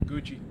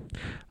Gucci.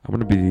 I'm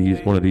gonna be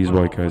one of these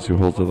white guys who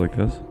holds it like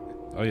this.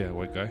 Oh yeah,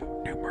 white guy.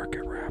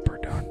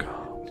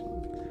 Newmarketrapper.com.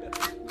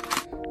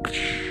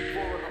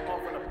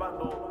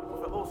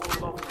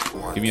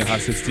 Give me a hot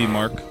 16,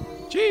 Mark.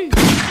 Jeez.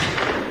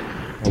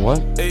 A what?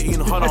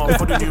 1800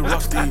 for the new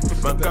rusty. Man,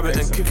 grab it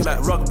and kick it like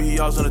rugby.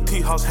 I was on a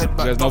tea house, head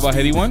back. You guys know about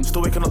Heady One?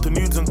 Still waking up to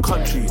nudes and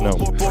country. No.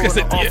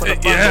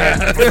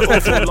 Yeah.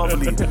 So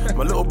lovely.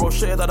 My little bro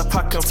shared out a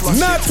pack and flush.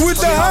 Not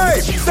with the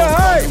hype. The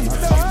hype.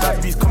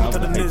 Bad bees coming to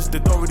the niz, they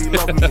don't really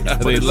love me.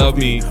 They love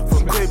me.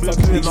 From Quavo,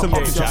 cleaning up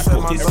upstairs, I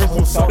swear, man, the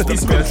whole South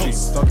is country.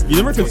 You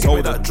never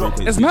console that drop.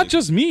 It's not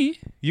just me.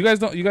 You guys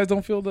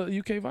don't feel the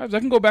UK vibes. I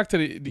can go back to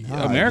the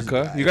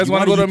America. You guys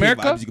want to go to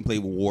America? Vibes, you can play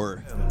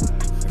War.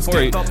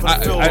 Sorry,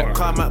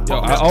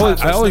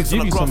 I always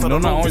give you something.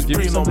 Don't I always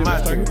give you something?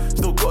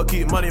 Still gotta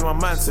keep money in my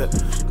mindset.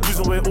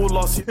 Losing weight all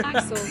last year.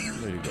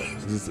 There you go.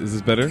 Is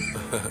this better?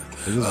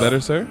 Is this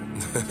better, sir?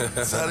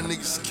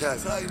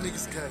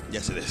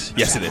 Yes, it is.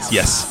 Yes, it is.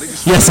 Yes.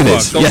 Yes, it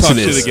is. Don't Yes, talk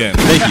it shit is. again.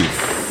 Thank you.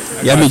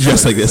 Yeah, I mean,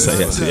 just like this.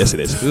 Yes, it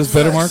is. Is this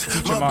better, Mark?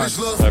 I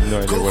have no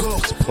idea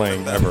what's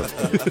playing ever. If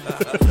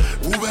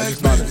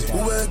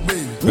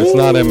it's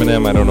not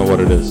Eminem, I don't know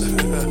what it is.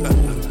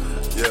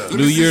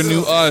 New year,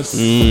 new us.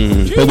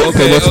 But what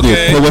to do?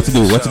 What to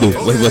do? What to do?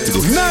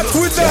 Not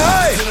with the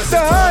hype. The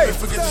hype.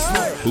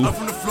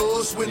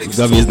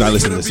 Gummy is not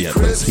listening to this yet.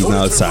 But he's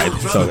not outside.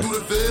 So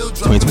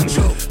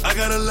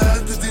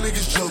 2020.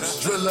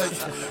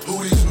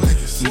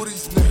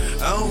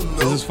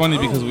 This is funny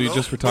because we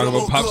just were talking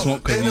about Pop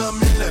Smoke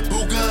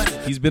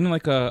because he's been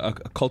like a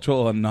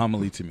cultural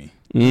anomaly to me.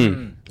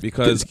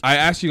 Because I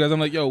asked you guys, I'm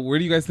like, yo, where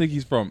do you guys think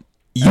he's from?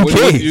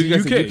 UK. You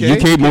guys think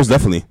UK? UK, most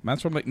definitely.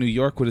 Man's from like New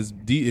York with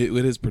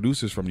his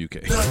producers from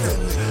UK.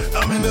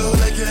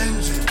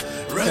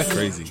 That's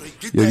crazy.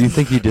 Yo, you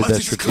think he did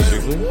that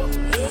strategically?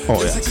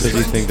 Oh yeah. Does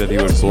he think that he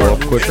would blow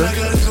up quicker?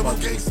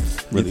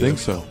 You think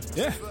so?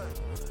 Yeah.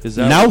 Is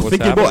that Now what's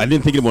thinking about, I happening?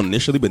 didn't think about it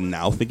initially, but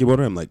now thinking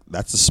about it, I'm like,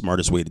 that's the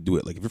smartest way to do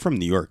it. Like, if you're from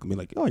New York, I mean,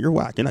 like, oh, you're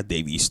whack. You're not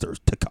Dave East or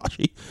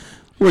Tekashi.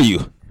 Who are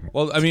you?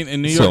 Well, I mean,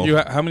 in New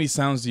York, how many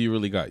sounds do you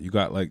really got? You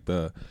got like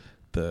the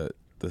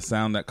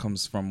sound that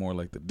comes from more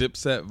like the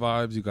Dipset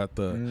vibes. You got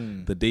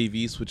the Dave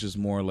East, which is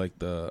more like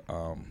the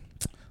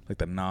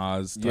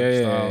Nas type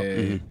style.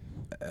 Yeah.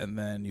 And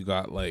then you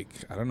got like,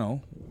 I don't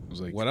know, It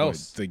was like what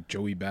else? Like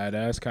Joey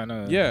Badass kind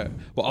of. Yeah.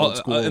 Well,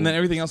 and then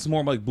everything else is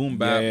more like boom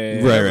bap,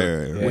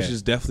 Right. which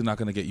is definitely not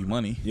going to get you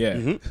money.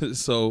 Yeah.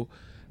 So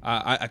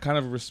I kind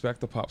of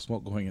respect the Pop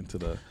Smoke going into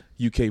the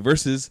UK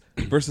versus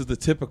the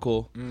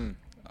typical. I'm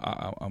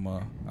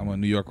a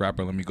New York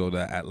rapper. Let me go to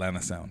that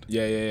Atlanta sound.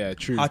 Yeah.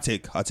 True. Hot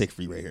take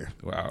for you right here.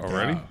 Wow,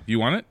 already? You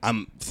want it?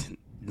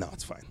 No,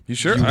 it's fine. You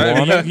sure? You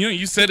want it?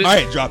 You said it. All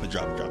right, drop it.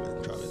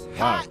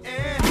 Wow.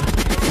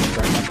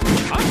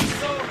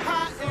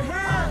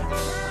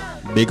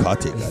 Big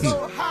hot take, guys.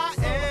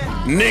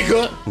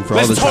 Nigga. And for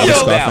all the Travis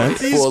Scott fans.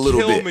 For a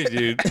little bit. me,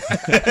 dude.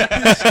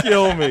 Please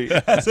kill me.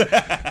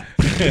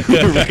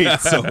 Right.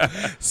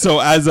 So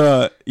as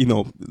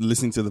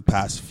listening to the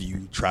past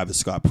few Travis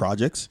Scott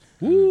projects,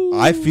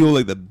 I feel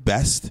like the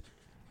best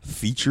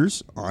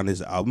features on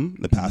his album,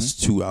 the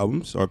past two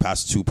albums or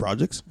past two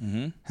projects,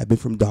 have been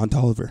from Don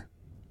Toliver.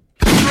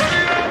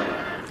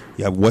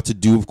 You have What to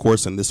Do, of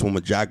course, and this one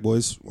with Jack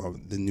Boys,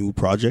 the new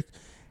project,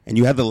 and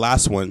you had the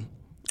last one,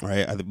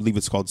 right? I believe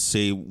it's called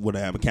Say What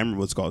I Am. I can't remember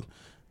what it's called.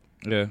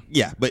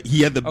 Yeah, but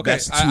he had the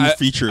best two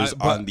features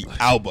on the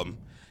album.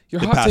 Your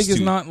the hot past take is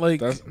two. not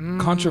like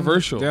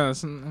controversial. Yeah.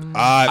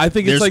 I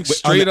think it's like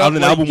straight on up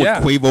an like, album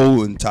yeah. with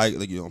Quavo and Ty,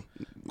 Quavo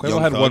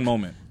Young had Thug, one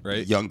moment,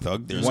 right? Young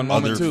Thug. There's One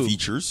other moment too.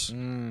 features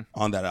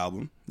on that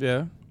album.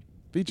 Yeah,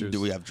 features.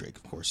 We have Drake,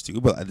 of course,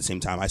 too. But at the same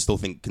time, I still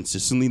think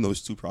consistently in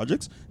those two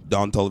projects,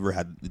 Don Toliver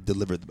had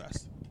delivered the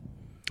best.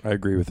 I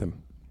agree with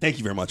him. Thank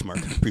you very much, Mark.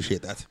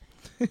 Appreciate that.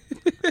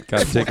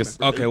 Gotta take us.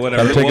 Okay,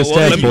 whatever. Gotta take a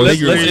stand, boys.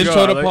 Let's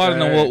intro the pod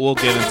and then we'll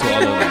get into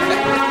all of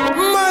that.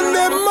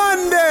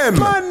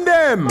 Man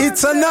them.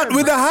 It's a not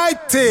with a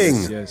hype thing.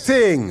 Yes.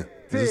 Thing. Is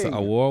this a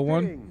war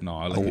one? No,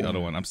 I like the other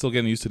one. I'm still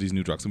getting used to these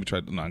new drugs. Let me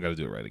try. No, I gotta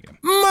do it right again.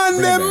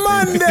 Man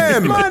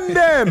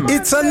them.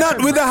 It's a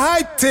not with a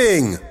hype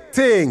thing.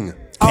 Thing.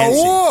 Can't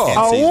say- A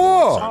can't say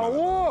war.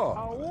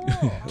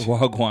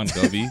 Wagwan,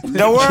 Gubby.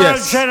 The world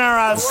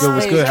generous.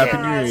 What's good? Happy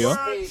New Year, yo.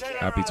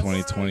 Happy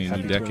 2020,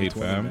 Happy new decade,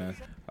 2020, fam. man.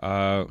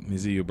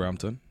 Mizzy, you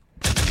Brampton.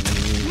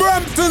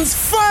 Brampton's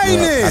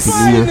finest.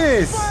 Happy New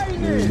Year. Finest.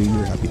 Merry New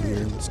Year. Happy New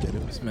Year. Let's get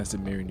it. This man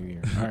said Merry New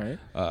Year. All right.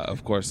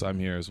 Of course, I'm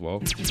here as well.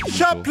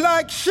 Chop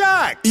like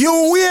Shaq.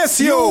 You waste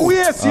you.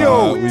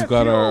 We've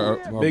got our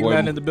Big boy,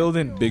 man in the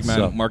building. Big man,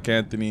 Sup? Mark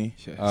Anthony,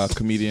 Yes.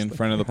 comedian,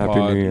 friend of the Happy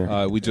pod. New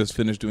Year. We just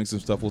finished doing some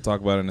stuff. We'll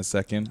talk about it in a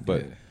second.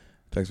 But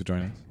thanks for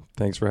joining us.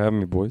 Thanks for having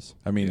me, boys.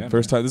 I mean, Yeah,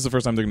 this is the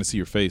first time they're going to see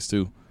your face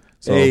too.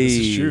 So Hey. This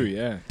is true,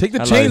 yeah. take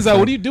the I chains like out. that.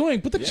 What are you doing?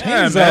 Put the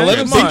chains man. out.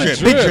 Let them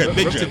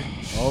Big drip.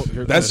 Oh,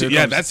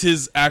 that's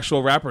his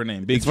actual rapper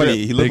name. Big It's funny.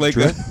 Drip. He looked like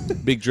Drip?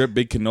 Big Drip,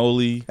 Big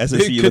Cannoli.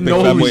 SSC. Big Looked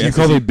like Fat Boy You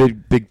called SSC. me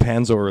Big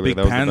Panzo earlier. Big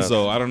That was the best.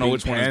 Panzo. I don't know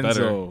which one is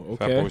better.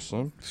 Okay. Fat Boy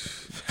Slim.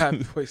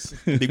 Fat Boy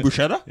Slim. Big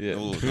Bruschetta? Yeah.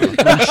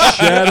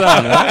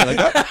 I like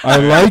that.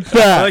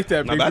 I like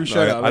that. Not Big bad.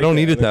 bruschetta. Alright. I don't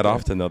eat it that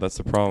often though. That's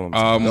the problem.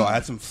 No, I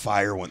had some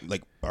fire one.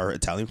 Like our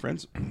Italian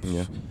friends.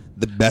 yeah.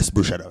 The best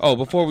bruschetta. Oh,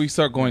 before we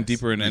start going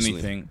deeper in Recently.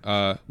 anything,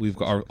 we've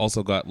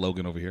also got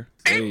Logan over here.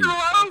 Hey.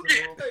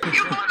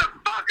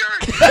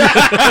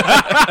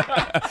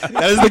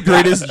 That is the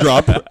greatest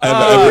drop I've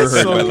ever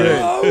heard. So in my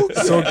life. good.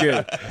 So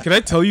good. Can I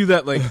tell you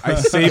that like I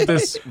save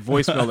this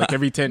voicemail like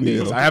every 10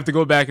 days? I have to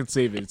go back and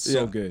save it. It's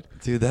so good.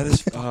 Dude, that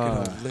is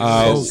fucking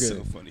So So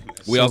good. funny.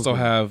 We also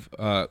have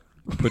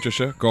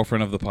Patricia,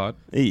 girlfriend of the pod.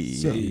 Hey.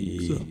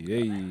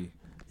 Hey.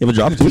 You have a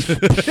drop too?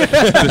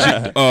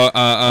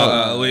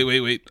 Wait.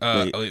 Wait.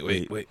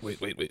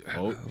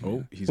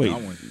 Oh, he's Wait,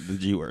 got one. the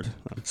G word.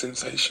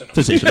 Sensational.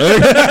 Sensational.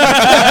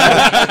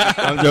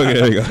 I'm joking.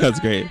 There you go. That's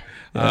great.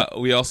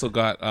 We also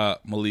got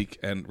Malik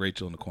and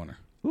Rachel in the corner.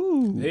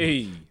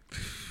 Hey.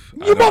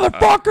 You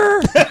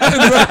motherfucker!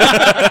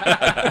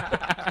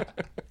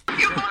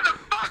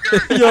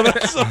 Yo,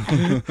 that's so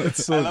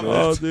That's so good.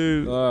 Oh,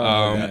 dude.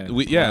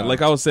 Man.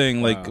 Like I was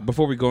saying, like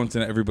before we go into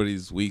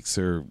everybody's weeks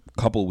or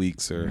couple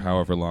weeks or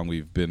however long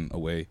we've been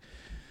away,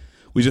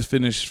 we just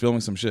finished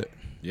filming some shit.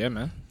 Yeah,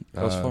 man.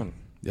 That was fun.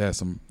 Yeah,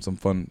 some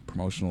fun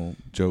promotional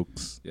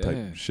jokes Yeah.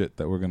 type shit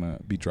that we're gonna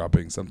be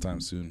dropping sometime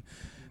soon,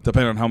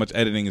 depending on how much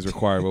editing is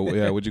required. But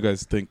yeah, what'd you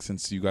guys think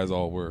since you guys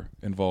all were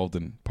involved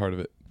in part of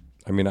it?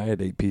 I mean, I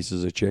had 8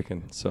 pieces of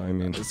chicken, so I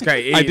mean, This guy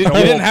ate. I didn't the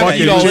whole have to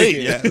fucking eat all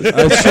chicken. 8. Yeah.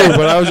 that's true.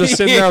 But I was just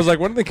sitting there. I was like,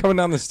 when are they coming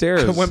down the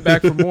stairs? I went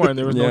back for more and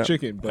there was Yeah. no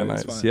chicken, but And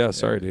it's I- fine. yeah,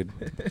 sorry, dude.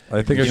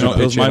 I think I You should know, it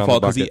was pitch in my on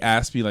fault the because he bucket.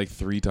 asked me like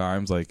 3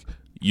 times, like,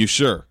 "You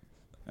sure?"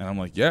 And I'm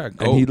like, "Yeah,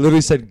 go." And he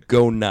literally said,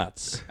 "Go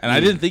nuts." And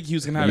I didn't think he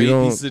was gonna have You 8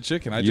 don't- pieces of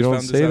chicken. I You just don't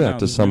found say this out now. that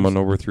to This is someone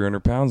news. over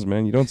 300 pounds,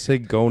 man. You don't say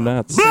 "Go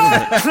nuts."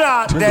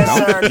 Blood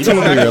desert.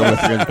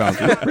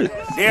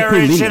 The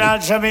original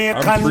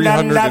Jamaican I'm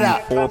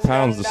dandada. 304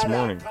 pounds this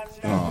morning.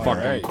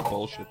 Fucking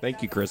bullshit.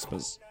 Thank you,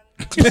 Christmas.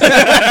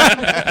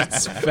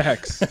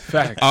 Facts.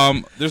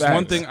 There's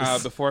one thing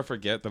before I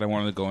forget that I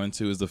wanted to go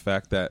into is the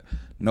fact that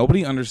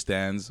nobody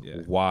understands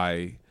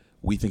why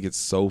we think it's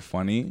so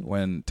funny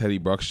when Teddy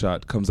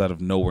Bruckshot comes out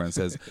of nowhere and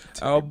says,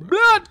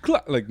 blood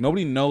clot. Like,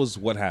 nobody knows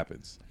what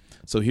happens.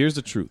 So here's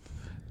the truth.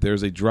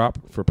 There's a drop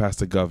for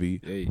Pastor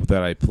Govey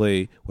that I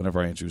play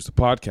whenever I introduce the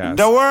podcast.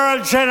 The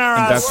world generous.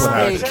 And that's what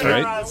happens, speaking.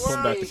 right?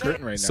 Pulling back the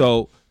curtain right now.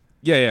 So,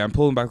 yeah, I'm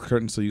pulling back the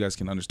curtain so you guys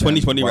can understand.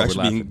 2020 why we're we're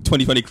actually laughing. being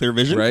 2020 clear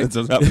vision. Right? That's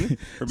what's happening.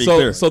 We're being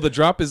clear. So the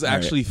drop is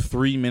actually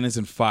 3 minutes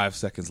and 5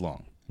 seconds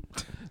long.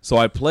 So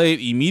I play it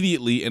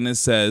immediately, and it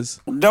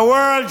says, The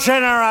world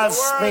generous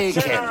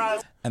speaking.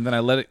 and then I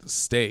let it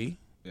stay,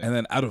 and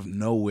then out of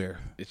nowhere,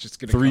 it's just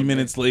gonna 3 come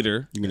minutes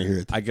later, You're gonna hear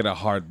it. I get a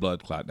hard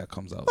blood clot that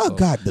comes out. Oh, So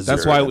God that's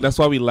deserved.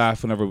 why we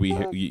laugh whenever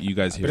you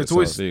guys hear But it. it's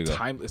always so there you go.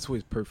 time. It's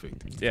always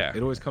perfect. Yeah.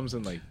 It always comes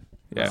in like.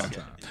 Yeah. on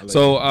time. I like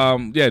So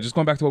it. just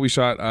going back to what we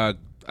shot.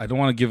 I don't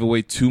want to give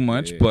away too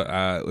much, but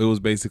it was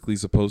basically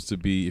supposed to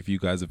be, if you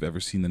guys have ever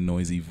seen the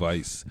Noisy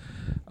Vice,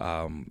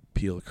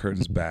 peel the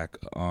curtains back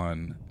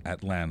on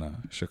Atlanta,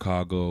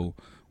 Chicago,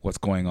 what's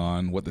going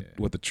on, what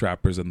the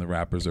trappers and the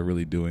rappers are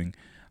really doing.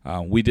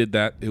 We did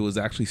that. It was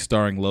actually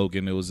starring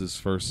Logan. It was his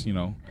first, he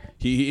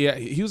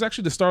was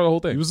actually the star of the whole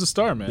thing. He was a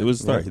star, man. It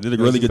was he did a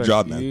really good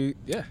job, man.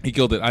 He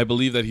killed it. I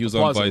believe that he was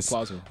on Vice.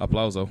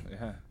 Applauso.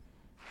 Yeah.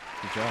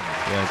 Good job,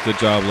 man. Yeah, good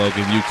job,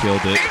 Logan. You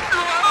killed it.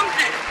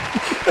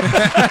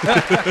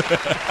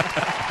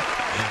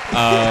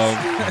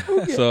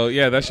 So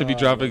yeah, that should be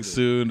dropping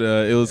soon.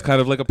 It was kind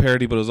of like a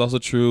parody, but it was also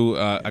true.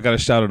 I got to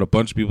shout out a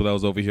bunch of people that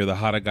was over here. The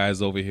Hada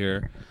guys over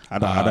here. I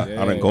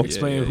don't go.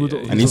 Explain who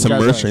the. I need some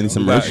merch. I need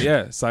some merch.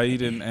 Yeah,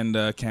 Saeed and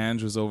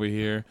Kanj was over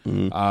here.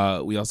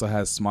 We also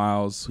had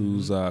Smiles,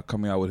 who's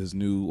coming out with his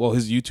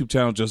his YouTube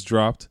channel just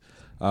dropped.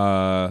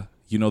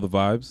 You know the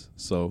vibes,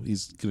 so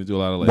he's gonna do a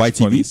lot of like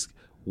YTV?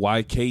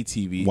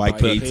 YKTV.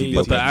 YKTV.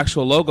 But the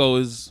actual logo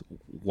is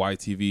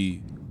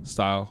YTV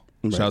style.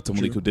 Right. Shout out to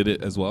Malik who did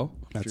it as well.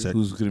 That's it.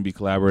 Who's going to be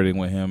collaborating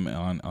with him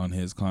on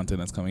his content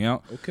that's coming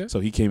out. Okay.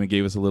 So he came and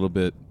gave us a little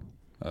bit,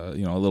 a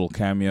little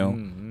cameo.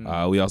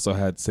 We also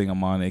had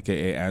Singamon,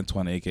 aka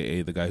Antoine,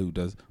 aka the guy who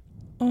does.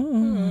 Pause.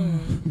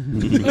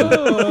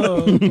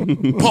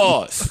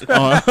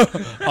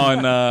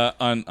 on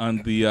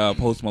the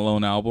Post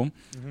Malone album.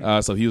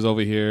 So he was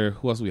over here.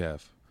 Who else do we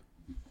have?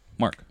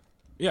 Mark.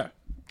 Yeah.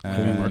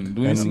 And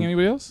do we sing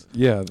anybody else?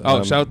 Yeah.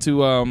 Oh, shout out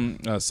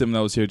to Sim that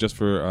was here just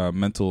for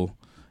mental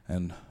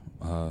and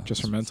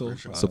Just for mental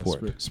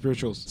support,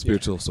 spiritual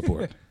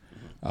support.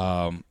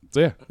 So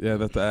yeah,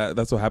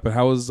 that's what happened.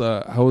 How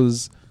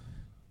was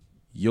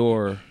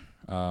your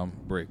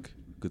break,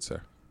 good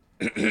sir?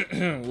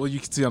 Well, you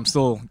can see I'm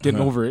still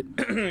getting over it.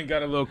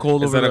 Got a little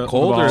cold Is over that the a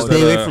cold or is holidays.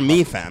 Stay that away from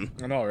me, fam.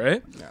 I know,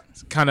 right? Yeah.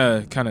 Kind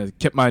of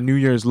kept my New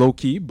Year's low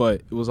key,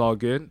 but it was all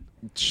good.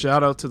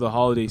 Shout out to the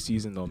holiday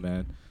season though,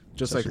 man.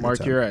 Just Such like a Mark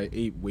good here, I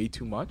ate way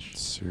too much.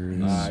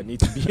 Serious. I need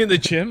to be in the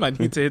gym. I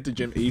need to hit the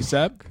gym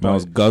ASAP. I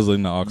was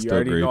guzzling the You oxtail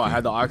already gravy know I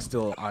had the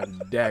oxtail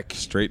on deck.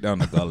 straight down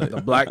the gullet.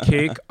 The black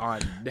cake on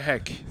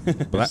deck.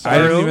 I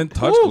didn't even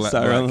touch black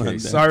Sorrel.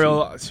 cake.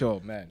 Sorrel, yo,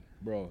 man,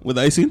 bro. With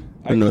icing?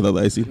 I know without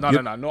icing. No,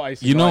 no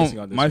icing. You no know, icing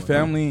on this my one.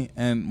 family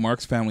and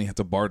Mark's family had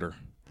to barter.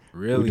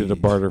 Really? We did a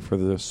barter for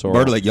the sorrel.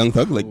 Barter like Young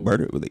Thug? Like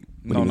barter? Like, what do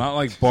No, you mean? not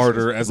like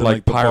barter as in Like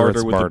like the pirates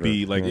barter with barter. a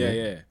B. Like Yeah,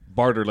 yeah.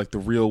 barter, like the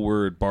real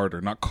word barter,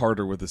 not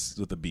Carter with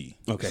a B.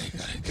 Okay.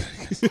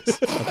 Got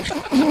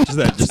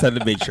it. Just had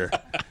to make sure.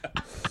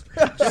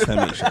 Just had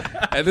to make sure.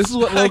 And this is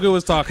what Logan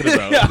was talking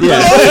about.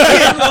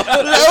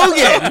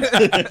 Logan!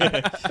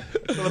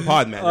 The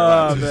pod, man.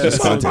 Oh, man. Just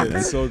So content, good.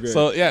 man. So good.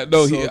 So yeah,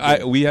 no, So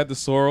good. we had the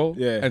sorrel,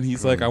 Yeah. and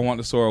he's like, I want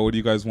the sorrel. What do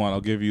you guys want?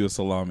 I'll give you a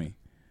salami.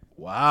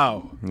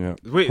 Wow. Yeah.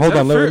 Wait, Hold is that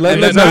on. fair? Let,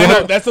 And let, then, let, no,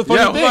 let, that's the funny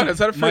Yeah, hold thing. on, is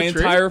that a fair My trade?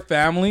 entire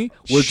family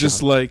was Shut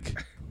just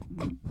like,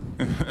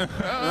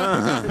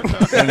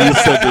 and he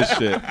said this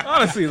shit.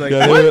 Honestly, like,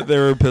 yeah, what? they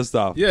were pissed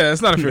off. Yeah,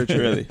 it's not a fair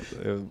trade.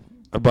 Really?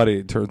 Buddy,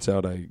 it turns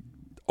out I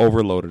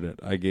overloaded it.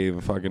 I gave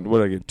a fucking, what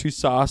did I get? 2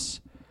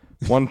 sauce,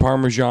 1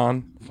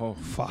 Parmesan, Oh,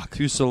 fuck.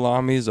 2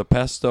 salamis, a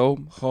pesto,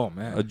 Oh,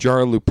 man. a jar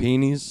of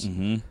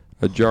lupinis,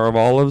 a jar of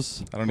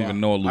olives. I don't even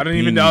know what I don't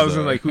even know. I was lupinis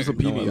are. like, who's a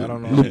PB? I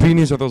don't know.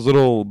 Lupinis are those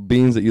little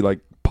beans that you like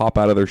pop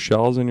out of their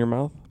shells in your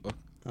mouth.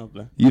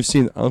 Okay. You've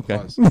seen, okay.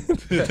 Pause.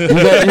 You're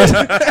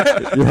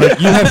like,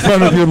 you have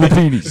fun with your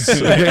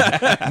lupinis.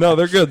 Okay? No,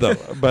 they're good though.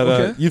 But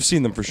Okay. you've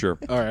seen them for sure.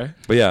 All right.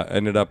 But yeah,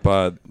 ended up,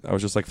 I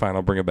was just like, fine,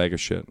 I'll bring a bag of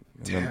shit.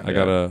 And then Damn. I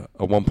got a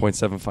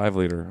 1.75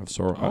 liter of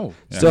sorrel. Oh.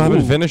 Still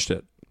haven't Ooh. finished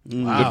it.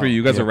 Good for you.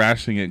 You guys Yeah. are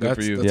rationing it. Good That's,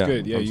 for you. that's Yeah,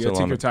 good. Yeah, I'm you still gotta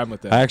take on your it. time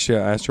with that. I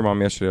asked your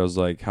mom yesterday, I was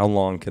like, how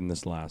long can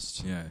this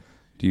last? Yeah.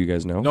 Do you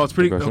guys know? No, it's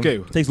pretty Good question.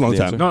 okay. Takes a long The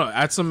time. answer? No,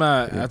 add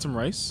some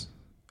rice.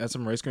 Add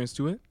some rice grains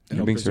to it, and You're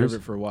it'll being preserve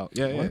serious? it for a while.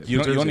 Yeah, yeah. You want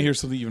to Preserves hear it.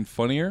 something even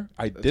funnier?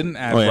 I didn't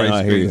add Oh, yeah, no, I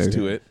rice hear you, grains I hear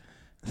to you. it.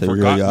 So we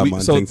really got We, my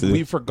so thing to do.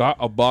 we forgot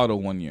a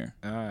bottle one year.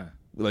 Ah.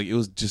 Like it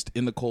was just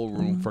in the cold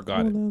room.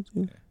 Forgot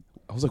it.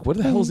 I was like, "What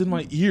the hell is in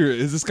my ear?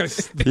 Is this guy?"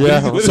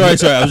 Yeah.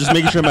 Sorry. I was just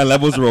making sure my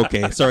levels were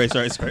okay. Sorry.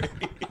 I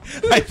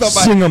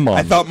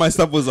Cinnamon. thought my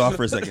stuff was off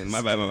for a second.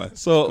 My bad.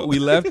 So we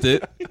left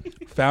it,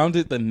 found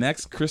it the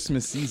next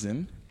Christmas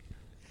season.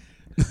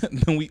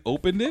 Then we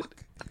opened it.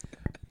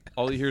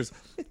 All you hear is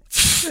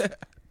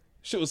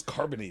shit was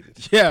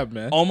carbonated, Yeah,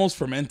 man. almost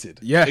fermented.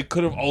 Yeah. it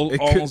could have It could-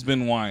 almost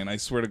been wine. I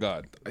swear to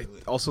God. I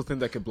also think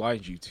that could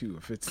blind you too.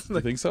 If it's You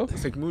like, think so?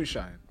 it's like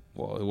moonshine.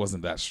 Well, it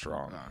wasn't that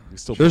strong. We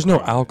still There's put no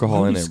wine.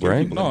 alcohol in it,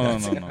 right? No. Right.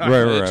 It's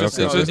Okay. just-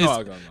 No, it's there's just- no it's-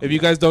 alcohol, no. If you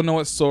guys don't know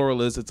what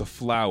sorrel is, it's a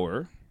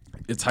flower.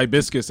 It's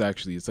hibiscus,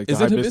 actually. It's like Is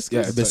the it hibiscus?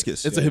 Yeah,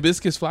 Hibiscus. It's a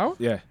hibiscus flower.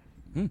 Yeah.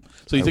 So you I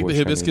take the wish I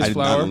knew hibiscus that. I did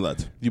not flower, know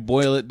that. you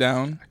boil it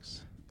down,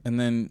 and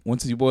then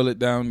once you boil it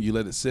down, you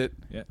let it sit.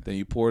 Yeah. Then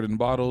you pour it in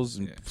bottles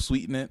and Yeah.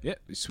 sweeten it. Yeah. You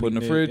Put in sweeten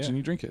the it, fridge yeah. and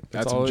you drink it. Add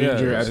That's some all.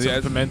 ginger, yeah. add some Yeah.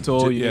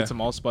 pimento, you Yeah. need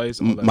some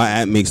allspice. All that My stuff.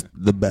 aunt makes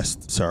the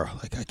best sorrel.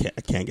 Like I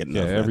can't get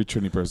Yeah, enough. every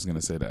Trinity person's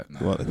gonna say that.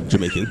 well,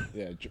 Jamaican,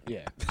 Yeah.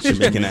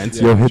 Jamaican aunt.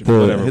 Yo, hit the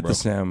Whatever, hit bro. the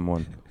Sam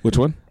one. Which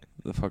one?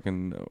 The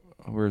fucking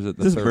where is it?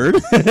 The This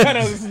third-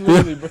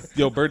 bird.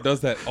 Yo, Bird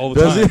does that all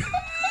the Does time. he?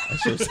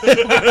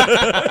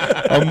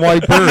 I'm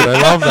White Bird.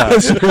 I love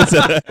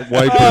that.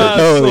 White Bird.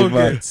 So Holy fuck.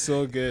 good.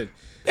 So good.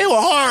 They were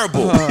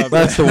horrible.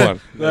 That's the one.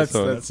 That's the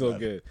one. that's so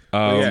good.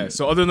 But yeah.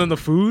 So other than the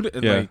food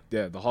and yeah.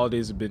 like the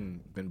holidays have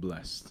been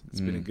blessed.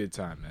 It's been a good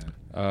time, man.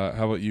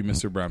 How about you,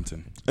 Mr.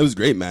 Brampton? It was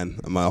great, man.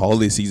 My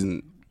holiday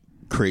season,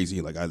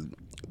 crazy.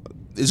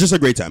 It's just a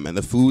great time, man.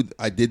 The food,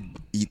 I did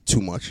eat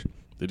too much.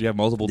 Did you have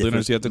multiple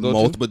dinners you had to go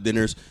multiple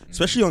dinners,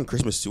 especially on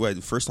Christmas too.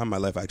 The first time in my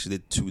life, I actually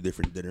did 2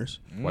 different dinners.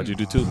 to? Why'd you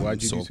do two?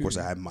 So of course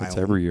I had my That's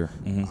own, every year.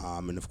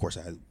 and of course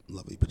I had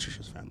lovely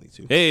Patricia's family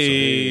too.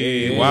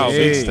 Hey, wow,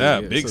 big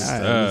step, big So-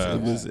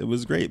 step. It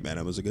was great, man.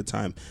 It was a good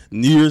time.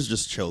 New Year's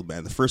just chilled,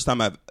 man. The first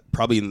time I've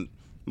probably in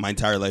my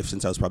entire life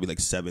since I was probably like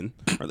 7.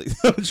 Or like,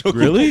 I'm joking.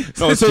 Really?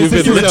 No, You've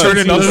been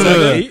returning up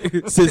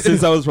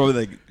since I was probably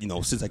like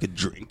since I could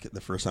drink. The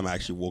first time I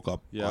actually woke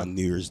up Yeah. on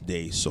New Year's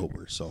Day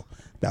sober, so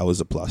that was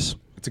a plus.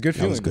 It's a good That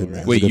feeling, was good, though, man.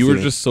 right? Wait, Good you were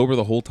feeling. just sober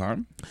the whole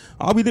time?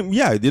 Oh, we didn't.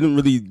 Yeah, I didn't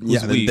really.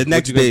 Yeah, we? the next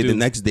What'd you guys day. do? The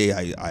next day,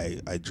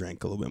 I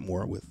drank a little bit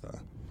more with.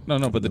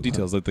 No, but the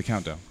details, like the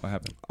countdown. What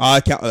happened?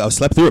 I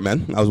slept through it,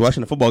 man. I was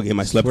watching a football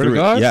game. I slept Swear to through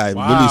God? it. Yeah, I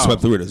Wow. really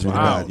slept through it. It's really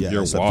Wow. bad. Yeah,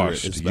 You're I slept through it.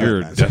 washed. It's bad,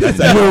 You're man. definitely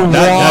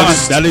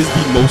That is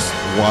the most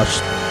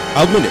washed.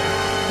 I'll admit it.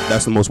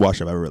 That's the most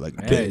washed I've ever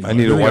Hey, I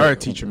need you a really white, are a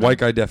teacher, man. white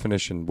guy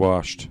definition.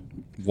 Washed.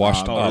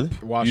 Washed Wow, up. really?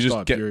 Washed you just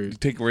up. get You're- you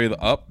take away the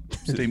up.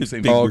 Same.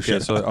 Big Oh, bullshit.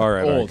 okay. So all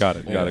right. Old. Got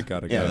it. Yeah.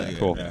 Got it. Yeah,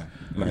 Cool. yeah.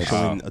 Nice. You're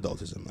showing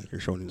adultism. Like you're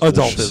showing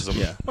Adultism.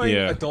 Yeah.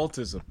 Yeah.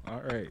 Adultism.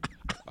 All right.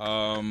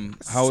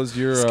 How was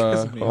your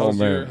Oh,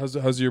 man.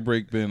 how's your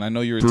break been? I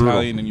know you're Brutal.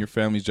 Italian and your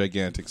family's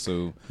gigantic,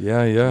 so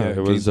Yeah. It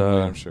gain was some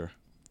weight, I'm sure.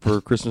 for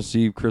Christmas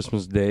Eve,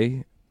 Christmas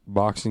Day,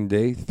 Boxing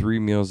Day, 3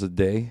 meals a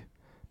day,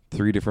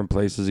 3 different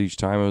places each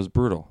time. It was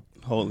brutal.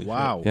 Holy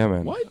Wow. Yeah,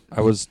 man. What?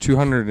 I was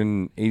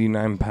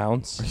 289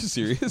 pounds. Are you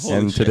serious?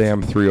 And today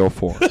I'm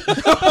 304.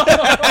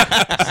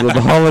 So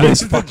the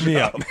holidays fucked me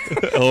up.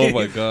 Oh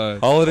my god.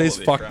 Holidays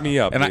fucked me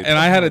up. And dude.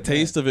 I had a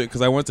taste of it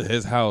because I went to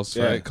his house,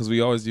 Yeah. right? Because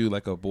we always do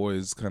like a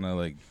boys kind of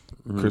like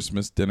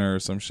Christmas dinner or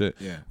some shit.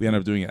 Yeah. We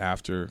ended up doing it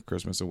after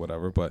Christmas or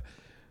whatever. But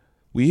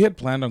we had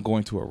planned on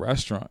going to a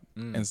restaurant.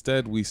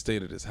 Instead, we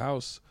stayed at his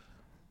house.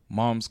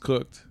 Mom's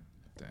cooked.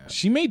 Damn.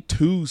 She made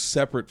 2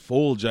 separate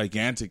full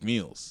gigantic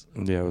meals.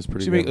 Yeah, it was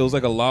pretty She good. made it was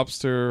like a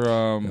lobster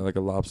Yeah, like a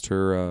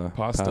lobster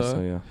pasta.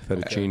 yeah.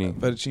 Fettuccine.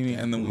 fettuccine,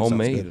 and then we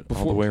Homemade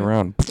all the way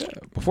around.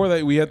 Before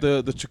that, we had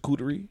the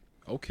charcuterie.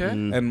 Okay.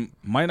 And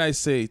might I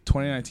say,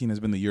 2019 has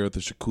been the year of the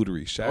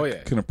charcuterie. Shaq Oh,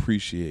 yeah. can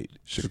appreciate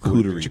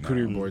charcuterie.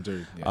 Charcuterie boards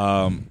are.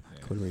 Yeah.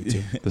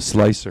 The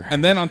slicer.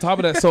 And then on top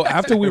of that, so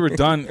after we were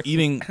done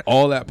eating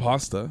all that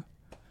pasta,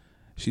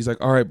 she's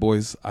like, "All right,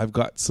 boys, I've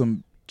got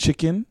some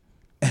chicken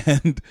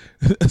and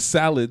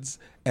salads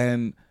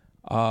and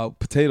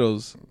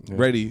potatoes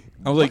ready."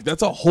 I was like,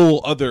 "That's a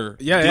whole other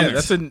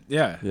dinner.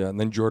 Yeah, and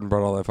then Jordan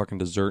brought all that fucking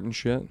dessert and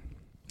shit.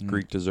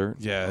 Greek dessert.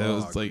 Yeah, it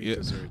was like it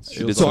was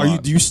So a are you?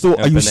 lot. Do you still?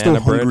 Yeah, Are you still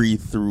banana bread. hungry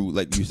through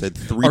like you said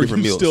 3 Are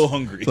different you meals? still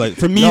hungry? Like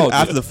for me, No,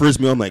 after the first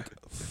meal, I'm like,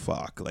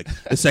 fuck. Like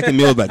the second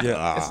meal, like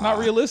It's not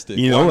realistic.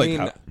 You know, Well, I like mean,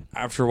 how,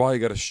 after a while, you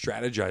got to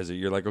strategize it.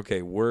 You're like,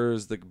 okay,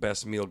 where's the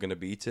best meal going to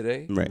be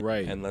today? right.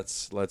 Right. And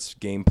let's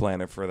game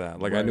plan it for that.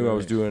 Like I Right, knew I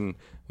was right. doing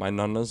my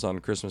nunnas on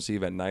Christmas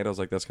Eve at night. I was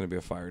like, that's going to be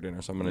a fire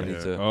dinner, so I'm going to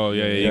need to. Oh,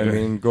 yeah, yeah, You know what I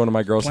you mean, going to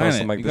my girl's plan house,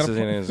 it. I'm like, You this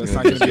gotta isn't. That's It's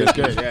not gonna going to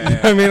be be as good. Yeah,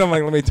 yeah. I mean, I'm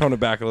like, let me tone it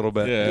back a little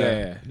bit. Yeah.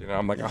 Yeah. You know,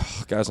 I'm like,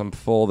 oh, guys, I'm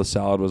full. The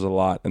salad was a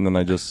lot, and then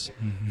I just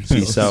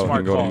peace out Smart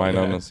and go to call, my yeah.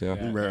 nunnas. Yeah.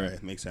 Yeah.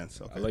 Right. Makes sense.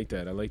 Okay. I like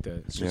that. I like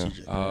that.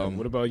 Strategic.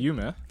 What about you,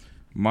 man?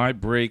 My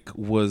break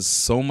was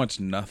so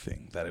much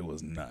nothing that it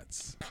was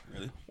nuts.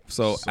 Really?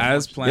 So So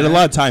as much. planned, You had a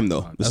lot of time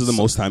though. This is the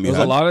most time It you was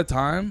had. a lot of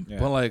time,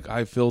 Yeah. but like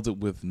I filled it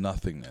with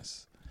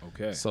nothingness.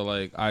 Okay. So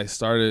like I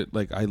started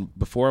like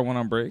before I went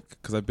on break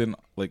because I've been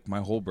like my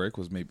whole break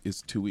was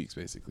it's 2 weeks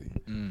basically,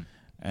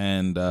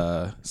 and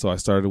so I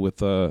started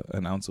with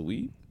an ounce of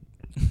weed,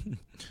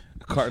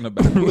 a carton of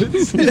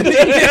backwoods,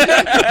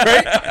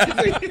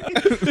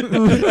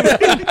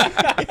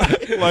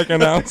 Like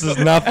an ounce is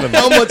nothing.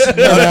 How much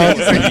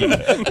nothing?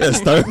 Yeah,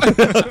 start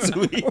with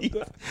weed.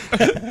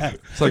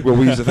 It's like what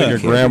we used to think a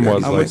gram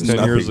was How like much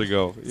 10 years nothing?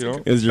 ago. You know?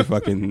 Is your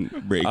fucking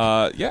break?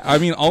 Yeah, I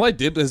mean all I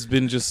did has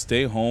been just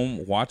stay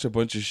home, watch a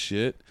bunch of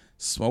shit,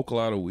 smoke a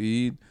lot of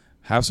weed,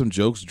 have some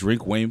jokes,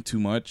 drink way too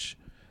much.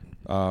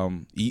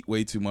 Eat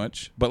way too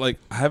much, but like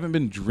I haven't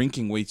been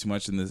drinking way too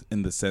much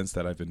in the sense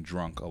that I've been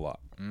drunk a lot.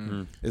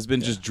 It's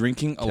been just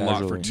drinking a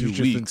lot for Casually. 2 You've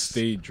just been weeks,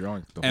 stayed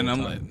drunk the and whole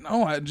I'm time. like,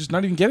 no, I'm just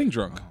not even getting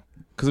drunk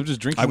because I'm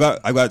just drinking.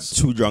 I got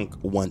too drunk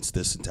once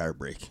this entire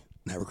break.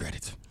 And I regret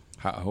it.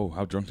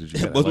 How drunk did you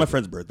It get? was my Like-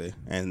 friend's birthday,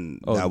 and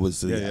Oh, that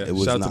was yeah, yeah. it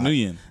was Shout out not. to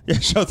Nguyen. Yeah,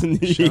 shout out to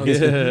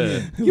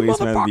Nguyen. Yeah. Waste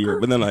man of the year.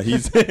 But no,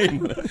 he's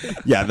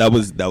yeah. That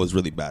was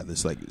really bad.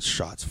 This like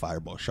shots,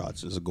 fireball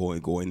shots, just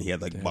going. He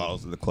had like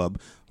bottles in the club.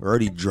 We're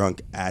already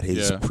drunk at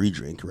his Yeah.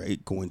 pre-drink,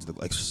 right? Going to the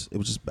like, it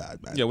was just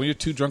bad, man. Yeah, when you're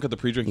too drunk at the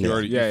pre-drink, Yeah. you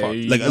already Yeah, you're fucked.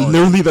 you Like know it.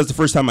 literally, that's the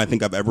first time I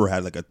think I've ever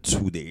had like a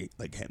 2-day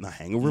like not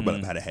hangover, but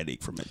I've had a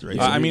headache from it. Right?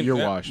 Yeah, I mean, you're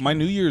washed, my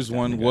New Year's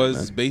one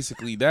was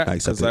basically that I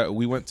accept because it.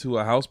 we went to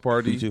a house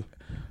party. Me too.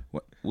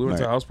 We went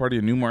to a Right. house party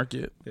in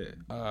Newmarket.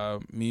 Yeah.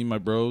 Me, my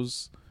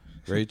bros,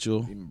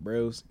 Rachel. Even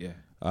bros. Yeah.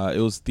 It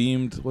was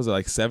themed. Was it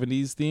like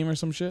 70s theme or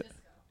some shit?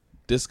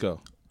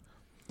 Disco.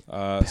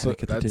 So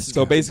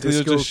Disco. basically,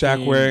 it was just Shaq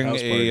Disco-themed wearing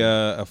house party.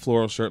 a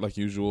floral shirt like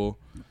usual.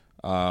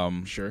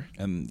 Sure.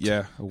 And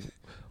yeah,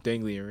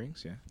 Dangly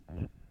earrings. Yeah.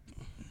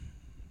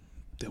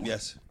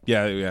 Yes.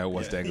 yeah, it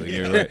was dangling.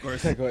 You're right.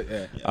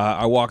 Yeah.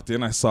 I walked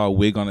in. I saw a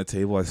wig on a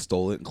table. I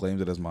stole it and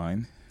claimed it as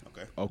mine.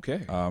 Okay.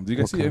 Do you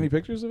guys see any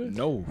pictures of it?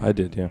 No. I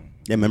did, yeah.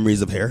 Yeah,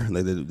 memories of hair.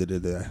 Like they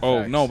did that. Oh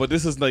Facts. no, but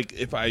this is like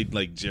if I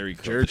like Jerry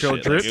Jerry curl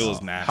shit, drip. like, it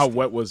was nasty. How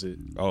wet was it?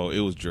 Oh, it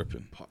was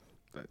dripping.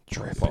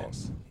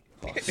 Pause.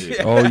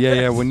 Oh,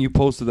 yeah. When you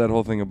posted that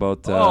whole thing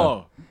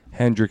about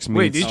Hendrix meets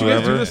Wait, did you guys do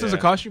whatever. this as a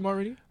costume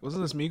already?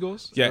 Wasn't this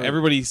Migos? Yeah,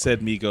 everybody said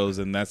Migos,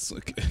 and that's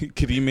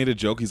Kadeem made a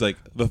joke. He's like,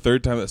 the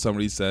third time that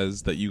somebody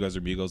says that you guys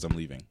are Migos, I'm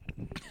leaving.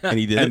 And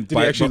he did. And Did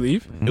he actually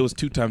leave? It was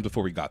 2 times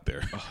before we got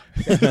there.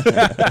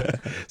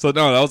 So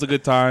no, that was a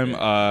good time.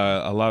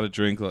 A lot of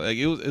drink. Like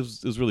it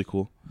was really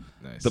cool.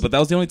 Nice. But that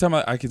was the only time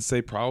I can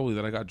say probably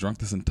that I got drunk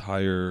this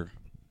entire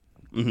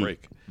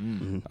break.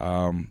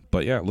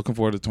 But yeah, looking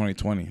forward to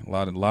 2020. A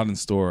lot in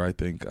store, I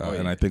think,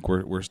 and I think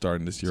we're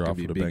starting this year gonna off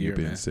be with a a big banger, year,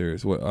 being man.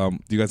 serious. What do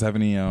you guys have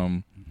any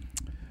What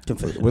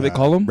do they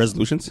call them?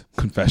 Resolutions.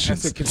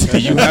 confessions? That's a Do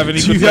you have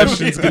any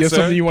confessions? Do you have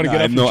something you want to Nah,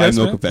 get I off have your no, I have chest,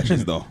 no man?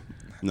 confessions though.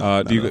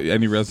 No, Do you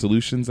any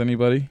resolutions?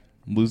 Anybody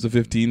lose the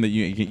 15 that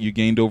you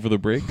gained over the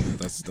break?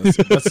 That's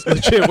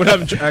legit. What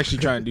I'm actually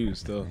trying to do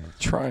still.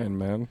 Trying,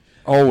 man.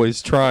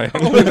 Always trying.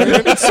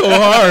 It's so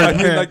hard. I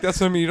mean, like, that's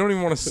what I mean. You don't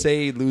even want to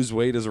say lose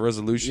weight as a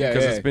resolution Yeah,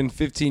 because yeah. it's been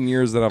 15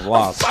 years that I've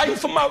lost. Fighting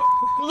for my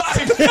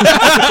life.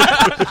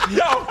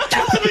 Yo,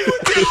 killing me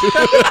with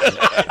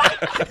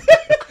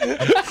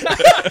this.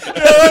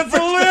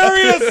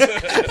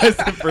 That's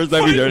the first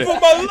time he's heard it.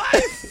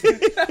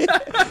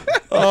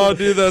 Oh,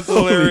 dude, that's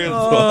hilarious.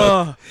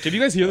 Can you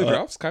guys hear the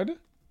drops? Kinda.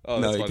 Oh,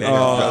 No, that's you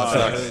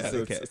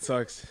funny. can't. Oh, It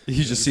sucks.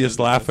 You just see us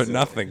laugh at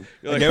nothing.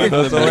 Like,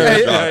 That's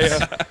hilarious.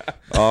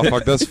 Oh,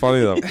 fuck, that's funny,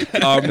 though.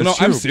 no,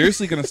 I'm true.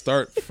 seriously gonna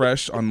start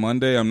fresh on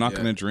Monday. I'm not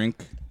gonna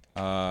drink.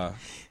 I'm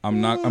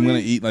gonna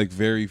eat like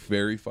very,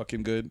 very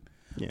fucking good.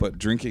 Yeah. But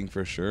drinking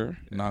for sure,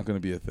 not gonna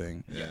be a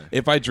thing. Yeah.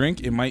 If I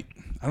drink, it might.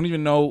 I don't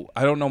even know.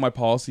 I don't know my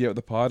policy yet with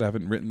the pod. I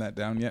haven't written that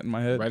down yet in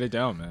my head. Write it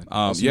down, man.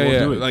 Yeah.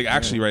 Do it. Like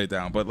actually write it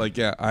down. But like,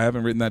 yeah, I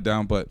haven't written that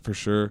down. But for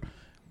sure,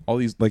 all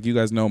these, like you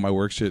guys know, my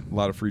work shit. A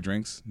lot of free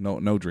drinks.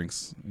 No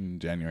drinks in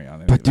January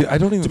on it. But dude, I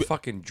don't even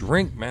fucking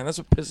drink, man. That's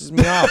what pisses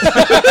me off.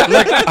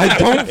 Like, I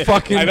don't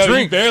fucking I know, you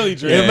drink. barely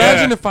drink.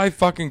 Imagine if I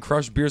fucking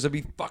crushed beers, I'd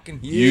be fucking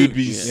huge. You'd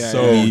be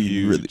so Yeah.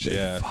 huge. Really big.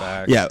 Yeah,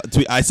 facts. Yeah,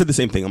 I said the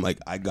same thing. I'm like,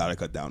 I gotta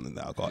cut down on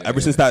the alcohol. Ever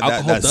since that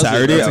Alcohol does it.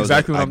 Saturday, That's I was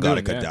exactly like, what I I'm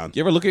gotta doing, cut yeah. down.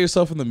 You ever look at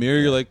yourself in the mirror?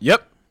 You're like,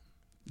 Yep.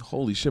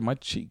 holy shit, my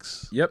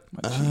cheeks. Yep.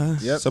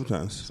 Yep.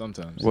 Sometimes.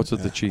 Sometimes. What's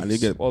with the cheeks? I need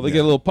to get. Well, they get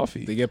a little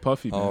puffy. They get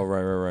puffy, man. Oh,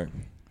 right.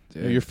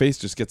 Yeah. Your face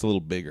just gets a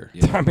little bigger.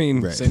 I mean,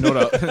 Right. Say no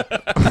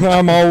to...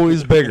 I'm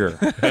always bigger.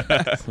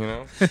 You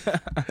know?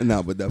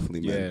 No, but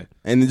definitely, man. Yeah.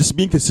 And just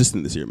being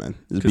consistent this year, man.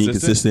 Just being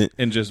consistent.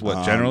 And just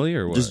what, generally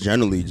or what? Just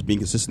generally, just being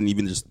consistent,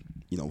 even just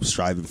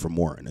striving for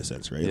more in a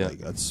sense, right? Yeah. Like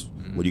that's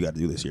what you got to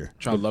do this year.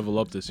 Trying to level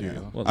up this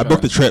year. Well, I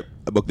booked the trip.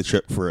 I booked the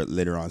trip for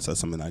later on, so that's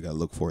something I got to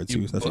look forward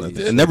to. That's what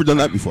I've never done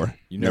that before.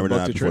 You never done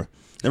booked that a trip?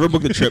 before. Never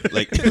booked a trip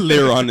like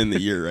later on in the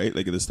year, right?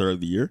 Like at the start of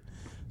the year.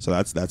 So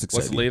that's exciting.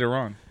 What's later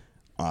on?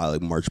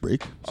 Like March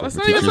break. So That's for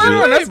not even teachers,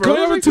 later on. That's bro.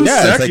 going over Like 2 Yeah,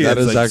 it's like seconds. That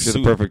is like actually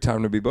soon. the perfect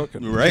time to be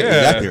booking. Right, Yeah.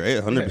 exactly,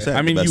 right? 100%.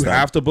 I mean, the you best time.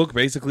 have to book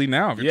basically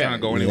now if you're trying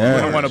to go anywhere. Yeah.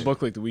 I don't want to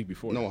book like the week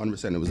before. No,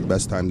 100%. It was the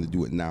best time to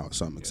do it now,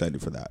 so I'm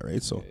excited for that,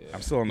 right? So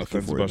I'm still on the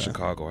fence forward about to that.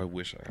 Chicago. I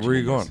wish I Where are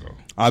you going?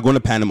 I'm going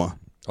to Panama.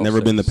 Never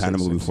sick, been to sick,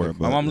 Panama sick, before. sick.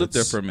 But My mom lived there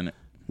that's- for a minute.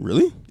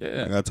 Really?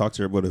 Yeah. I gotta talk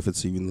to her about if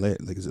it's even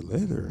lit. Like, is it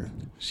lit or?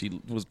 She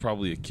was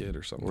probably a kid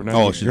or something. We're not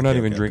Oh, even, shit, you're not okay,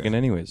 even okay, drinking okay.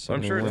 anyways. So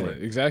I'm sure don't it's worry.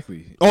 lit.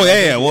 Exactly. Oh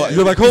yeah. Well,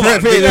 You're like, hold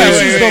on. Take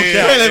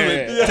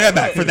yeah. that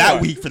back for that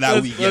week. For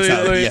that week,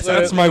 yes,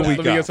 That's my week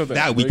off.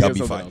 that week I'll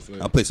be fine.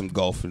 I'll play some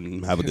golf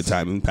and have a good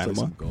time in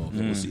Panama. some golf.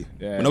 We'll see.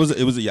 Yeah. But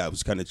it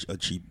was kind of a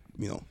cheap,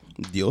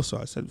 deal. So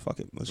I said, fuck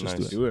it, let's just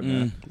Nice. do it. Do it,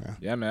 man.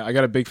 Yeah, man. I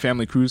got a big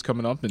family cruise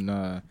coming up in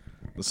the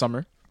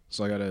summer,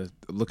 so I gotta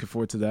looking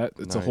forward to that.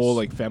 It's a Nice. whole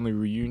like family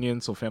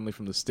reunion. So family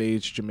from the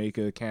States,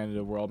 Jamaica,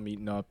 Canada, we're all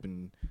meeting up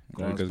and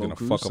You on guys this gonna boat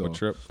cruise, fuck up so- a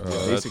trip.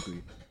 Yeah,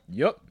 basically.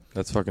 Yep.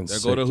 That's fucking There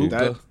sick, go to dude.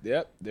 hookah.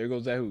 Yep. There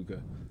goes that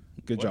hookah.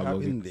 Good What job,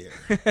 Logan.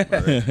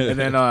 happened there? And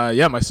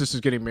then my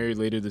sister's getting married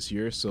later this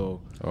year, so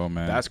Oh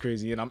man, that's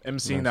crazy. And I'm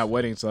emceeing that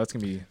wedding, so that's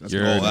gonna be.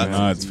 you're Oh, that's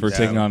nuts for yeah.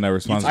 taking on that I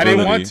responsibility.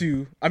 didn't want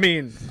to. I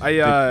mean,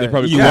 They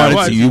probably You Yeah,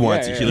 wanted to. You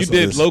wanted to. yeah, She You listened to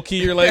did this. low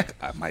key. You're like,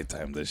 my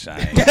time to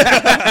shine.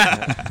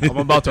 I'm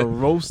about to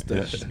roast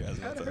that shit.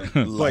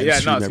 But Live yeah, no,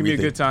 stream it's gonna be a everything.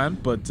 good time.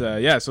 But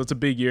yeah, so it's a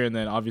big year, and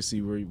then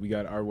obviously we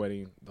got our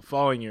wedding the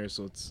following year,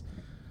 so it's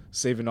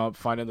saving up,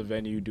 finding the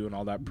venue, doing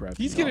all that prep.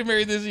 He's you know. getting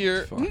married this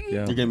year. Yeah.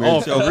 You're getting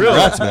married. Oh, for real?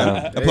 Congrats, man.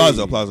 Yeah. Applause,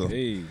 Hey, applause.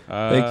 Hey,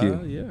 Thank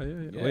you.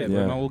 Yeah. Wait,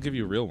 yeah. no, we'll give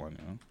you a real one.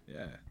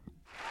 yeah.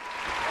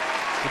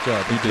 Good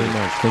job. Thank you very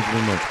much. Thank you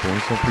very much,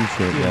 boys. I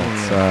appreciate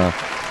Yeah,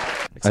 that.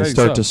 I Exciting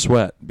start to stuff.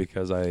 sweat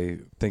because I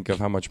think of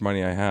how much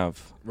money I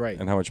have, Right.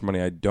 and how much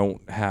money I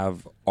don't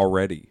have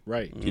already.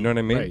 Right. You know what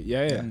I mean? Right.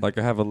 Yeah. Yeah. Like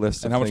I have a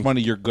list And of how much things-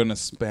 money you're gonna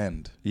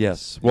spend?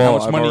 Yes. How Well,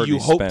 much I've money already you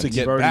hope spent. to get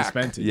You've already back?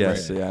 spent it.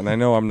 Yes, Right. yeah, and I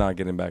know I'm not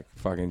getting back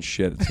fucking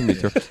shit. It's gonna be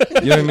terrible.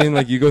 You know what I mean?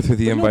 Like you go through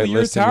the But no, invite but you're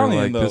list and Italian,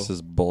 you're like, though. this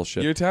is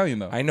bullshit. You're Italian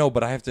though. I know,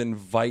 but I have to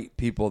invite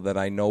people that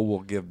I know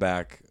will give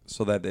back,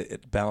 so that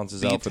it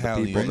balances The out for the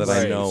Italian. people that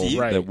Right. I know See?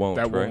 Right. that won't.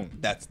 That right?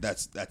 won't. That's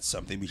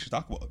something we should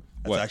talk about.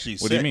 That's What? actually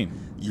What do you sick. mean?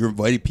 You're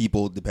inviting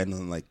people depending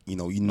on like you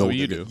know Oh,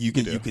 you that do. you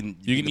can do. you can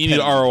you need depend an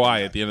on-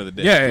 ROI at the end of the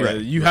day. Yeah, Right.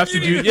 you have to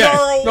do. need Yeah,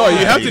 an no, you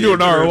have to do an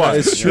ROI. ROI.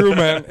 It's true,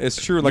 man.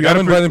 It's true. Like gotta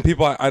I'm pre- inviting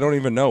people I don't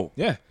even know.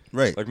 Yeah,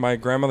 right. Like my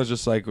grandmother's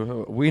just like,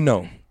 we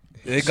know.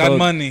 They got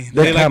money.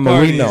 They like come and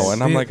we parties. know,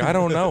 and I'm like, I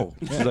don't know.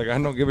 She's like, I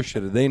don't give a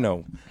shit. They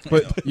know.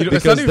 but you know,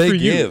 it's Because not even they for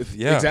you. give,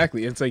 yeah.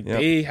 Exactly. It's like Yeah.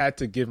 they had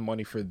to give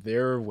money for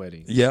their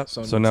wedding. Yeah.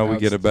 So now we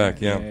get it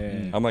back. Yeah.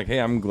 Yeah. I'm like, hey,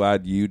 I'm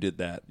glad you did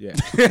that. Yeah.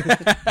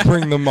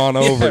 Bring them on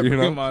over. Yeah, You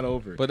bring know. them on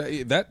over. But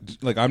that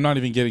like I'm not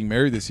even getting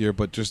married this year,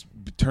 but just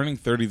turning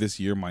 30 this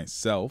year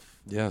myself.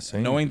 Yeah.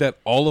 Same. Knowing that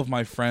all of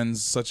my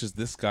friends, such as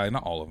this guy,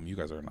 not all of them, you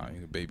guys are not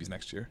babies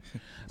next year.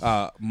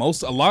 A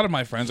lot of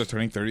my friends are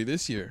turning 30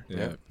 this year.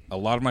 Yeah. A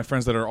lot of my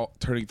friends that are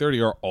turning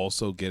 30 are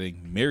also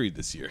getting married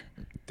this year.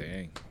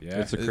 Dang. Yeah.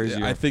 It's a crazy.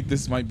 I year. think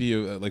this might be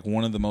like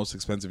one of the most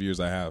expensive years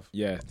I have.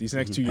 Yeah. These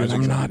next 2 years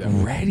I'm are not gonna be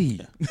that way.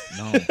 ready.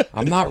 No.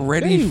 I'm not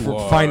ready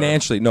for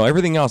financially. No,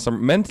 everything else.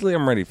 Mentally,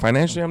 I'm ready.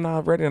 Financially, I'm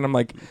not ready. And I'm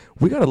like,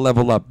 we got to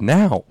level up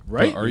now.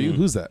 Right? Are you?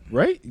 Who's that?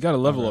 Right? You got to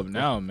level up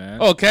now, man.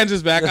 Oh,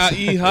 Kenja's back.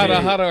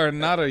 Hada or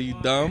not? Are you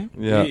dumb?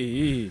 Yeah.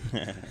 Hey.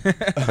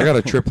 I got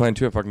a trip planned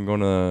too if I can go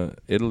to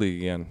Italy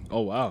again.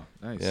 Oh wow.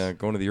 Nice. Yeah,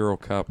 going to the Euro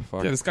Cup.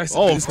 Fuck. Yeah, this guy.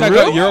 Oh, this for guy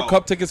real? got Euro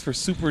Cup tickets for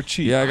super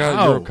cheap. Yeah, I got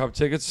Wow. Euro Cup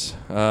tickets.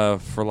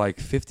 for like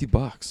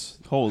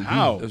 $50. Holy.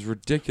 How? It was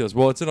ridiculous.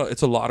 Well, it's a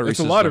lottery. It's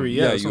a system. lottery,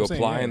 yeah, Yeah, that's you what I'm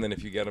saying, apply yeah. and then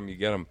if you get them, you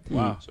get them.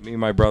 Wow. So me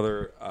and my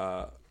brother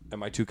and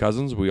my 2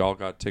 cousins, we all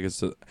got tickets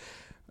to.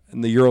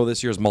 And the Euro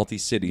this year is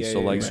multi-city, Yeah, so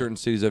yeah, like yeah. certain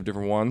cities have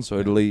different ones. So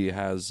Italy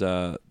has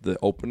the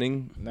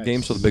opening Nice.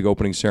 game, so the big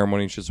opening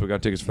ceremony and shit. So we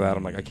got tickets for that.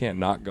 I'm like, I can't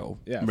not go.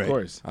 Yeah, Right. of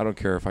course. I don't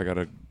care if I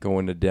gotta go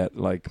into debt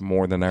like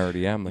more than I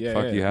already am. Like Yeah,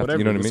 fuck, yeah. you have Whatever. to.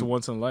 You know what I It's a mean?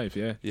 once in life.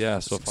 Yeah, Yeah.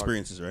 So fuck.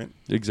 Experiences, right?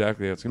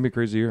 Exactly. Yeah, it's gonna be a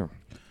crazy year.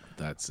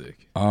 that's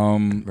sick.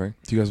 Right.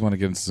 Do you guys want to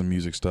get into some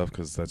music stuff?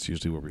 Because that's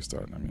usually where we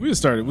start. I mean, We can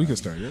start it. We can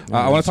start it.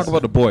 I want to talk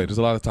about The Boy. There's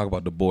a lot of talk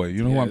about The Boy.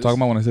 You know who I'm Yes. talking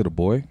about when I say The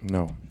Boy?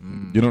 No.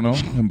 You don't know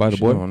him by The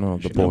Boy? No,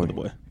 the Should boy. know the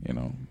boy. You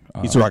know,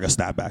 He used to rock a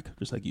snapback,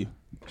 just like you.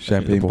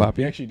 Champagne The Boy. He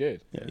Papi, actually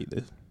did. Yeah, he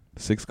did.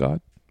 Six God,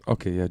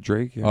 Okay. Yeah.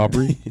 Drake. Yeah.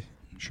 Aubrey.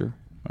 Sure.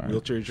 All right.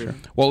 Wheelchair chair.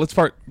 Well, let's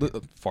fart.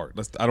 Fart.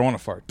 I don't want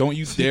to fart. Don't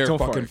you dare Don't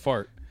fucking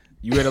fart.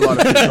 You had a lot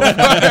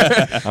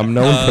of. I'm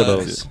known for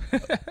those.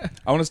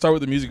 I want to start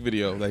with the music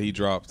video that he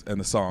dropped and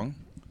the song,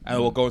 and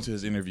we'll go into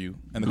his interview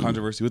and the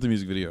controversy with the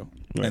music video,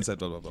 and said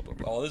blah blah blah blah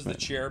blah. Oh, this is the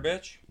chair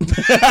bitch.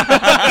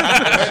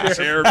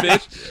 Chair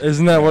bitch.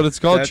 Isn't that what it's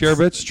called? That's- Chair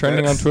bitch,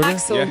 trending on Twitter.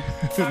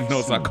 Yeah, No,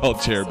 it's not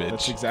called chair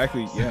that's bitch.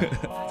 exactly. Yeah. It's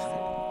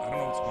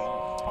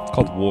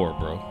called war,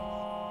 bro.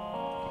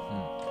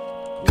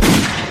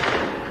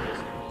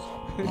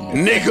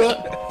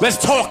 Nigga, let's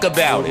talk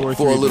about World War it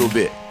for a III, little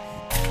bit.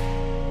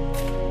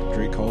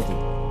 Drake called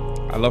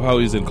it. I love how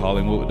he's in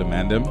Collingwood with the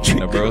Mandem,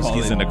 the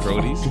broskies and the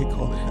Crodies. Drake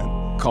called it,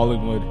 man.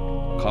 Collingwood.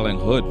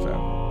 Collingwood,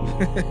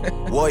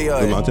 fam.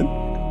 Warrior. The mountain.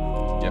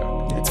 Yeah.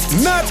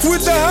 Not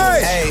with the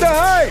hype. Hey. The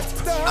hype.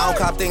 I don't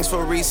cop things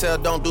for resale.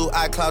 Don't do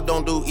iCloud.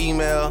 Don't do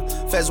email.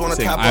 Feds wanna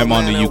Saying, cop I'm up,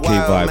 on man, the and UK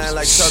wild, vibes. Man,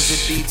 like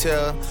subject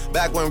detail.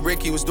 Back when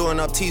Ricky was doing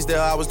up Teasdale,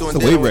 I was doing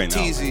It's a dinner wave with right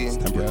now. Teasy. It's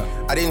temporary.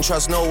 I didn't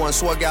trust no one,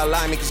 so I got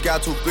limey cause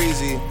got too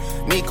greasy.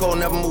 Nico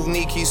never moved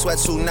Nike,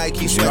 sweatsuit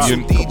Nike,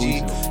 sweatsuit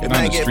DG. If on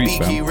man the get streets,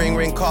 beaky, fam.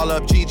 ring, call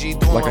up Gigi,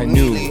 doing Like my I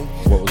knew mealy.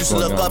 what was Used to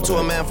going look on, up to but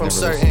a man from never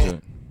listened certain. to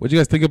it. What do you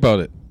guys think about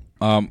it?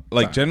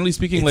 Like generally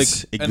speaking,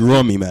 It grew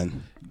on me,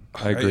 man.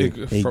 I agree.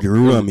 It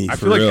grew on me. I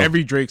for feel like real.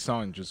 every Drake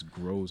song just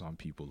grows on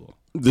people though.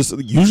 This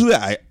usually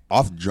I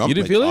off jump. You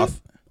didn't like, feel it?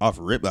 off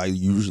rip. I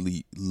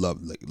usually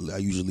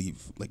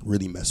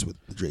really mess with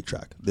the Drake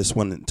track. This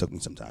one it took me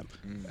some time.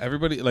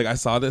 Everybody, like I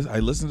saw this, I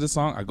listened to this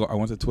song. I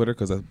went to Twitter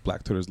because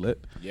Black Twitter's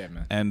lit. Yeah,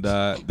 man. And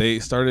they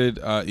started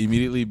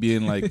immediately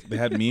being like, they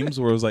had memes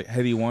where it was like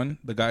Heady One,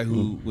 the guy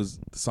who was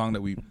the song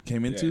that we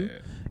came into. Yeah.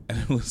 And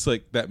it was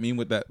like that meme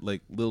with that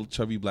like little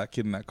chubby black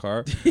kid in that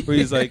car where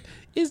he's like,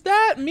 "Is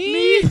that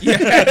me?"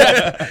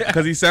 Yeah,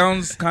 because he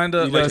sounds kind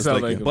of He like, does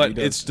sound like him. but He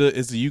does.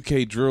 it's the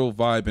UK drill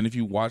vibe. And if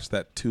you watch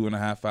that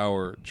 2.5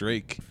 hour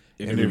Drake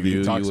interview,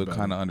 you talks would about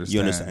kind it. of understand. You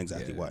understand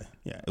exactly why?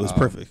 Yeah, it was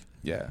perfect.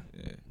 Yeah.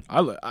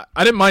 I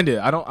didn't mind it.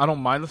 I don't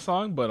mind the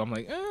song, but I'm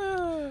like,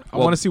 I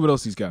want to see what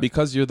else he's got.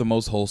 Because you're the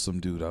most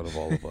wholesome dude out of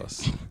all of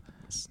us.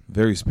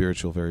 Very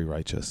spiritual, very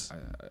righteous.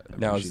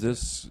 Now, is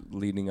this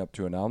leading up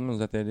to an album? Is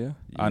that the idea?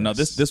 No,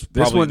 this This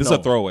probably one, this is a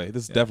no. throwaway.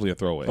 This is definitely a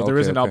throwaway. But there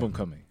is Okay, an okay. album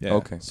coming. Yeah,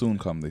 Okay. soon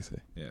come, they say.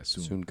 Yeah,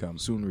 soon. Soon come.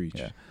 Soon reach.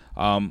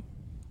 Yeah.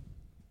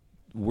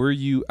 Were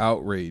you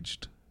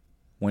outraged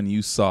when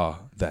you saw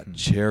that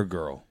Chair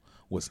Girl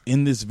was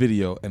in this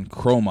video and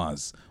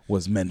Chromas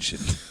was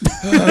mentioned?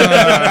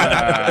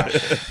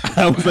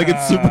 I was like,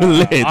 it's super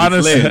lit. It's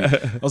Honestly,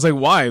 lit. I was like,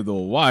 why though?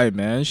 Why,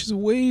 man? She's a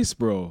waste,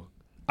 bro.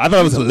 I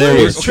thought it was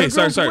hilarious. Okay,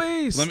 Chair sorry.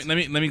 Girl's waste. Let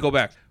me go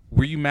back.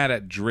 Were you mad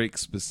at Drake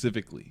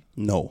specifically?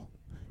 No,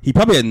 he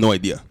probably had no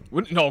idea.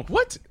 No,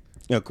 what?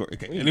 Yeah, of course.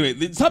 Okay. Anyway,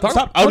 stop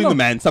Talk- outing no, the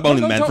man. Stop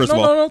outing the man. First of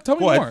all, No, tell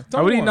me Go ahead. more.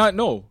 How would he not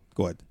know?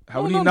 Go ahead.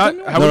 How would No, he no, not? tell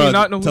me How more. would he No,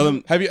 not know? tell who-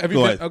 him. Have you Go been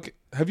ahead. okay?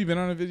 Have you been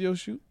on a video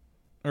shoot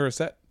or a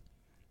set?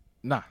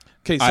 Nah.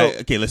 Okay, so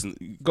Okay,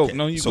 listen. Go. Okay.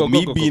 No, you so go,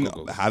 me go, being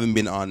go. having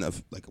been on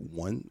like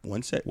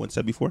one set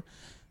before,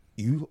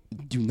 you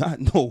do not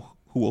know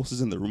who else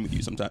is in the room with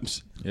you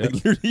sometimes. Yeah. Like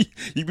literally,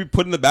 you could be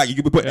put in the back, you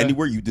could be put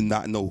anywhere, you do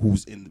not know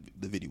who's in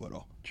the video at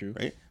all. True.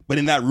 Right? But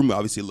in that room,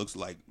 obviously, it looks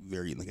like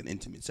very like an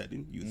intimate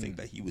setting. You would think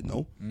that he would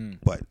know,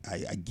 but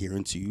I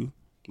guarantee you,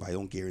 I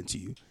don't guarantee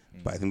you,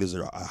 but I think there's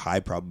a high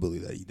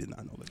probability that he did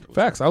not know that. Girl.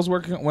 Facts. I was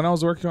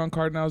working on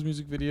Cardinal's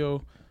music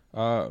video,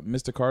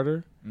 Mr.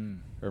 Carter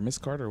or Miss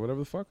Carter, whatever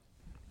the fuck.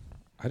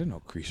 I didn't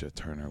know Krisha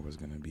Turner was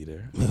gonna be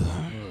there.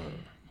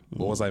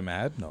 But was I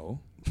mad? No.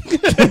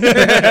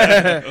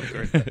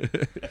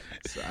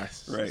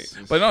 Right.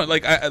 But no,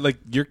 like I like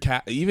your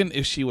cat. Even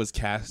if she was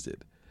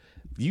casted,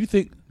 you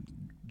think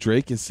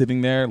Drake is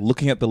sitting there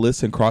looking at the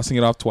list and crossing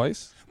it off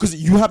twice? Because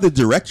you have the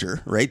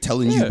director, right,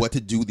 telling Yeah. you what to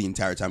do the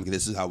entire time. Okay,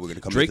 this is how we're going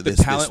to come Drake, into the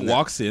this. talent this, and that.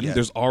 walks in. Yeah.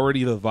 There's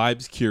already the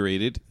vibes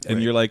curated, and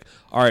Right. you're like,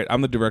 "All right,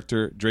 I'm the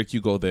director. Drake,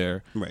 you go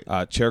there. Right.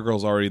 Chair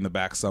Girl's already in the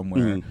back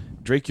somewhere.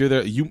 Drake, you're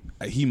there.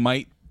 He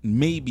might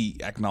maybe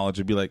acknowledge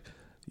it, be like,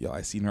 "Yo,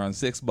 I seen her on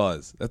 6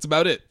 Buzz. That's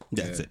about it."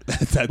 That's it. But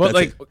That's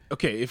like, it.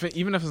 okay,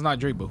 even if it's not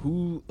Drake, but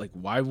who? Like,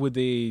 why would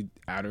they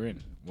add her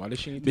in? Why does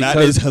she need That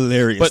is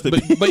hilarious.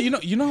 But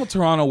you know how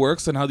Toronto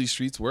works and how these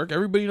streets work.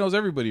 Everybody knows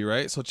everybody,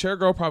 right? So Chair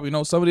Girl probably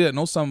knows somebody that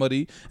knows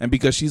somebody, and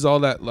because she's all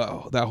that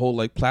whole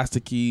like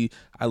plasticky,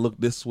 I look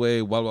this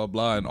way, blah blah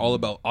blah, and all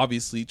about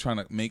obviously trying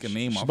to make a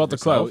name off about of the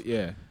herself. clout?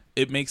 Yeah.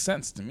 It makes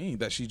sense to me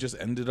that she just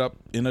ended up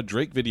in a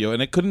Drake video,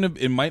 and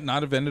it might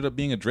not have ended up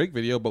being a Drake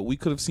video, but we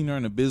could have seen her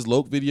in a Biz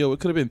Loke video.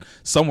 It could have been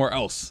somewhere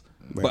else,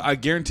 but I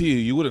guarantee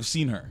you would have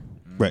seen her.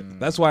 Right.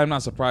 That's why I'm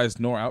not surprised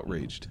nor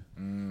outraged.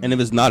 And if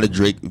it's not a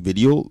Drake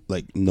video,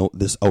 like, no,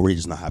 this outrage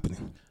is not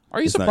happening.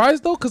 Are you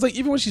surprised though? Because like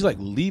even when she's like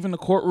leaving the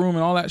courtroom and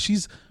all that,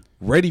 she's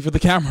ready for the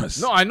cameras.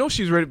 No, I know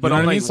she's ready, but You know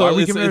I'm what I like, mean? So why are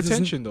we it's- giving her it's-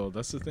 attention though?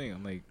 That's the thing.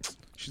 I'm like,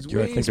 she's Yo,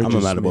 I way. think I I'm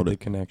just mad about made the it.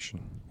 connection.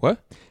 What?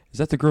 Is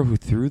that the girl who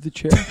threw the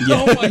chair?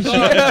 Oh my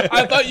god!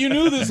 I thought you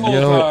knew this whole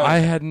Yo, time. I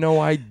had no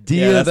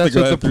idea. Yeah, that's that's the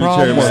girl what that the threw the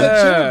problem chair, was.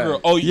 man. Chair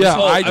Girl. Oh, Yeah,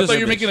 I just- thought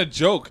you were making a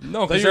joke. No,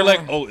 'cause because you're you're like,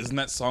 wrong. oh, isn't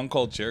that song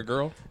called Chair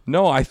Girl?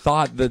 No, I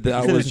thought that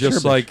was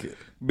just like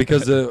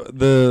because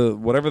the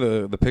whatever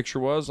the picture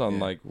was on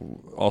like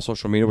all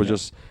social media was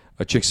just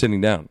a chick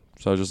sitting down.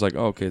 So I was just like,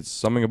 oh, okay, it's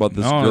something about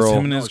this No, it's girl.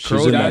 him and his She's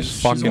curly in that guy.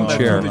 She's fucking That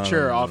chair. threw the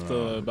chair off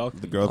the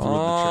balcony. The girl threw the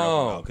chair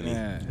off the balcony.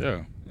 Yeah.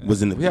 Yeah.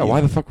 Was in the Yeah, video.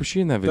 why the fuck was she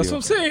in that video? That's what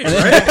I'm saying,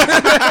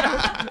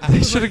 right?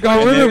 They should have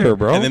got rid of her,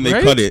 bro. And then they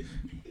Right? cut it.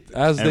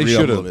 As and they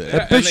should have. re-uploaded it.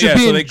 That And bitch should yeah,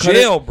 be so in they cut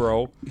jail,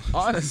 bro.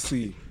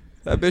 Honestly.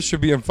 That bitch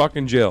should be in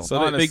fucking jail. So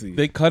they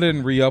Honestly. cut it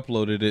and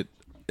re-uploaded it.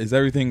 Is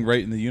everything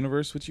right in the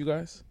universe with you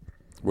guys?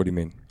 What do you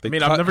mean? They I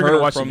mean, cut I'm never gonna her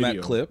watch the from that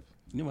video. clip.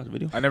 You didn't watch the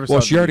video? I never saw Well,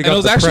 the she already And got it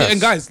was the actually, press.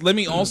 and guys, let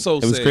me also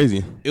say, was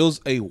crazy. It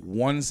was a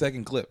 1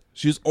 second clip.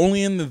 She was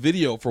only in the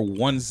video for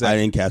 1 I second,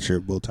 didn't catch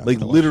her both times. like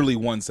I watched literally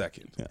 1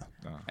 second. Yeah.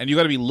 And you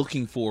got to be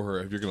looking for her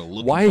if you're gonna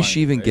look. Why and is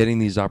she find even her, right? getting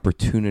these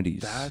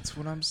opportunities? That's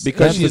what I'm saying.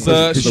 Because she's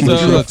a Did she's she threw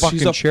a a fucking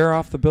she's a chair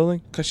off the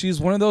building. because she's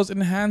one of those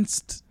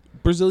enhanced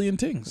Brazilian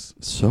things.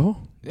 So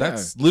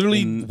That's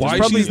literally And why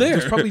probably, she's there.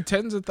 There's probably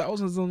tens of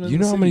thousands of them. in you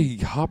the know how city, many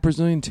hot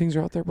Brazilian things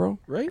are out there, bro?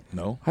 right?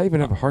 No. I even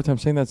have a hard time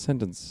saying that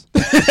sentence.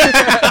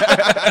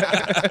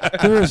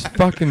 There's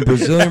fucking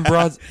Brazilian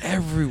broads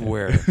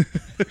everywhere.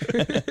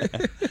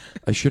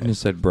 I shouldn't have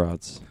said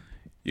broads.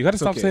 You got to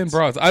stop okay. saying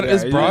broads. Yeah,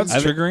 Is it broads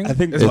is. triggering? I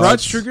think Is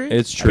broads triggering?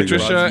 It's true.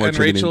 Patricia Broads more and triggering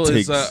Rachel than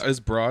is ticks.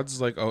 broads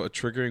like a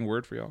triggering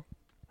word for y'all?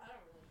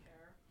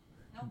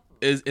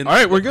 Is in, All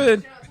right, we're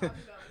good.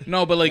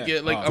 No, but like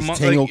among,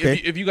 Ting like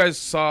okay? if you guys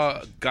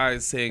saw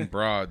guys saying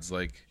broads,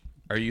 like,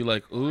 are you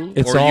like ooh,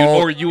 It's or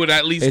all- you would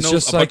at least It's know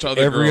just a bunch like of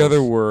other every girls.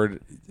 other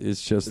word.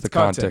 It's just It's the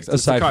context. context,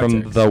 It's the aside from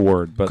context. the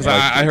word. But Because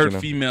like, I heard you know,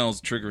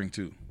 females triggering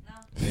too.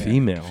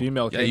 female.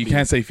 Female. Yeah, can you be.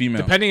 can't say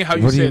female. Depending on how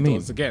you What do say you it, though, mean?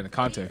 it's again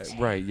context.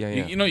 Right? Yeah,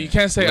 yeah. You know, you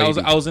can't say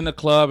Lady. I was in a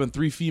club and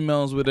 3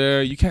 females were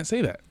there. You can't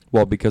say that.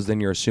 Well, because then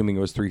you're assuming it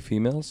was 3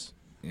 females.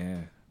 Yeah.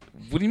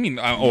 What do you mean?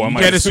 Am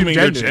I Can't assume assuming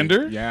their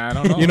gender? Yeah, I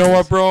don't know. You know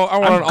what, bro? I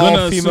want I'm an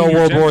gonna all-female assume your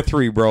World War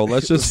gender. III, bro.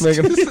 Let's just make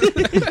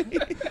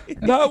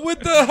it. Not with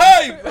the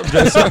hype.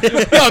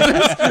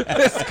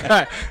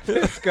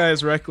 This guy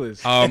is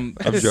reckless. I'm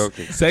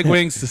joking.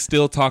 Segueing to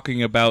still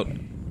talking about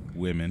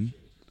women,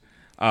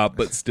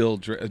 but still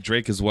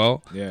Drake as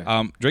well.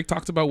 Yeah. Drake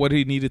talked about what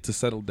he needed to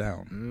settle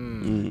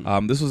down.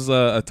 This was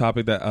a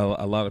topic that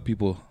a lot of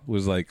people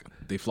was like,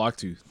 They flock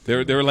to.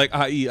 they were like,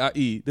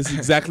 "Ai. This is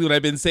exactly what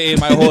I've been saying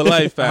my whole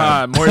life,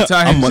 fam." More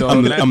time.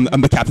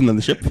 I'm the captain of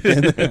the ship.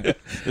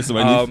 This is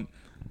what I need.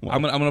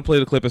 I'm gonna play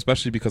the clip,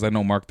 especially because I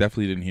know Mark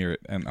definitely didn't hear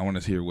it, and I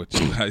want to hear what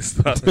you guys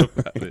thought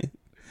about it.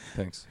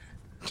 Thanks.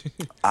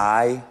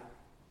 I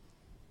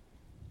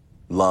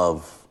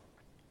love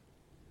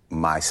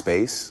my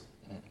space,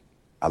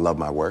 I love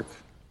my work,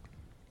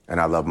 and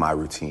I love my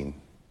routine.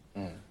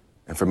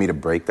 And for me to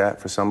break that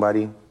for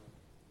somebody,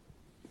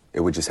 it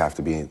would just have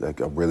to be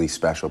like a really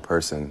special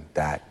person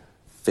that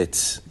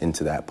fits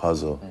into that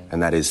puzzle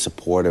and that is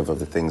supportive of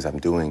the things I'm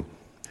doing.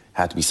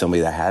 Have to be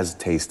somebody that has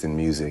taste in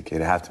music.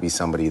 It'd have to be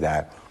somebody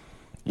that,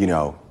 you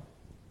know,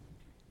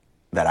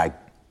 that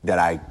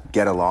I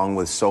get along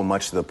with so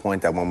much to the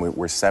point that when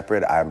we're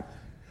separate, I'm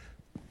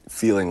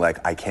feeling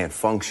like I can't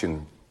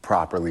function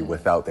properly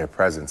without their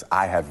presence.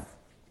 I have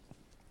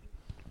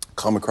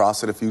come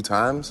across it a few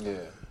times. Yeah.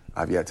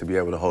 I've yet to be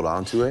able to hold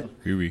on to it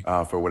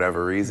for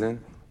whatever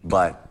reason.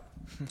 But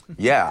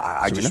yeah,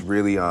 I just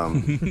really,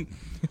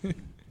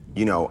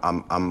 you know,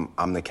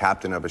 I'm the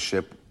captain of a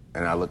ship,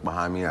 and I look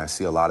behind me and I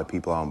see a lot of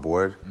people on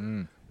board,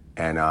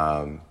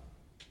 and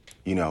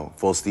you know,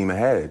 full steam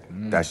ahead.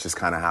 That's just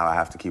kind of how I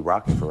have to keep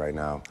rocking for right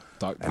now.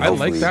 And I like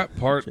hopefully- that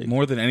part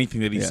more than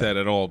anything that he said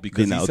at all,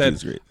 because The he analogy is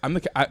said, great.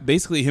 "I'm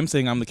basically him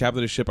saying I'm the captain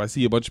of the ship. I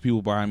see a bunch of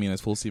people behind me and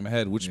it's full steam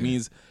ahead, which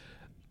means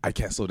I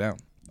can't slow down.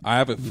 I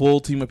have a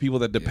full team of people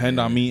that depend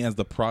on me as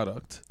the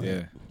product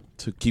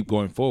to keep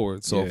going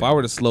forward. So if I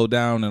were to slow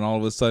down and all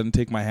of a sudden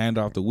take my hand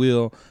off the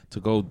wheel to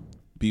go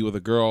be with a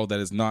girl that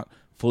is not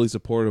fully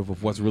supportive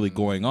of what's really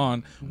going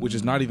on, which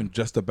is not even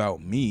just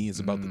about me, it's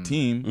about the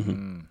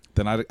team,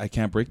 then I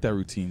can't break that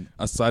routine.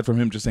 Aside from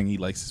him just saying he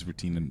likes his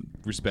routine and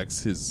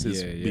respects his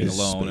being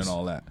alone and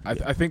all that.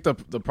 I think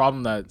the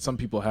problem that some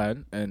people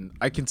had, and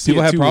I can see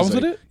people it had too, problems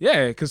like, with it.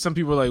 Yeah, because some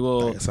people are like,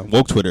 well, Some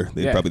woke Twitter,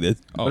 they probably did.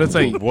 But it's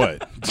like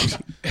what?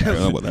 I don't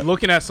know about that.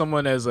 looking at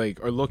someone as like,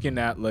 or looking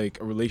at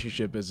like a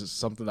relationship as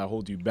something that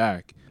holds you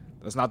back.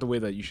 That's not the way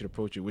that you should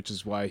approach it, which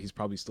is why he's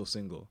probably still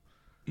single.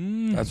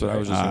 That's what I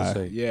was just gonna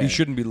say. Yeah. He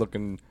shouldn't be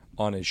looking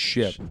on his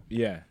ship.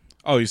 Yeah.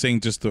 Oh, you're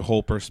saying just the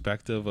whole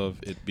perspective of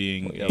it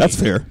being That's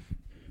fair.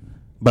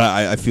 But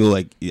I feel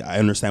like I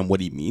understand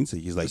what he means.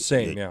 He's like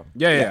Same, yeah.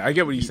 Yeah, I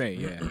get what he's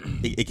saying. Yeah.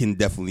 It can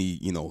definitely,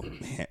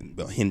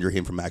 hinder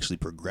him from actually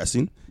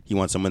progressing. He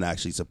wants someone that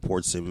actually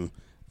supports him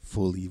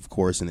fully, of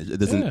course, and it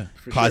doesn't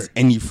cause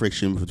any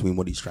friction between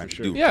what he's trying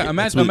to do. Yeah,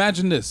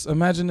 imagine this.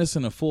 Imagine this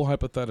in a full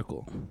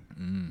hypothetical.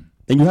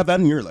 And you have that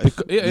in your life.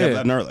 You have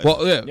that in our life.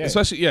 Well,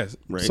 especially, yes.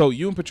 Right. So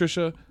you and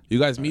Patricia, you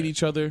guys meet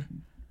each other.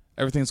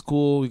 Everything's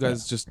cool. You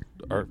guys just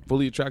are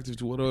fully attracted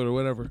to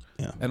whatever.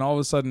 Yeah. And all of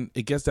a sudden,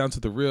 it gets down to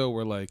the real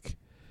where, like,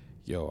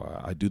 yo,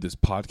 I do this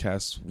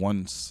podcast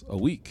once a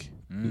week.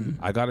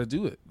 I got to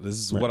do it. This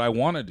is what I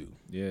want to do.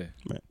 Yeah.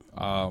 Right.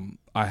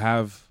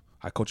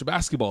 I coach a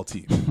basketball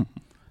team.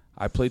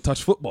 I play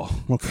touch football.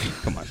 Okay,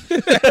 come on.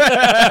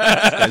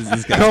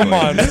 Come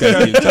on.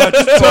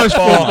 Touch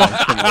football.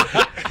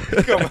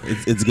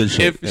 It's good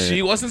shit. If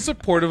she wasn't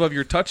supportive of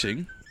your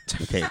touching,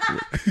 okay,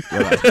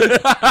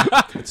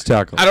 It's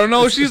tackle. I don't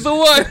know if she's the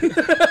one.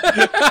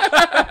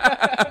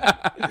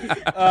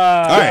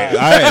 all right.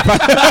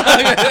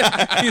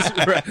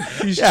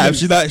 Yeah, if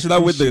she's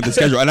not with the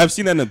schedule, and I've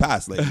seen that in the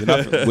past. Like, you're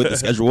not with the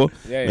schedule.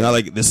 You're not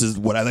like, this is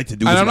what I like to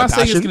do. And I'm my not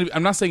saying it's passion. gonna be,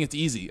 I'm not saying it's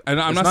easy. I'm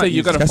It's not saying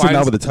you gotta Especially find.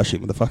 not with the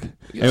touching. What the fuck?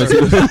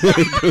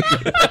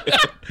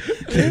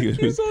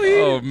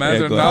 Oh,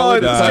 man,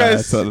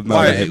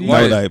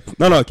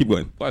 No, keep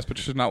going. Why is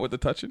Patricia not with the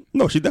touching?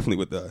 No, she's definitely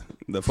with the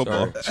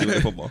football. She with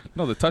the football.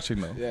 No, the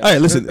touching though. All right,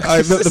 listen. The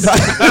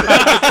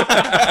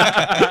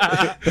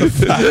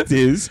fact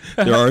is,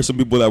 there are some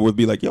people that would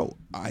be like, "Yo,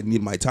 I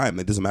need my time.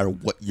 It doesn't matter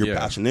what your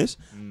passion is.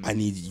 I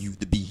need you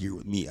to be here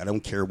with me. I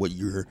don't care what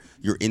you're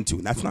into."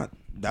 And that's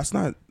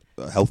not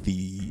a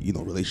healthy,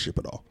 relationship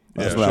at all.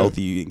 That's not a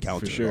healthy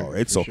encounter at all,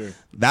 right? So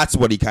that's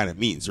what he kind of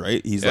means,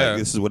 right? He's like,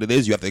 "This is what it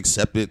is. You have to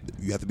accept it.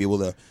 You have to be able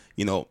to,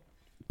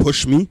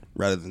 push me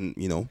rather than,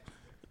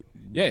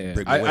 Yeah.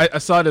 I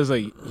saw it as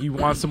like he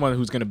wants someone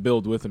who's going to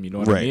build with him, you know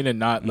what I mean? And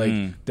not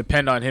like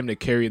depend on him to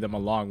carry them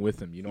along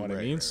with him, you know what I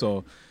mean? Right.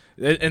 So,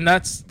 and I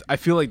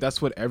feel like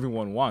that's what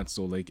everyone wants.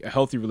 So like a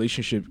healthy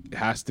relationship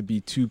has to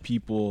be two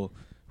people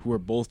who are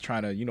both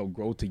trying to,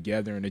 grow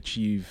together and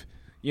achieve,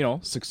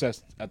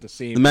 success at the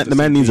same time. The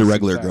man needs a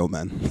regular girl,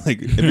 man.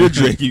 Like, if you're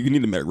Drake, you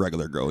need a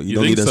regular girl. You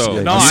don't need so?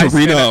 a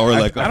Serena or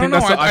like. I don't know.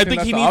 I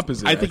think he needs.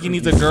 opposite. I think he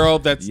needs a girl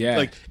that's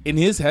like in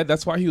his head.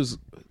 That's why he was.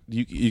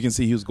 You can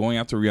see he was going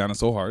after Rihanna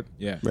so hard.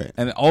 Yeah. Right.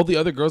 And all the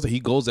other girls that he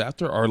goes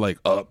after are like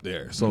up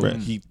there. So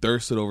he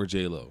thirsted over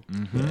J-Lo.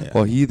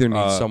 Well, he either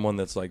needs someone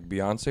that's like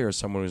Beyonce or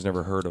someone who's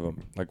never heard of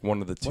him. Like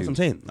one of the two. That's what I'm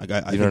saying. Like,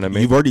 you know what I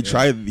mean? You've already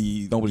tried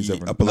the Nobody's the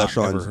ever upper not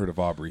echelons. ever heard of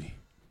Aubrey.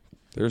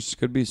 There's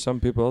could be some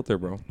people out there,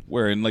 bro.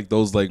 Where in like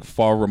those like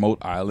far remote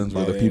islands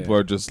where the people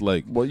are just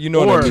like, well, you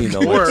know what I mean. Though.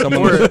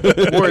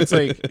 Like or it's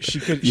like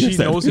she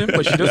knows him,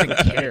 but she doesn't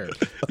care.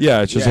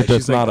 Yeah, it's just like she's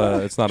it's not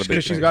a big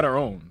because she's thing. got her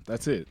own.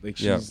 That's it. Like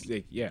she's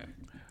like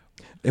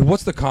And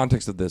what's the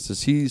context of this?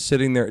 Is he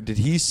sitting there? Did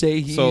he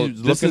say he's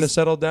looking to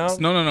settle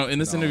down? No. In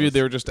this interview,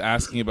 they were just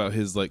asking about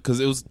his because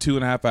it was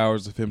 2.5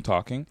 hours of him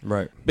talking.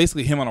 Right.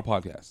 Basically, him on a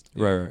podcast.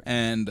 Right.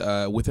 And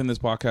within this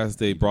podcast,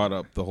 they brought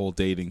up the whole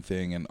dating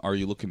thing and are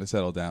you looking to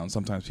settle down?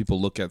 Sometimes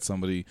people look at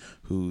somebody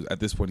who, at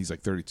this point, he's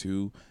like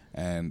 32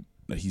 and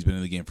he's been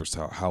in the game for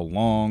how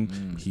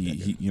long?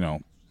 He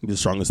the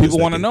strongest. People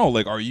want to know,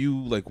 like, are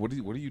you like what are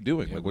you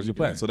doing? Like, what's your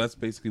plan? So that's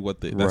basically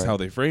that's how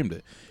they framed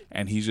it.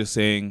 And he's just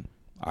saying,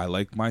 I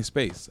like my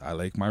space. I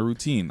like my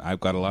routine. I've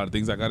got a lot of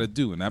things I got to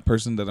do. And that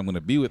person that I'm going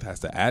to be with has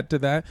to add to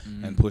that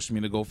and push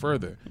me to go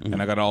further.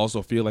 And I got to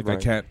also feel like I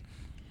can't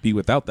be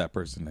without that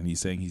person. And he's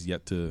saying he's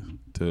yet to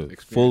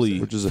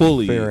fully, which is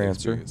fully a fair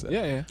answer.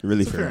 Yeah.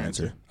 Really fair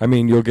answer. I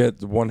mean, you'll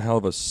get one hell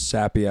of a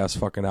sappy ass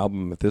fucking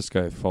album if this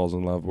guy falls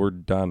in love. We're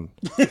done.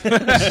 If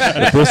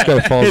this guy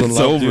falls in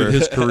love, dude,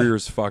 his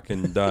career's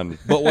fucking done.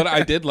 But what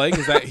I did like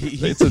is that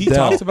he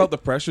talks about the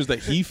pressures that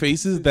he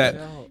faces that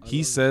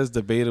he says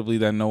debatably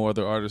that no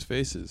other artist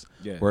faces.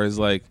 Yeah. Whereas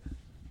like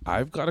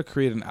I've got to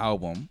create an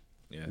album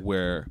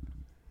where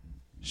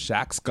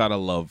Shaq's gotta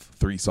love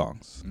 3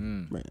 songs.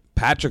 Right.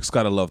 Patrick's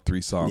gotta love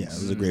 3 songs. Yeah,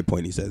 that was a great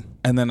point he said.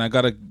 And then I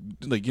gotta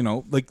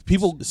like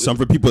people. Some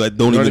for people that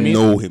don't even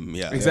know him.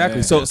 Yeah,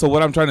 exactly. So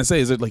what I'm trying to say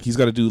is that like he's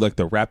got to do like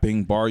the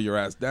rapping bar your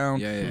ass down,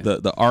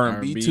 the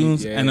R&B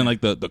tunes, and then like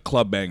the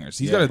club bangers.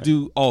 He's got to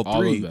do all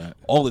 3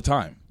 all the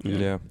time.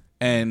 Yeah.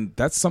 And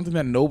that's something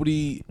that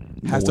nobody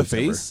has to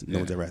face. No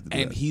one's ever had to do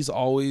and that. he's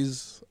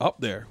always up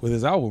there with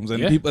his albums,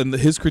 and people, and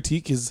his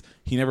critique is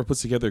he never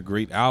puts together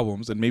great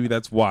albums, and maybe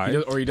that's why,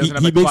 or he doesn't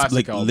have a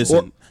classic album.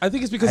 Listen, I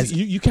think it's because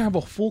you can't have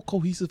a full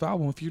cohesive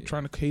album if you're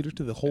trying to cater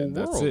to the whole world.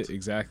 That's it,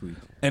 exactly.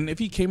 And if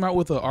he came out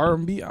with an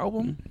R&B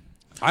album,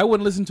 I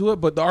wouldn't listen to it,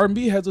 but the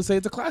R&B heads would say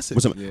it's a classic.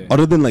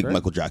 Other than like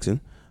Michael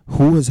Jackson,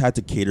 who has had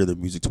to cater their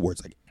music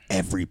towards like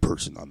every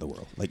person on the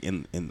world, like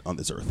in on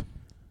this earth?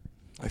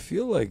 I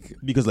feel like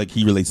because like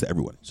he relates to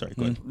everyone. Sorry,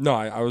 go ahead. No,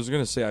 I was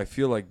gonna say I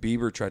feel like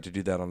Bieber tried to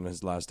do that on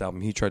his last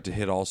album. He tried to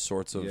hit all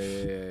sorts of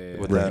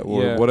with that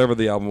or whatever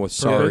the album was,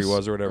 Sorry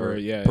was or whatever.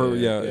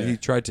 He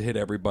tried to hit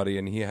everybody,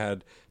 and he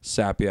had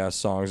sappy ass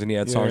songs, and he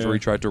had songs where he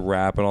tried to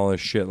rap and all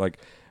this shit. Like,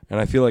 and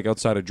I feel like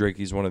outside of Drake,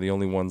 he's one of the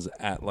only ones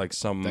at like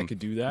some that could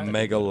do that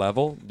mega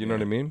level. You know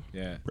what I mean?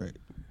 Yeah, right.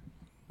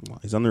 Wow,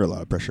 he's under a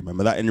lot of pressure, man.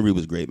 But that interview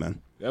was great,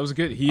 man. That was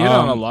good. He hit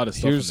on a lot of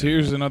stuff.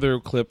 Here's another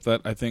clip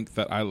that I think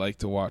that I like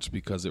to watch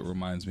because it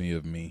reminds me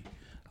of me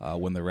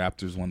when the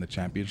Raptors won the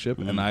championship,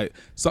 and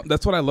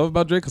that's what I love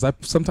about Drake, because I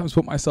sometimes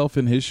put myself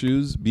in his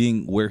shoes,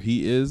 being where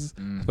he is,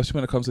 especially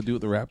when it comes to do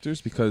with the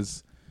Raptors,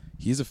 because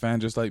he's a fan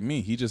just like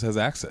me. He just has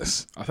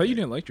access. I thought you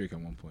didn't like Drake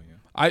at one point.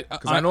 Yeah.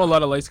 Because I know a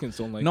lot of light skins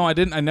don't like. No, I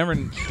didn't. I never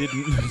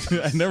didn't.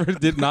 I never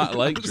did not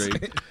like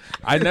Drake.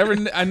 I never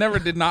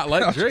did not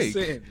like Drake.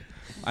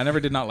 I never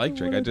did not like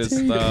Drake. I just, I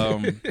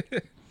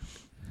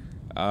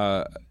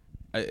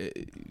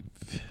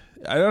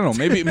don't know.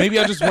 Maybe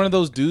I'm just one of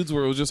those dudes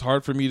where it was just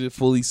hard for me to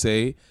fully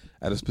say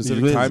at a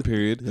specific time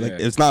period. Like,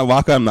 it's not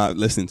Waka. I'm not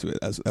listening to it.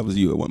 That was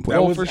you at one point.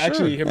 That was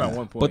actually him at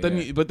one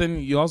point. But then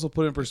you also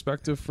put in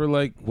perspective for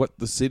like what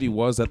the city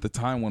was at the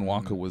time when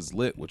Waka was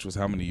lit, which was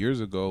how many years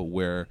ago,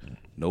 where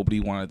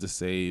nobody wanted to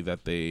say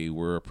that they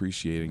were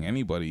appreciating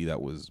anybody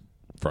that was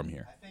from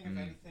here. I think if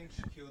anything,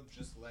 Shaquille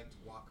just liked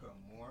Waka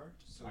more.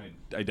 So I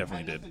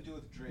definitely did. It had nothing to do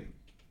with Drake.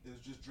 It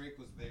was just Drake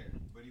was there,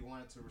 but he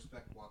wanted to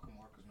respect Waka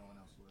more because no one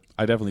else would.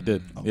 I definitely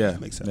did. Yeah,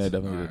 that makes sense. Yeah,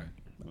 definitely did.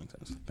 That makes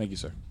sense. Thank you,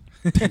 sir.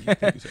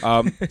 Thank you,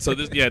 sir. So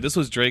this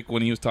was Drake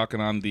when he was talking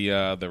on the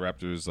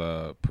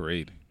Raptors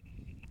parade.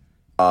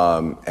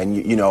 And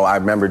you know, I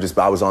remember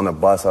I was on the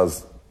bus. I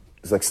was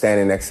like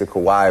standing next to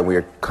Kawhi. We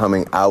were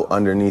coming out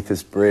underneath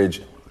this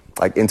bridge,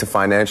 like into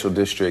Financial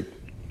District,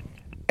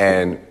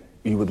 and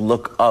you would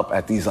look up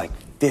at these like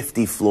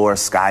 50-floor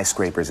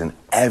skyscrapers, and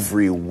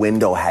every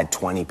window had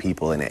 20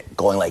 people in it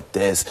going like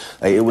this.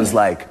 Like, it was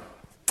like,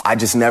 I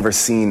just never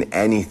seen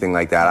anything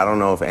like that. I don't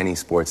know if any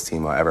sports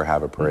team will ever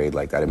have a parade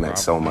like that. It meant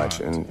so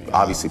much. And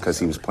obviously because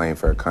he was playing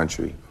for a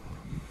country.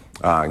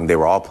 And they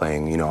were all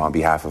playing, you know, on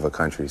behalf of a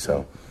country.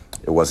 So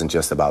it wasn't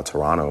just about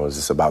Toronto. It was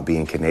just about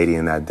being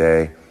Canadian that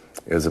day.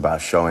 It was about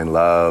showing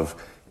love.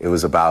 It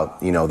was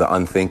about, you know, the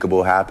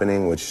unthinkable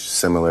happening, which is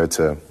similar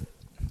to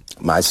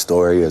my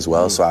story as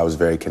well. So I was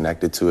very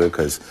connected to it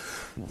because,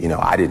 you know,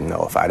 I didn't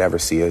know if I'd ever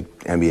see an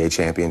NBA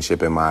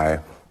championship in my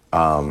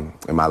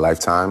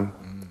lifetime.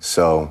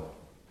 So,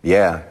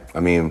 yeah, I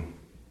mean,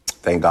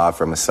 thank God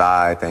for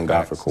Masai. Thank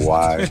God for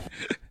Kawhi.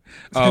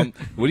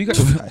 What do you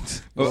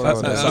guys?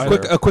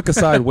 A quick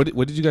aside.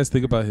 What did you guys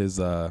think about his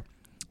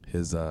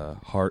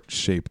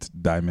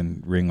heart-shaped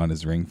diamond ring on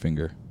his ring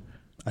finger?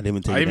 I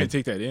didn't even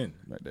take that in.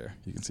 Right there,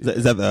 you can see.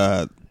 Is that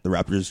the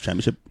Raptors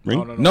championship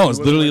ring? No, it's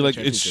literally like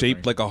it's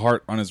shaped like a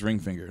heart on his ring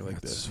finger,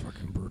 like this.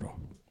 Fucking brutal.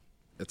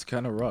 It's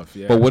kind of rough,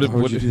 yeah. But what if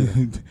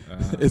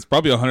it's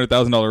probably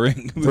 $100,000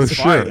 ring for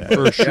sure.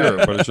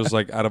 But it's just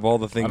like out of all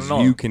the things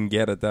you can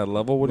get at that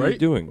level, what are you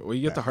doing? Well,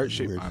 you get the heart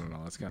shape. I don't know.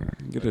 That's kind of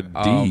you get a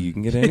D. You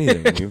can get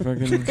anything. You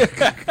fucking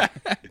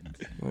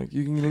like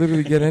you can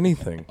literally get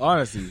anything.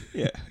 Honestly,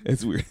 yeah,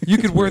 it's weird. You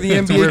could wear the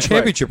NBA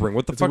championship ring.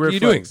 What the fuck are you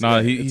doing?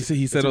 No, he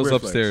said it was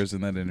upstairs in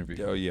that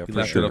interview. Oh yeah, he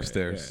left it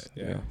upstairs.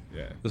 Yeah.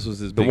 This was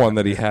his. The one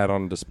that he had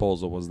on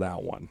disposal was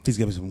that one. He's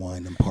giving some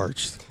wine. I'm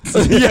parched.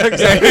 Yeah,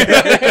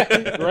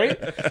 exactly. Right?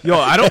 Yo,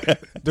 I don't.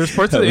 There's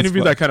parts of the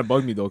interview that kind of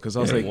bugged me though, because I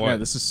was like, man,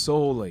 this is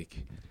so like.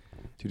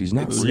 Dude, he's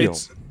not real.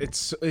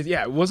 It's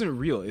it wasn't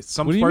real. It's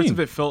some parts of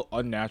it felt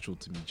unnatural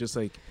to me. Just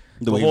like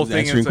the way he's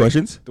answering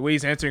questions. The way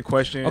he's answering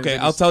questions. Okay,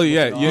 I'll tell you.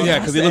 Yeah,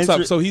 because he looks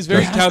up. So he's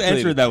very calculated.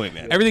 Answer it that way,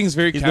 man. Everything's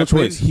very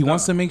calculated. He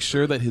wants to make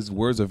sure that his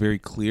words are very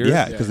clear.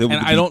 Yeah, because and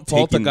I don't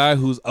fault the guy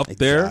who's up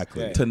there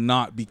to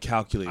not be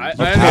calculated. I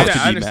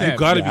understand. You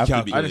got to be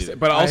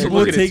calculated. But I also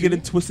look at it. Take it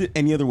and twist it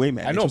any other way,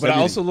 man. I know, but I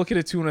also look at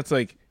it too, and it's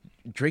like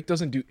Drake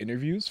doesn't do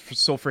interviews.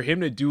 So for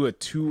him to do a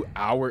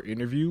 2-hour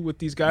interview with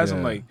these guys,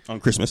 I'm like on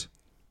Christmas.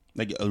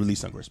 Like a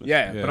release on Christmas.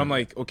 Yeah, but I'm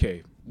like,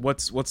 okay,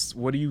 what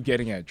are you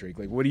getting at, Drake?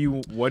 Like, what are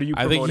you promoting?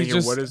 I think he's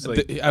just.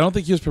 I don't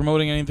think he was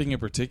promoting anything in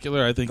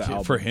particular. I think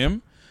for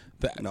him,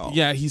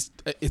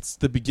 it's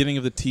the beginning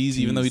of the tease,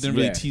 even though he didn't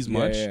really tease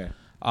much.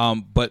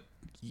 But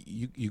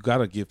you got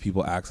to give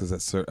people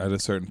access at a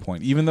certain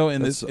point, even though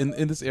in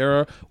this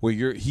era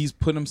where he's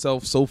put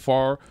himself so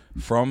far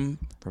from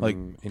like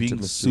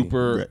being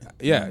super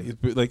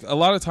like a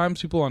lot of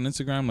times people on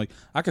Instagram, like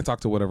I can talk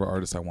to whatever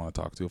artist I want to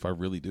talk to if I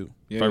really do.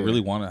 If I really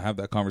want to have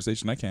that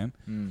conversation, I can.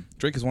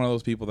 Drake is one of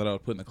those people that I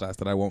would put in a class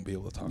that I won't be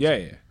able to talk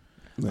to.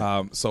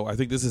 Right. So I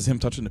think this is him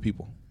touching the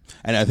people.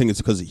 And I think it's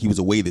because he was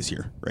away this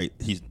year, right?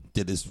 He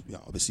did his,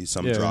 obviously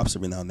some drops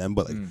every now and then,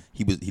 but like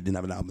he didn't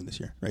have an album this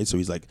year, right? So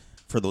he's like,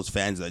 for those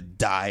fans that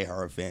die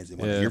hard fans, they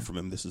want to hear from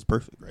him. This is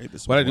perfect, right?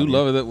 This is what I do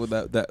love it with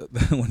that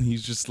when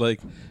he's just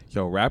like,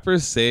 yo,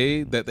 rappers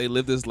say that they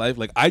live this life.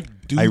 Like I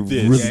live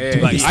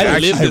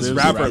this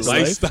rapper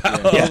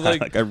lifestyle. Yeah,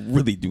 like I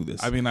really do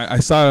this. I mean, I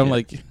saw it. I'm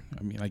like,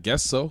 I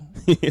guess so.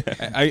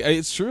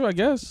 It's true. I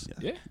guess.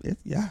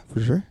 Yeah, for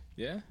sure.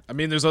 Yeah, I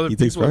mean, there's other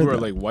people who are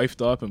like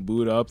wifed up and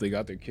booed up. They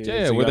got their kids.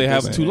 Yeah, where they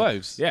have two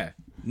lives. Yeah.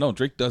 No,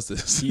 Drake does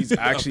this. He's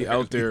actually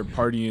out there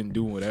partying,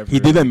 doing whatever. He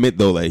did admit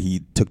though that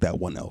he took that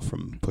 1 L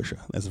from Pusha.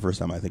 That's the first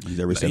time I think he's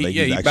ever said that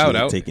he's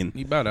actually taken.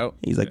 He bowed out.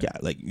 He's like,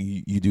 like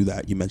you do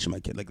that. You mentioned my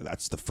kid. Like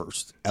that's the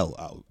first L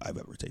out I've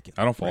ever taken.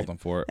 I don't fault him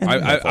for it.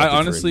 I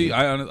honestly,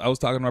 I was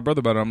talking to my brother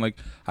about it. I'm like,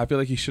 I feel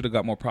like he should have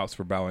got more props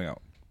for bowing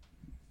out.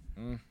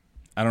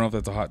 I don't know if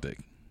that's a hot take.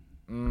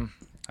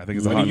 I think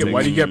it's a hot take.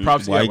 Why do you get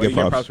props? Why do you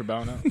get props for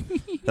bowing out?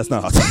 That's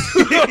not hot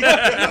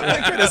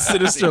take. A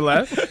sinister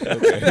laugh.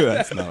 Okay,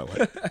 that's not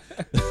what.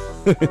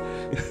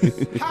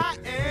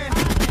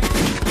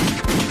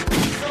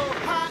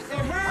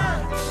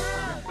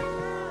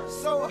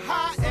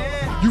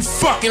 You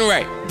fucking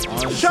right.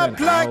 Shop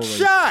like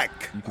Shaq.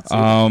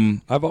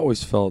 I've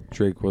always felt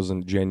Drake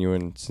wasn't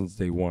genuine since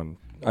day one.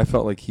 I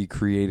felt like he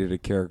created a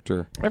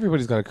character.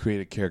 Everybody's got to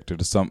create a character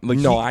to some. Like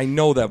no, I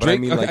know that, but Drake,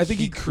 I mean, like I think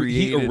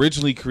he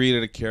originally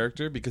created a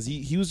character because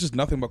he was just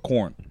nothing but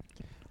corn.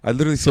 I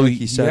literally feel like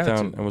he sat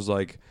down and was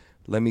like,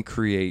 "Let me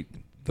create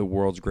the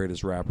world's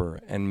greatest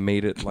rapper," and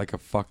made it like a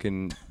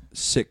fucking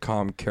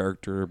sitcom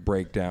character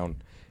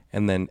breakdown,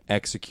 and then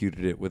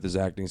executed it with his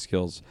acting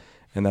skills.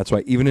 And that's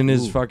why even in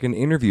his fucking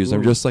interviews,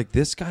 I'm just like,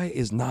 this guy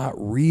is not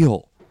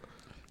real.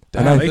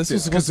 And this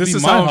is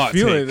how I'm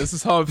feeling. This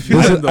is how I'm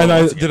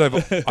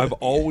feeling. I've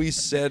always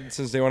said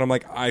since day one, I'm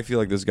like, I feel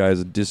like this guy is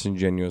a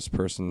disingenuous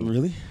person.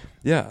 Really?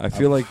 Yeah, I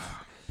feel like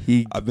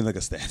I've been like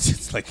a stan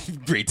since like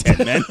grade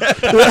 10, man.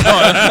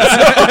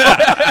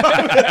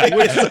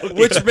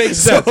 which makes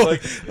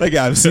sense. Like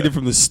I've seen it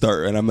from the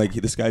start, and I'm like,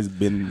 this guy's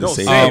been the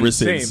same ever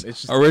since.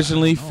 It's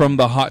originally from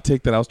the hot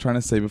take that I was trying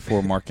to say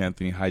before. Mark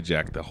Anthony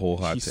hijacked the whole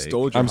hot take.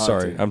 I'm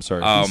sorry.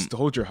 He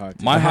stole your hot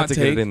take. My hot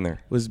take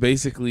was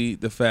basically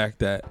the fact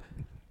that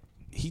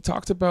he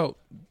talked about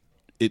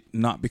it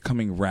not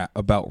becoming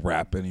about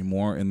rap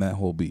anymore in that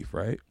whole beef,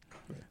 right?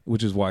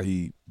 Which is why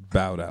he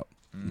bowed out.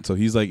 So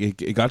he's like,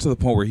 it got to the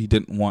point where he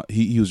didn't want.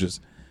 He was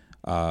just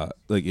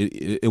like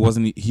it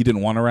wasn't. He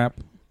didn't want to rap.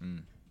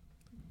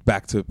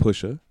 Back to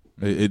Pusha,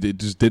 it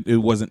just did. It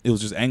wasn't. It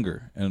was just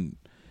anger, and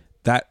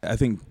that I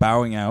think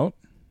bowing out,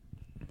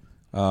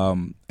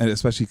 and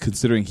especially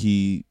considering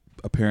he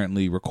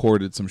apparently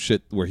recorded some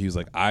shit where he was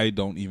like, I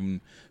don't even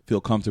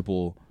feel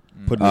comfortable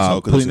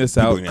putting this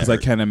out because I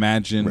can't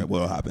imagine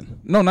what'll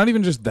happen. No, not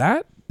even just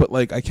that. But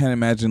like, I can't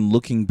imagine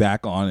looking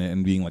back on it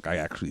and being like, I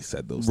actually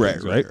said those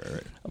things, right?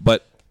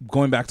 But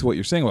going back to what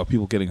you're saying about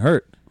people getting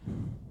hurt,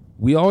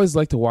 we always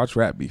like to watch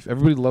rap beef.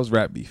 Everybody loves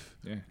rap beef.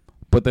 Yeah.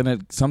 But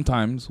then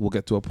sometimes we'll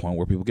get to a point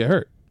where people get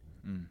hurt.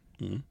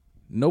 Mm-hmm.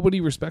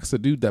 Nobody respects the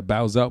dude that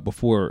bows out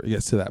before it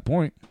gets to that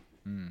point.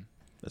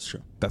 That's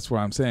true. That's what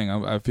I'm saying.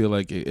 I feel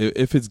like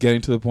if it's getting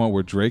to the point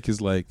where Drake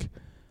is like,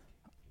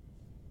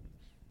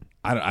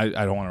 I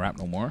don't want to rap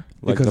no more.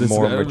 Like because the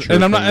more mature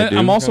and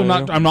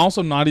I'm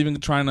also not even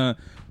trying to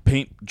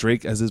paint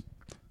Drake as this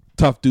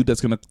tough dude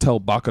that's gonna tell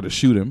Baca to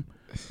shoot him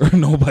or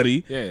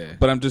nobody. Yeah.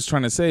 But I'm just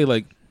trying to say,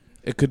 like,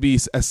 it could be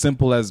as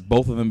simple as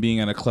both of them being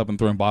in a club and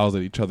throwing bottles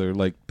at each other,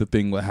 like the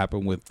thing that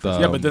happened with.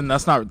 Yeah, but then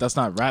that's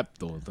not rap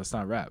though. That's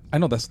not rap. I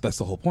know that's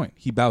the whole point.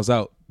 He bows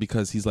out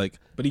because he's like,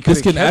 but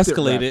this can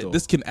escalate.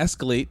 This can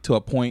escalate to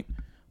a point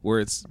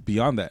where it's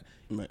beyond that.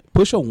 Right.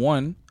 Pusha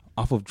won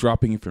off of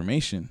dropping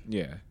information.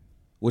 Yeah.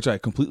 Which I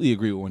completely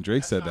agree with when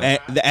Drake said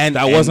that. And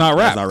that was not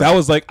rap. That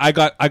was like, I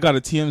got a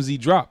TMZ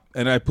drop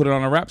and I put it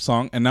on a rap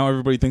song and now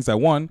everybody thinks I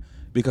won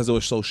because it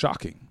was so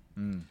shocking.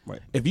 Right.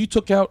 If you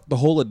took out the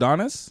whole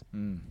Adonis,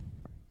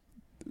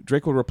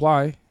 Drake would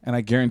reply, and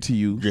I guarantee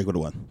you, Drake would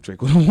have won.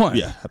 Drake would have won.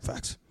 Yeah,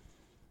 facts.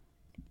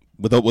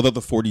 Without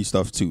the 40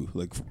 stuff too,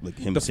 like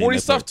him. The 40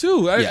 stuff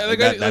too.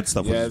 That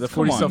stuff. Yeah, the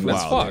 40 stuff.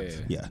 That's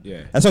fucked.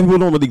 Yeah. That's why people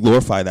don't really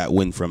glorify that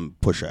win from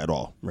Pusha at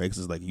all, right? Because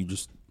it's like you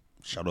just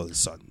shout out his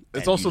son.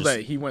 It's also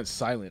that he went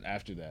silent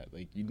after that.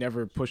 Like, you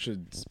never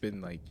Pusha's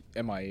been like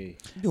MIA.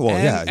 Well,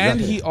 yeah, exactly.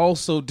 And he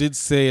also did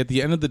say, at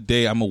the end of the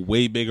day, I'm a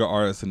way bigger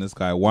artist than this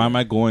guy. Why am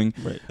I going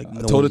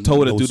toe to toe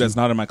with a dude that's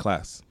not in my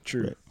class?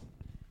 True. Right.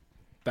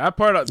 That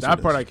part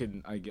I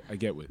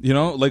get with. You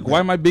know, like, why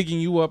am I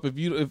bigging you up if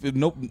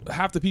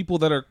half the people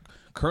that are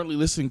currently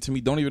listening to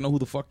me don't even know who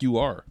the fuck you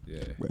are?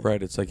 Yeah.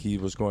 Right. It's like he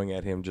was going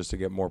at him just to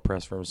get more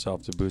press for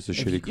himself to boost his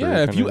shitty career.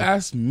 Yeah, if you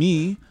ask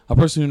me, a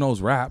person who knows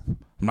rap,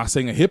 I'm not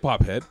saying a hip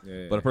hop head,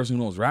 but a person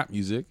who knows rap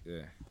music,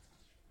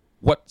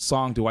 what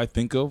song do I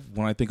think of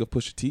when I think of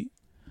Pusha T?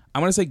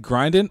 I'm gonna say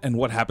Grindin' and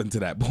What Happened to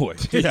That Boy.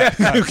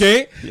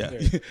 Okay? Yeah.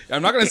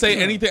 I'm not gonna say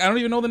anything. I don't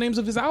even know the names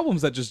of his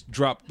albums that just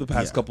dropped the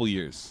past couple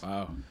years.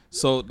 Wow.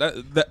 So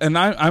that and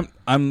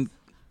I'm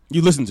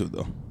You listened to it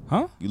though,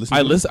 huh? You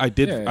listened. I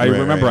did. I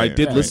remember. I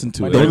did listen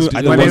to it.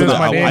 I don't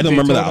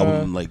remember the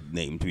album like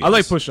name. To be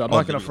honest. I like Pusha. I'm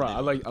not gonna front. I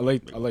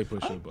like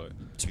Pusha, but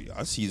to be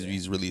honest,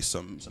 he's released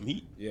some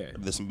heat. Yeah,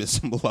 there's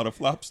a lot of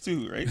flops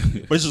too, right?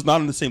 But it's just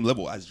not on the same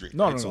level as Drake.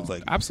 No, right? no, so it's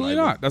like absolutely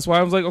not. That's why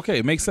I was like, okay,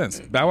 it makes sense.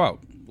 Bow out,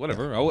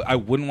 whatever. I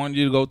wouldn't want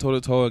you to go toe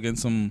to toe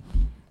against some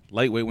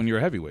lightweight when you're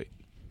a heavyweight.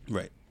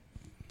 Right.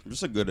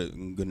 Just a good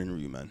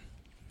interview, man.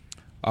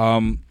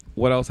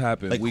 What else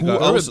happened? Like who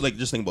else? Like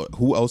just think about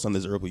who else on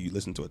this earth would you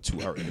listen to a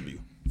 2-hour interview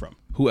from?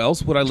 Who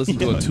else would I listen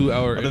to a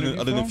 2-hour interview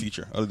other than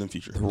Future?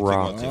 The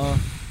Rock.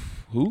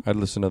 Who? I'd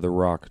listen to The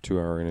Rock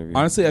 2-hour interview.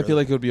 Honestly, I feel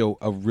like it would be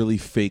a really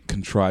fake,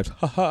 contrived.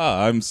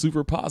 Haha, I'm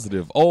super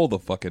positive all the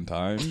fucking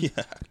time. Yeah.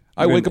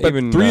 I wake up at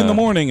 3 in the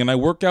morning and I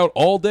work out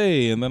all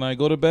day and then I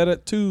go to bed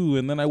at 2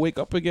 and then I wake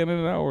up again in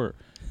an hour.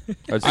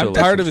 I'm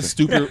tired of his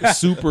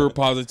super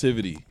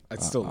positivity.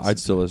 I'd still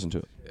listen to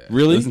it.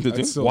 Really?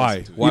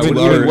 Why?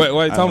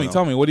 Why? Tell me.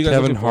 What do you guys?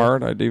 Kevin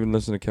Hart. I'd even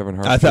listen to Kevin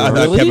Hart. I thought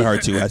Kevin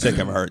Hart too. I said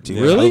Kevin Hart too.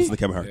 Really? I listened to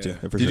Kevin Hart too.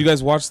 Did you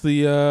guys watch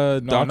the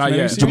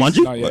documentary?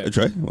 Jumanji? Not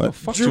yet. What?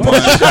 Fuck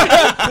Jumanji.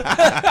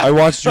 I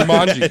watched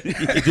Jumanji.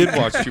 I did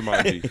watch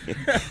Jumanji.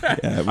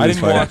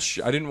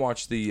 I didn't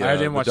watch the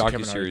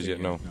docuseries yet.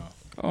 No.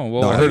 Oh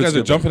well, I heard you guys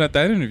are jumping at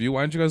that interview.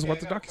 Why didn't you guys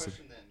watch the docuseries?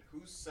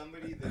 Who's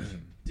somebody that you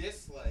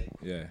dislike?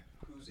 Yeah.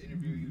 Whose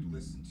interview you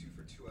listen to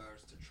for 2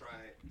 hours to try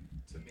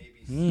to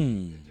maybe see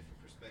a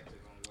different perspective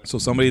on what. So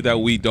somebody that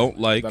we don't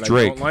like, that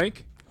Drake. I don't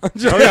like. I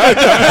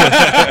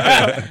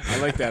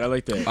like that.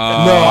 No,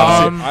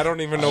 honestly, I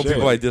don't even know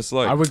people I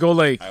dislike. I would go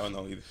like. I don't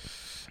know either.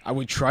 I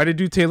would try to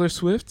do Taylor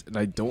Swift, and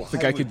I don't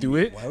think I could do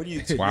it. Why would you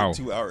take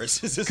 2 hours?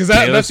 Because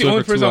that's the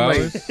only person I'm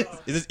like.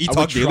 I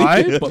would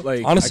try, but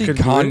like honestly,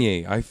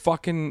 Kanye. I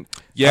fucking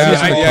you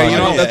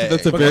know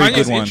that's a very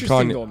good one.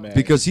 Kanye,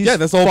 because he's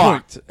that's the whole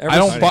point.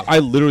 I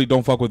literally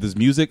don't fuck with his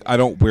music. I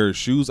don't wear his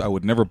shoes. I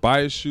would never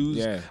buy his shoes.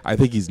 Yeah. I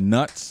think he's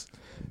nuts.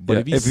 But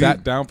if he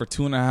sat down for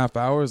 2.5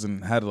 hours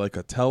and had like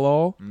a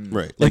tell-all,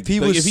 right? Like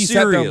if he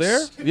sat down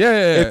there,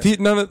 yeah. If he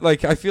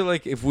I feel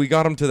like if we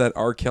got him to that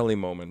R. Kelly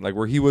moment, like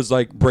where he was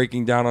like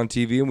breaking down on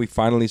TV and we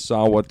finally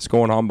saw what's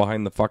going on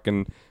behind the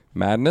fucking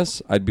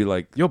madness, I'd be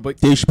like, yo, but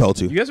Dave Chappelle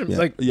too. You guys are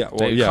like, yeah,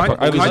 well, Dave, yeah. We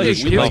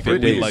like Dave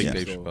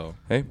Chappelle.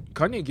 Hey,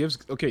 Kanye gives.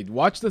 Okay,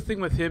 watch the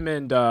thing with him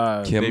and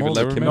David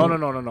Letterman.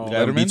 No.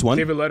 Letterman?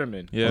 David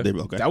Letterman. Yeah,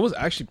 that was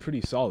actually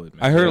pretty solid.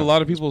 Man. I heard a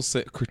lot of people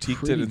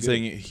critiqued it and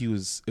saying it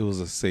was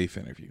a safe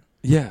interview.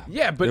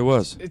 Yeah, but it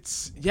was.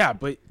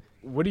 But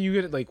what are you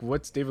gonna like?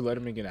 What's David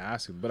Letterman gonna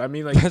ask him? But I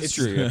mean, like, that's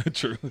true. Yeah.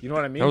 True. You know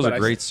what I mean? That was a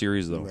great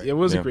series, though. It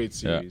was a great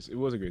series. It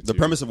was a great. The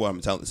premise of why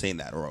I'm saying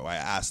that, or why I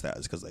asked that,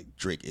 is because like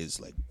Drake is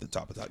like the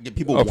top of top.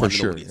 People want for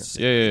to know sure.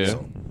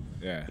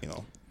 Yeah. You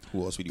know,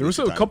 who else would you? There was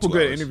a couple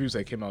good interviews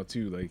that came out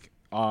too. Like,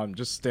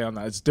 just stay on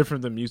that. It's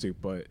different than music,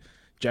 but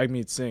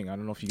Jagmeet Singh. I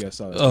don't know if you guys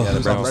saw that.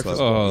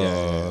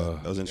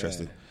 That was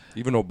interesting.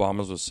 Even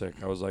Obama's was sick.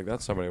 I was like,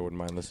 that's somebody I wouldn't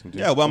mind listening to.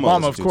 Yeah,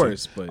 Obama of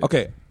course. But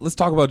okay, let's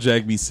talk about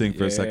Jagmeet Singh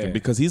for a second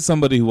because he's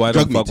somebody who I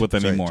don't fuck with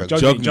anymore.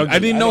 Jugmeat. I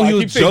didn't know he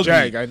was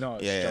Jugmeat. I know.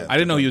 Yeah. I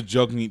didn't know he was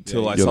Jugmeat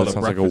till I saw the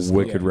sounds breakfast. like a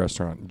wicked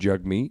restaurant.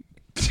 Jugmeat.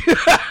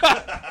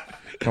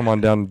 Come on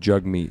down to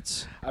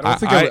Jugmeats.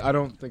 I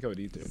don't think I would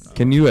eat there. No.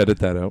 Can you edit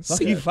that out?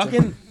 You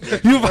fucking.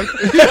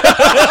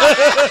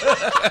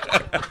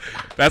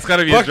 That's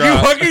gotta be fuck a drop. You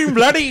fucking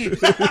bloody.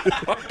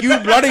 Fuck you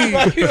bloody.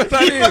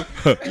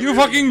 You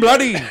fucking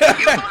bloody.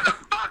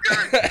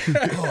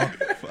 Oh,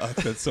 fuck,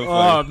 that's so funny.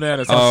 Oh man,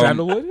 it's on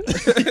Sandalwood.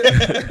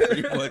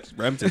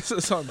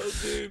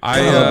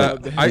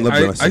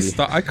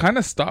 I kind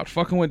of stopped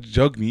fucking with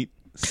Jugmeat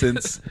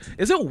since.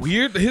 Is it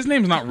weird? His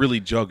name's not really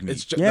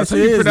Jugmeat. That's how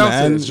you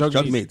pronounce it.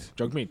 Jugmeat.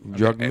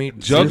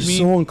 Jugmeat. You're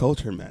so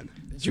uncultured, man.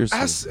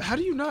 How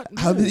do you not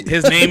know?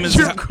 His name is.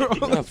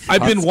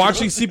 I've been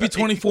watching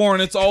CP24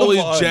 and it's always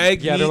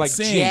Jagmeet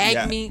Singh.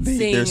 Jagmeet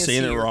Singh. They're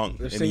saying it wrong.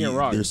 They're saying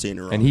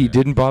it wrong. And he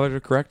didn't bother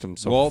to correct him.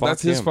 So well,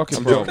 that's his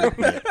fucking problem.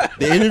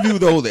 The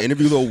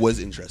interview though was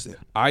interesting.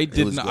 I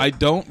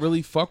don't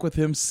really fuck with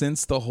him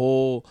since the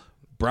whole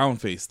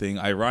brownface thing.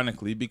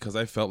 Ironically, because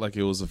I felt like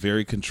it was a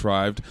very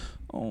contrived.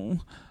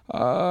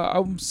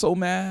 I'm so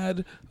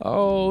mad.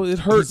 Oh, it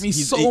hurt me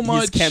so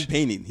much. He's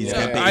campaigning.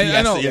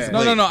 I know.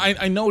 No.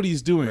 I know what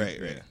he's doing.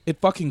 Right. It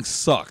fucking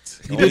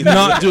sucked. He did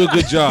not do a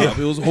good job.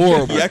 It was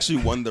horrible. He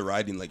actually won the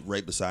riding like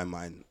right beside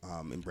mine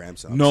in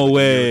Brampton. No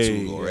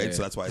way. Right? Yeah.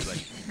 So that's why he's like,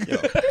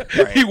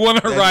 right. He won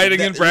a riding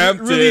in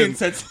Brampton. Really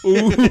intense.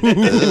 Ooh,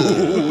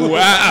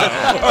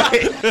 wow.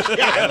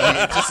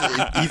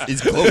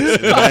 It's close.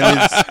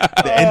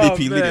 The NDP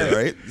leader,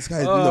 right? This guy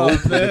has no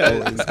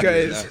political. This guy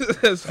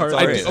is hard.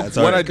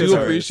 What I do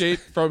appreciate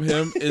from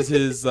him is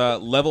his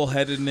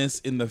level-headedness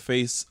in the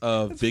face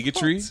of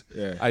bigotry.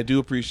 Yeah. I do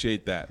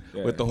appreciate that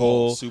with the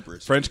whole super.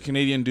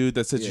 French-Canadian dude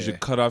that says you should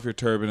cut off your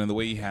turban and the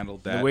way he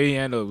handled that. The way he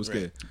handled it was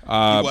good.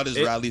 People at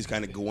his rallies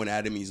kind of going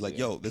at him. He's like,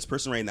 yo, this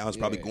person right now is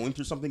probably going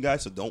through something,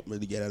 guys, so don't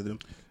really get at him,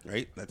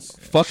 right?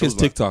 Fuck his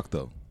TikTok,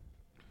 though.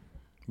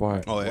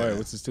 Why? Oh, Why?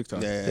 What's his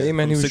TikTok? Hey,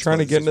 man, he was trying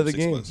to get into the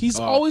game. He's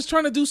always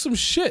trying to do some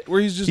shit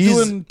where he's just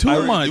doing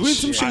too much. Doing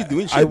some shit.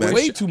 Doing shit, man.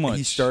 Way too much.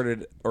 He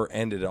started or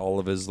ended all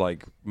of his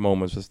like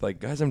moments with like,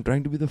 guys, I'm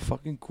trying to be the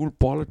fucking cool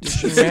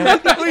politician, man.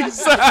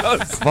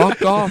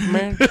 Fuck off,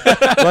 man.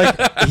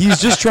 Like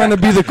he's just trying to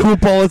be the cool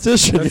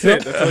politician. That's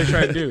it. That's what he's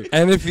trying to do.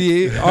 And if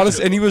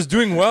and he was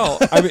doing well.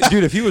 I mean,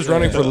 dude, if he was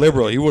running for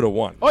Liberal, he would have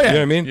won. Oh yeah, you know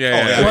what I mean?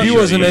 Yeah. If he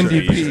was an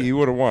NDP, he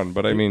would have won.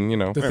 But I mean, you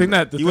know, the thing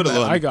that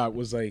I got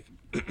was like.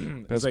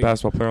 Best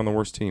basketball player on the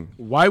worst team.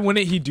 Why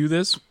wouldn't he do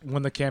this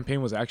when the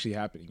campaign was actually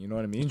happening? You know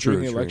what I mean?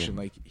 During the election.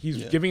 Like,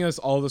 he's giving us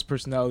all this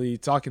personality,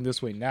 talking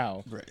this way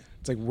now. Right.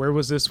 It's like, where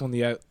was this when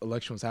the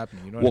election was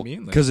happening? You know what I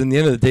mean? Because in the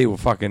end of the day,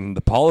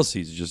 the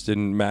policies just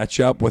didn't match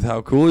up with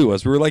how cool he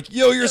was. We were like,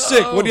 yo, you're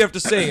sick. What do you have to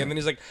say? And then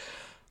he's like,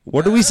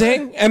 what are we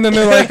saying? And then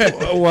they're like,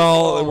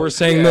 well, we're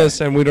saying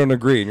this and we don't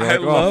agree. And you're like,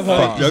 love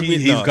how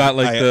he's got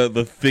like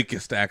the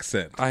thickest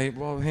accent.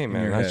 Well, hey,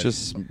 man, that's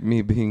just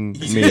me being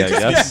me, I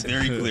guess.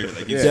 Very clear.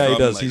 Like, he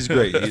does. He's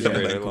great. He's from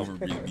great. Vancouver,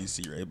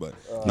 BC, right? But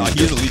no,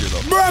 he is a leader,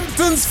 though.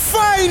 Brampton's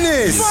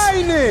finest!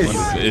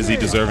 Is he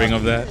deserving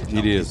of that?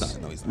 He is.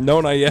 No,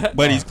 not yet.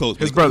 But he's close.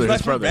 His brother.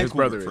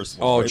 First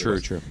of all, oh,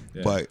 true.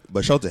 Yeah.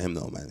 But shout to him,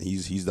 though, man.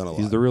 He's done a lot.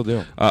 He's the real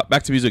deal.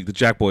 Back to music. The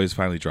Jack Boys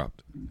finally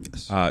dropped.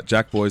 Yes.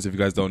 Jack Boys, if you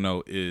guys don't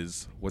know,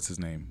 is what's his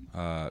name?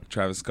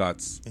 Travis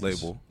Scott's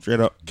label. Straight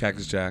up.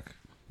 Cactus Jack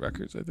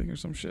Records, I think, or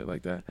some shit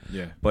like that.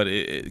 Yeah. But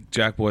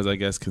Jack Boys, I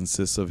guess,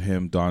 consists of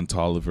him, Don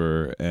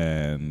Toliver,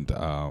 and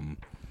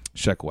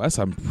Sheck West.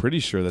 I'm pretty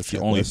sure that's the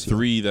only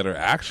three that are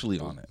actually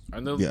on it.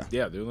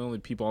 They're the only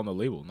people on the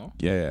label, no?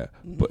 Yeah.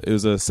 But it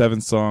was a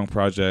 7-song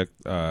project.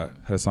 Had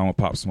a song with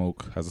Pop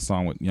Smoke. Has a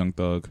song with Young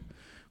Thug.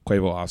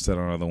 Quavo Offset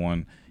on another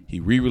one. He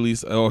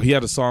re-released. He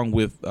had a song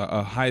with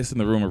Highest in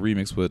the Room, a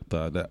remix with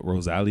that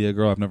Rosalia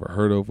girl I've never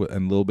heard of,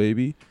 and Lil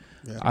Baby.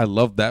 Yeah. I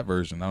love that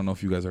version. I don't know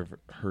if you guys have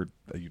heard.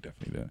 You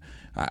definitely did.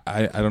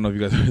 I don't know if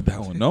you guys heard that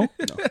one. No.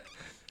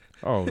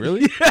 Oh,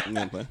 really?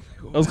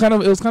 It was kind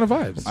of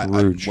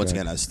vibes. Once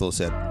again, I still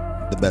said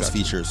the best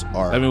features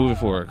are. Let me move it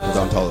forward.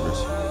 Don Toliver's.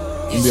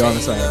 To be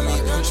honest, I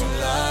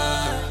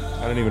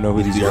don't even know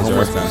who these guys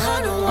are.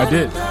 I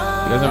did. You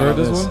guys never heard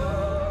this one?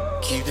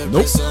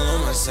 Nope.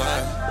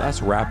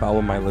 Last rap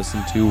album I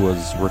listened to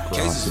was Rick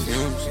Ross's.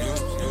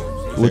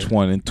 Which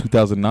one? In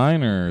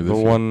 2009 or the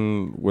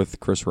one with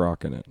Chris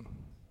Rock in it?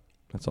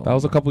 That's all. That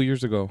was a couple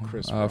years ago.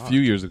 A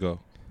few years ago.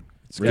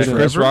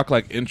 Chris Rock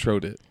like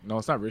introed it. No,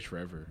 it's not Rich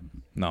Forever.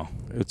 No,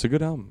 it's a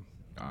good album.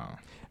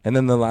 And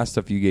then the last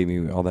stuff you gave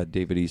me, all that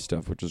David East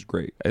stuff, which is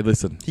great. Hey,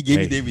 listen. He gave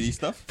me David East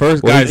stuff?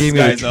 First, guys, he's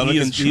out of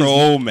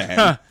control,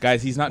 man.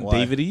 Guys, he's not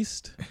David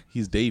East.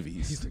 He's Dave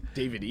East. He's like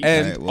David East.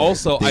 And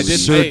also, I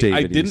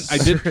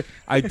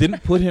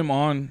didn't put him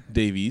on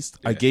Dave East.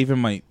 Yeah. I gave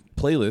him my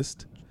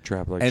playlist.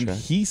 Trap Like and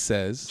Shaq. He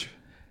says,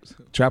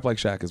 Trap Like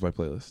Shaq is my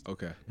playlist.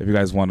 Okay. If you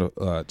guys want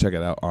to check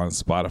it out on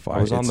Spotify.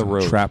 I was on the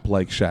road. Trap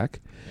Like Shaq.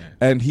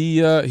 Yeah. And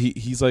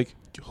he's like,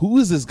 who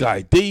is this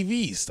guy? Dave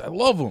East. I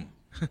love him.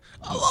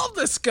 I love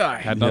this guy.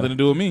 Had nothing to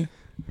do with me.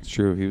 It's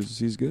true.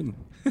 He's good.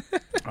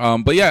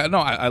 But yeah, no,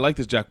 I like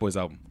this Jack Boys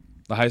album.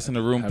 The Highest in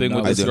the Room thing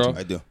with this girl.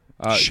 I do.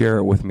 Share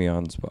it with me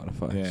on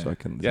Spotify so I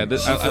can. Yeah,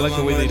 I like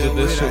the way they did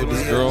this shit with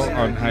this girl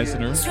on Highest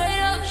in the Room.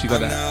 She got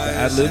the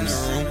ad-libs,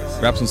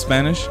 rap some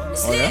Spanish.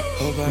 Oh yeah?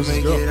 Who's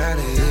this girl?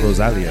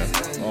 Rosalia.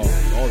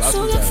 Oh, that's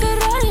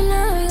Rosalia.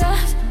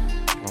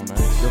 Oh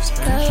nice.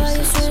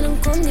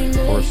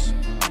 Of course.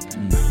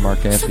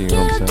 Mark Anthony, you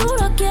know what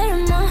I'm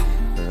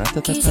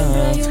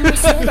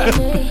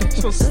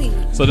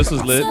saying? So this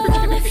was lit.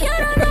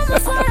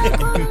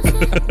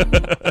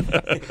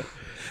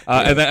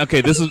 And then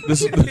this is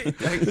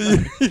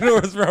you know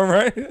where it's from,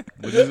 right?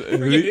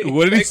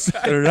 What did he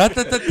say?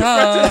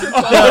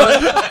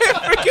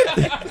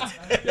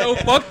 Yo,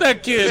 fuck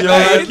that kid. Yo,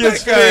 that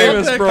kid's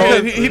famous,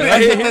 bro. He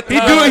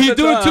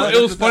do it too.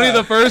 It was funny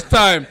the first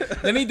time.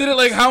 Then he did it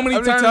like how many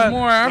times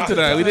more after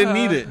that? We didn't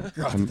need it.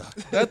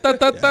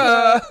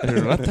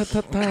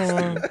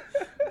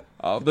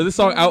 This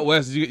song Out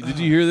West, did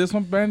you hear this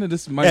one, Brandon?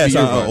 This might be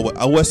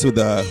Out West with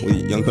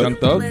Young Thug. Young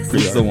Thug?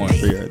 This is the one.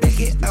 This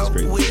is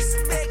great.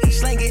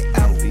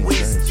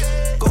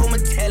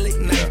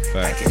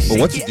 But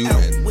what you do,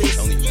 man?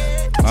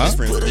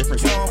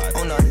 Different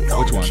kind of vibe.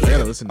 Which one? I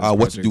gotta listen to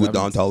What you do with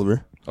Don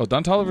Toliver? Oh,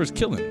 Don Toliver's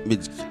killing.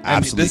 It's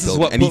absolutely this is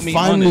what and put he me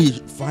on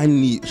it.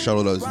 finally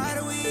showed us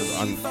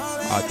on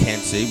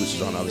Can't Say, which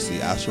is on obviously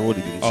Astroworld.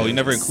 He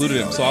never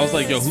included him. So I was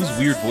like, yo, whose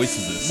weird voice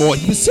is this? Well,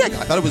 he was sick.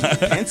 I thought it was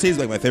Can't Say is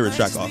like my favorite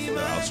track off the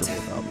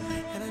Astroworld album.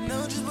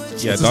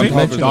 Yeah, Don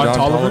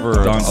Toliver.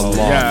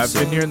 Yeah, I've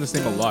been hearing this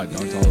name a lot.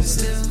 Don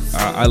Toliver.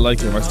 I like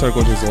him. I started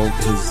going to his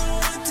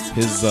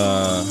He's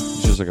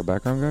just like a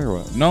background guy or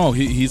what? No,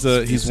 he's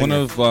one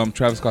of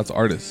Travis Scott's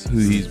artists who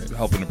he's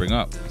helping to bring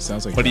up.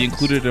 Sounds like. But he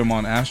included him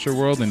on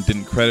Astroworld and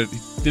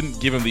didn't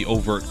give him the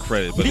overt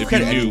credit. But if you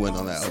knew,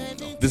 on that album,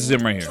 though. This is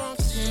him right here.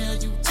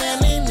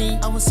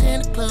 I was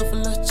in the club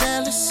full of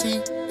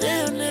jealousy.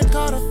 Damn, they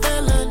caught a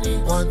felony.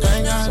 One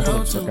thing I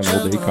know too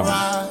well.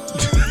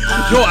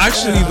 Yo,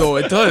 actually though,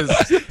 it does.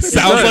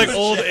 Sounds like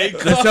old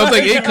Akon. This sounds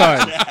like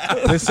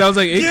Akon. This sounds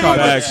like Akon.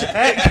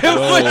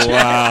 Oh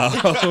wow!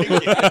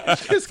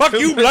 Fuck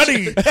you,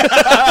 bloody.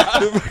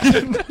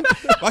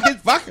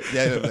 Fuck.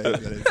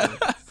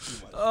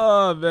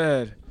 Oh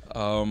man.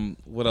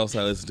 What else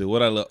I listen to?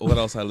 What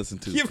else I listen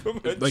to?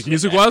 Like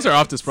music wise or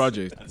off this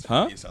project?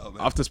 Huh?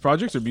 Off this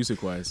project or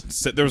music wise?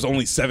 There was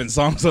only 7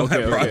 songs on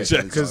that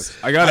project. Because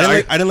I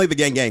didn't like the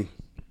Gang.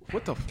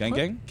 What the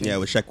gang? Yeah,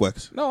 with Sheck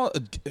West. No,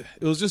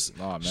 it was just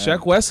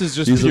Sheck West is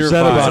just He's pure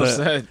upset vibes.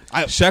 about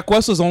it. Sheck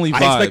West was only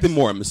vibes. I expected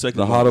more. I'm expecting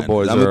the more, Hotter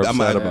Boys are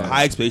upset about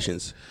high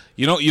expectations.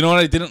 You know what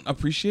I didn't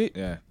appreciate?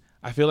 Yeah.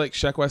 I feel like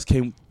Sheck West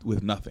came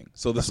with nothing.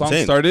 So the song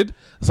started.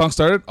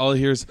 All I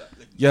hear is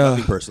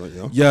nothing personal, you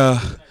know.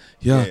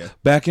 Yeah.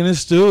 Back in his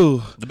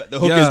stew. The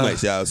hook is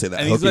nice. Yeah, I would say that.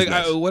 And he's like,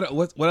 nice.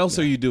 What else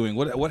are you doing?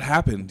 What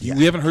happened? Yeah.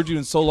 We haven't heard you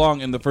in so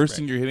long, and the first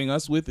thing you're hitting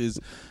us with is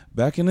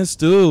back in his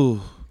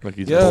stew. Like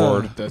he's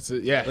bored. That's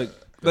it. Yeah. Like,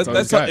 that's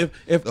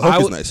if the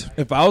hook is nice.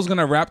 If I was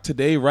gonna rap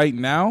today, right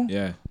now,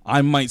 yeah,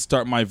 I might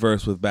start my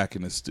verse with "Back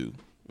in the Stew"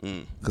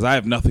 because I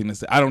have nothing to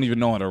say. I don't even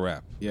know how to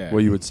rap. Yeah,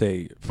 well, you would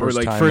say first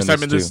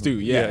time in the stew.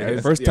 Yeah,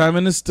 first time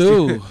in the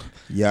stew.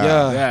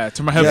 Yeah.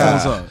 Turn my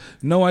headphones up.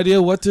 No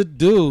idea what to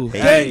do.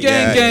 Hey,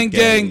 gang.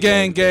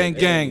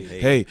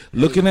 Hey,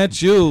 looking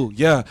at you.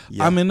 Yeah,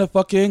 I'm in the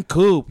fucking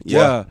coop.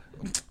 Yeah.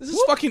 This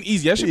is fucking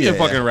easy. I should be a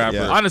fucking rapper.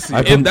 Yeah. Honestly,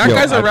 if that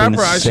guy's a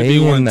rapper, I should be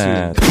one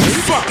too.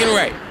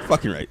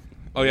 Fucking right.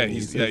 Oh yeah,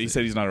 he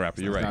said he's not a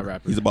rapper. You're right. Not a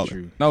rapper. He's a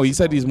baller. No, he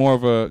said he's more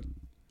of a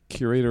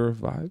curator of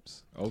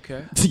vibes.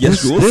 Okay.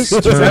 Yes, is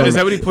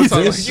that what he puts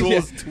on?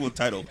 To a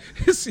title.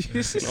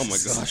 Oh my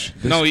gosh.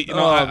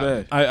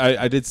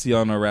 I did see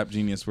on a Rap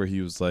Genius where he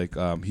was like,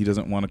 he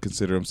doesn't want to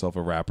consider himself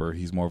a rapper.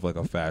 He's more of like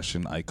a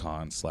fashion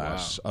icon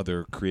 /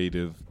 other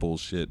creative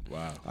bullshit.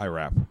 Wow. I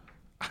rap.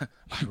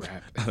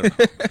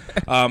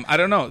 I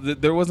don't know.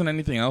 There wasn't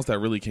anything else that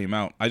really came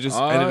out. I just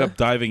ended up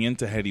diving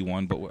into Heady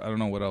One, but I don't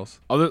know what else.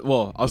 I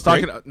was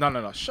talking.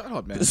 No. Shut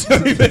up, man. Any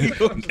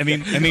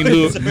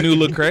new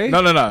Lecrae?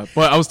 No.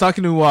 But I was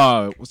talking to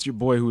what's your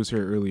boy who was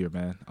here earlier,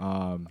 man?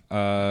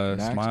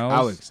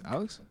 Smiles.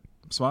 Alex.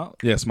 Smile.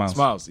 Yeah,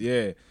 Smiles.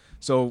 Yeah.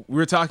 So we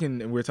were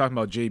talking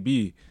about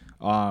JB,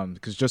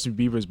 because Justin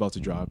Bieber is about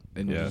to drop,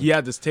 and he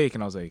had this take,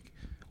 and I was like,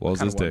 "What was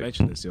this take?"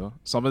 Mention this, yo.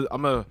 So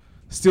I'm gonna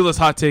steal this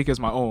hot take as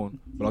my own,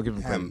 but I'll give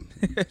him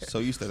credit. So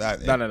used to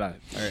that. No. All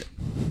right.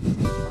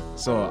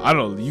 So I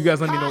don't know. You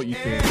guys let me know what you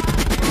think.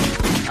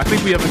 I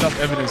think we have enough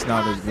evidence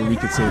now that we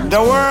can say this.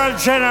 The world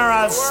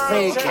general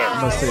speaking.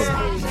 I'm gonna say it.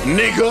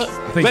 Nigga,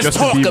 let's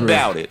Justin talk Bieber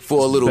about it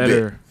for a little bit.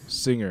 Better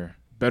singer,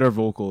 better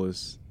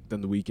vocalist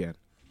than The Weeknd.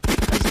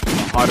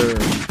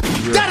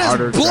 That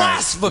is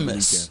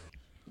blasphemous.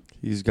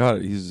 He's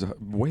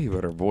way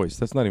better voice.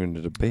 That's not even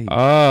a debate.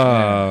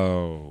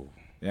 Oh.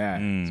 Yeah,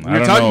 we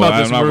were talking about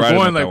this.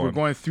 We're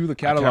going through the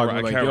catalog.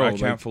 I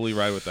can't fully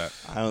ride with that.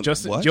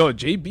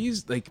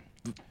 JB's like,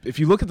 if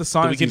you look at the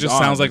songs, The Weeknd just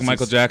sounds like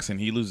Michael Jackson.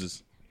 He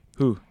loses.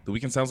 Who? The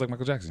Weeknd sounds like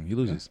Michael Jackson. He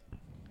loses.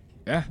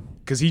 Yeah,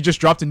 because he just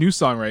dropped a new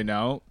song right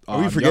now. Are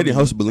we forgetting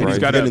House of Balloons? He's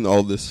forgetting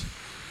all this.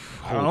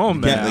 I don't know,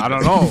 man. I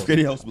don't know.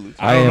 Forgetting House of Balloons.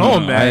 I don't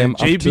know, man.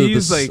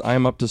 JB's like, I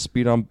am up to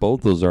speed on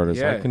both those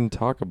artists. I can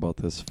talk about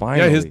this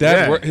finally. Yeah,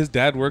 his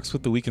dad works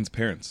with The Weeknd's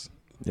parents.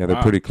 Yeah,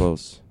 they're pretty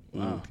close.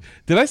 Wow.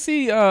 Did I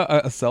see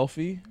a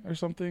selfie or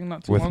something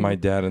not too with long my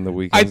dad in The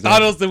Weeknd? I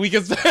thought it was The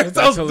Weeknd's parents.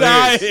 I was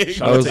dying.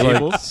 I was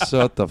like,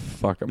 shut the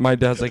fuck up. My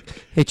dad's like,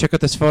 hey, check out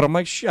this photo. I'm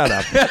like, shut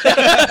up.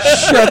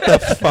 Shut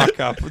the fuck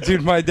up.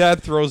 Dude, my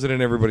dad throws it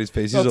in everybody's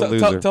face. He's a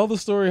loser. Tell the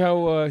story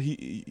how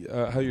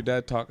how your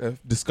dad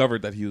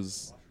discovered that he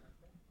was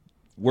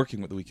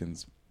working with The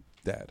Weeknd's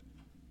dad.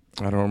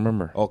 I don't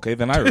remember. Okay,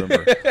 then I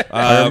remember.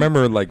 I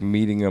remember like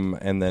meeting him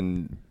and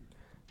then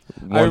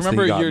I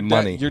remember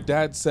your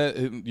dad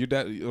said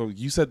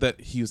you said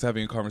that he was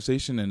having a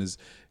conversation and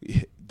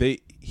they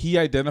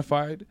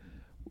identified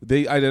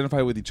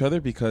with each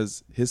other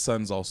because his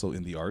son's also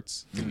in the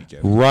arts. The Weeknd,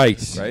 right?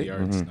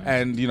 Mm-hmm.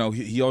 And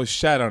he always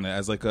shat on it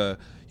as like an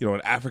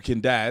African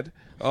dad.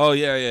 Oh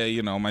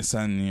yeah, my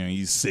son,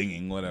 he's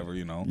singing, whatever,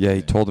 Yeah,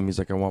 he told him, he's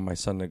like, I want my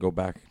son to go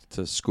back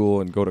to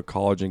school and go to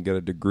college and get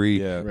a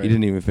degree. Yeah, right. He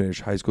didn't even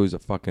finish high school. He's a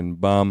fucking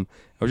bum.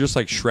 I was just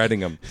like shredding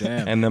him.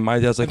 Damn. And then my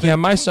dad's like, yeah,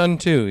 my son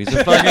too. He's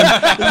a fucking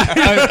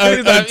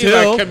he's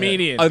a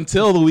comedian.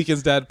 Until The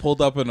Weeknd's dad pulled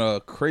up in a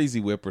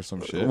crazy whip or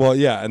some shit. Well,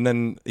 yeah, and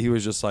then he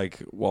was just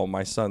like, well,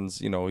 my son's,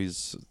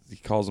 he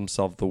calls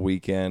himself The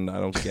Weeknd.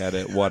 I don't get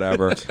it,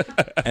 whatever.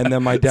 And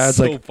then my dad's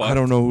so like, fucked. I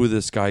don't know who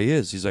this guy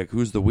is. He's like,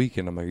 who's The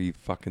Weeknd? I'm like, are you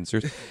fucking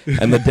serious?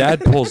 And the dad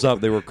pulls up.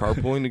 They were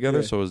carpooling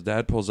together, so his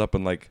dad pulls up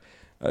in like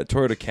a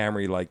Toyota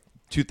Camry, like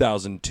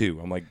 2002.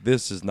 I'm like,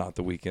 this is not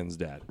The Weeknd's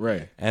dad.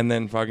 Right. And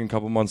then fucking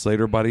couple months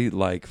later, buddy,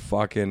 like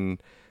fucking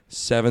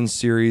 7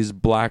 Series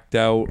blacked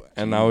out.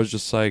 And I was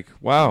just like,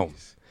 wow.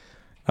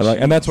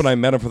 And that's when I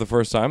met him for the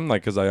first time,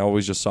 like, because I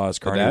always just saw his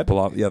car and pull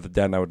up. Yeah, the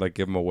dad, and I would like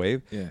give him a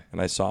wave. Yeah. And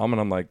I saw him and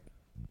I'm like,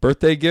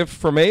 birthday gift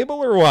from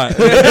Abel or what?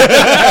 He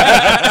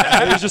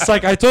was just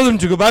like, I told him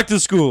to go back to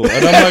school.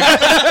 And I'm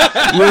like,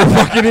 You're a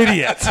fucking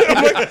idiot.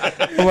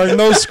 I'm like,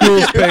 no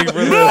school's paying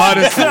for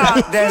this.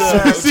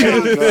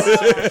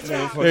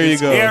 There you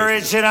go. The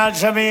original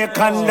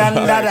Jamaican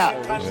Dandada.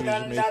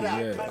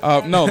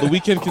 No, The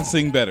Weeknd can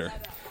sing better.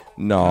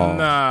 No.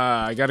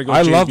 Nah, I gotta go.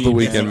 I JB, love The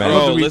Weeknd, man.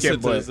 Oh, The listen Weeknd, to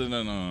but this.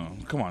 No.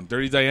 Come on,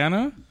 Dirty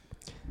Diana.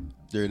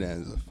 Dirty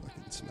Diana's a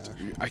fucking smash.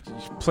 I can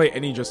play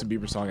any Justin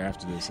Bieber song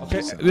after this.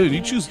 Okay, dude,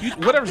 you choose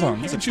whatever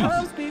song. You can choose.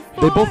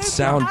 They both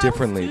sound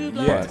differently.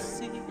 Yeah.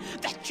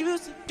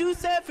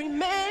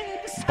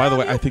 By the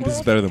way, I think this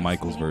is better than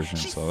Michael's version,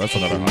 so that's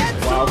another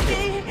 100. Wow,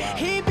 okay.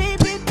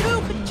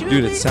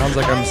 Dude, it sounds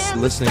like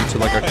I'm listening to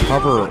like a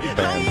cover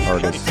band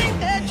artist.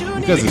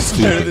 Because it's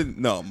stupid.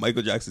 No,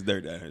 Michael Jackson's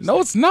Dirty Diana. No,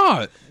 it's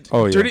not.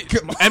 Oh yeah.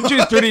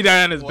 MJ's Dirty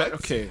Diana is better.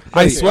 Okay.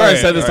 I swear I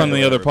said this on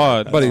the other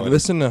pod. Buddy,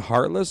 listen to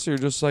Heartless. You're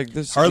just like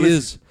this.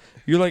 Heartless.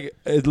 You're like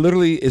it.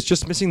 Literally, it's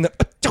just missing the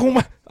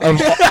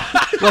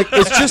like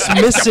it's just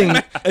missing.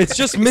 It's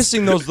just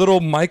missing those little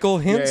Michael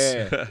hints,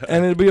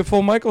 and it'd be a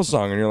full Michael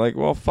song. And you're like,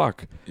 well,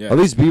 fuck. Yeah. At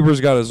least Bieber's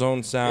got his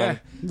own sound,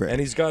 and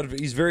he's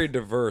very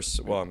diverse.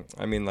 Well,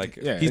 I mean, like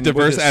he's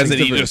diverse as in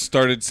he just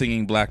started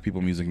singing black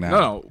people music now.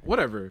 No,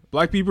 whatever.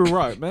 Black people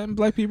rock, man.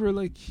 Black people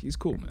like he's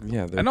cool, man.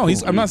 Yeah, I know.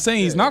 Cool. I'm not saying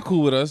he's not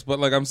cool with us, but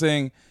like I'm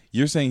saying,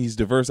 you're saying he's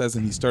diverse as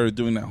in he started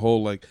doing that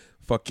whole like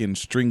fucking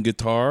string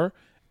guitar,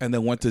 and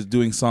then went to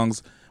doing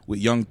songs with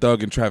Young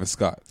Thug and Travis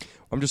Scott.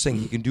 I'm just saying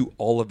he can do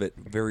all of it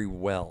very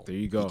well. There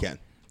you go. He can.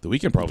 The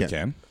Weeknd probably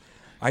can.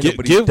 I know,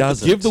 but he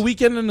doesn't. Give The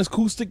Weeknd an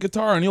acoustic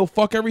guitar and he'll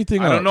fuck everything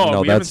up. I don't know.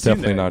 No, we that's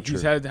haven't definitely seen that. not true.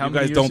 He's had how You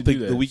many guys years don't to think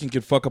do The that? Weeknd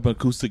can fuck up an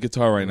acoustic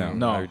guitar right now?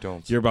 No, I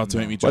don't. You're about to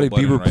make me Buddy,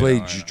 jump Bieber right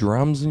played now.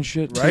 drums and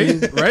shit, too.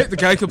 Right? The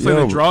guy could play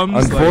the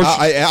drums.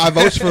 Unfortunately, I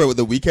vouch for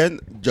The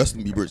Weeknd.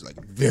 Justin Bieber's like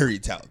very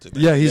talented.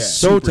 Man. yeah, he's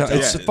so Super talented.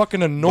 It's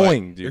fucking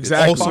annoying, dude.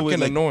 Exactly. It's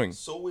fucking annoying.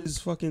 So is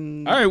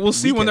fucking. All right, we'll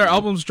see when their Weeknd.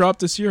 albums drop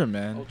this year,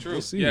 man. Oh, true.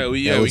 We'll see. Yeah,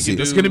 we we'll can see.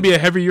 do. It's going to be a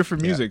heavy year for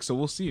music, so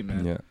we'll see,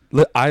 man.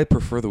 Yeah, I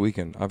prefer The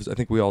Weeknd. I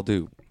think we all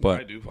do.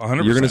 But I do,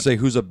 100%. You're gonna say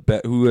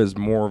who is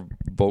more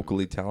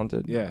vocally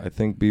talented? Yeah. I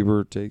think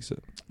Bieber takes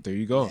it. There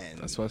you go.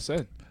 That's what I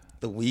said.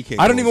 The Weeknd.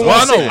 I don't even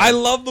want to say. I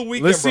love The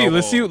Weeknd. Let's see.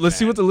 bro. Let's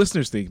see what the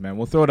listeners think, man.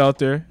 We'll throw it out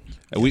there.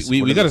 We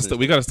gotta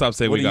stop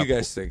saying What we do got. you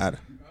guys think? I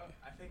think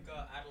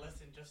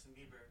adolescent Justin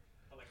Bieber,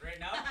 but like right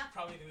now,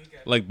 probably The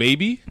Weeknd. Like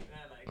Baby.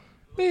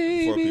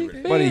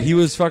 Baby. Buddy, he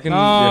was fucking.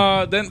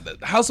 Then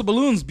House of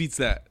Balloons beats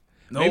that.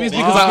 Maybe it's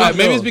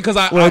because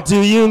I. What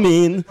do you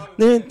mean?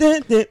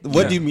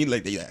 What do you mean?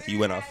 Like yeah, he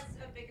went off.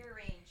 A bigger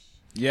range.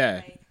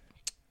 Yeah.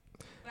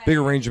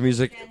 Bigger range of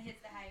music. Hits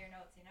the higher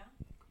notes,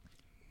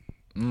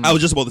 you know? I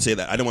was just about to say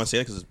that. I didn't want to say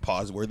that because it's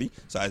pause worthy.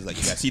 So I was like,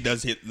 yes, he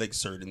does hit like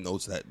certain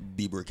notes that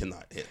Bieber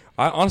cannot hit.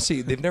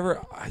 Honestly, they've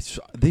never.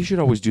 They should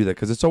always do that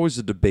because it's always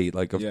a debate,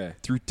 like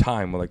through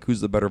time, like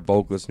who's the better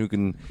vocalist, and who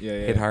can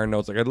hit higher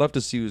notes. Like I'd love to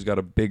see who's got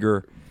a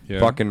bigger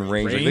fucking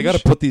range. Like, they got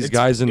to put these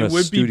guys in a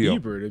studio.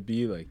 It would be Bieber. It'd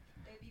be like,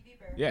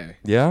 yeah.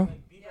 Yeah.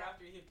 Bieber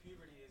after he hit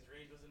puberty, his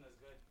range wasn't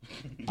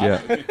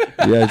as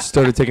good. Yeah, it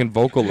started taking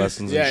vocal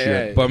lessons and shit.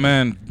 Yeah. But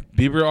man,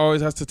 Bieber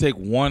always has to take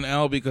one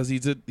L because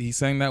he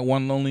sang that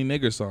one lonely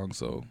nigger song.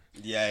 So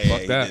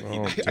fuck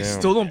that. I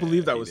still don't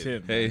believe that was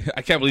him. Hey,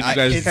 I can't believe you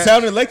guys. It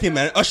sounded like him,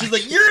 man. Oh, she's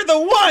like, you're the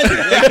one.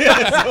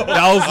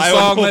 That was the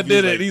song that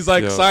did it. He's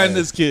like, sign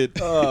this kid.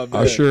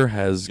 Usher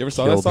has you ever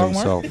saw killed that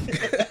song,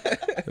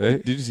 himself. Hey?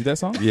 Did you see that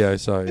song? Yeah, I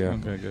saw it. Yeah.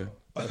 Okay, good.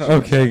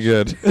 Okay,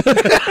 good.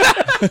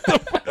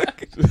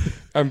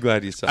 I'm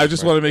glad you saw it. I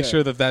just want to make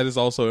sure that is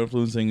also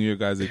influencing your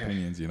guys'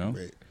 opinions, you know?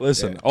 Right.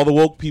 Listen, all the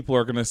woke people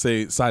are going to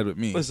say side with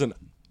me. Listen,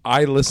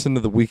 I listen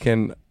to The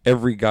Weeknd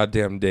every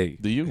goddamn day.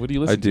 Do you? What do you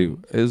listen to?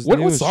 I do. What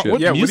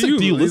music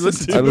do you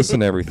listen to? I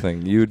listen to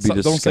everything. You would be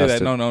disgusted. Don't say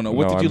that. No.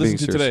 What did you listen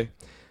to today?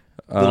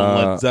 Little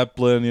Led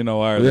Zeppelin,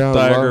 Eye of the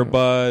Tiger,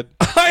 Bud.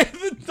 Eye of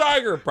the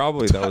Tiger,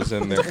 probably that was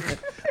in there.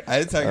 Eye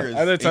of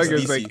the Tiger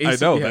is like I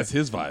know, that's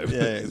his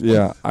vibe.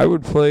 Yeah, I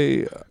would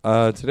play,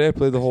 today I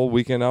played the whole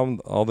Weeknd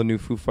album, all the new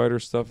Foo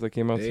Fighters stuff that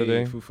came out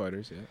today. Foo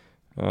Fighters,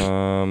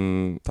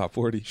 Top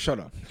 40. Shut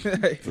up.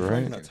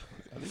 Right.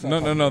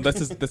 No,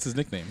 that's his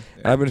nickname.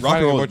 I've been rock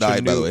and roll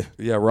died, by the way.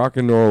 Yeah, rock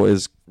and roll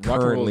is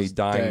currently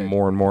dying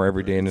more and more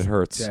every day, and it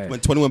hurts.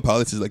 When 21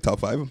 Pilots is like top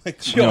 5, I'm like,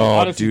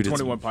 no, dude,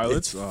 21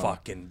 Pilots, it's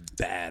fucking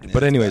bad.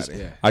 But anyways,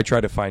 I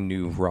try to find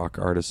new rock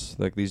artists.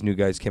 Like these new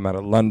guys came out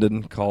of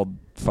London called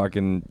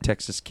fucking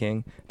Texas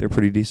King. They're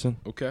pretty decent.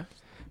 Okay.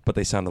 But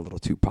they sound a little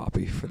too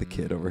poppy for the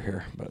kid over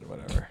here. But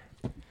whatever.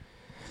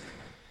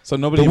 So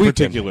nobody in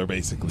particular,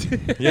 basically.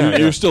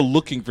 You're still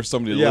looking for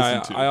somebody to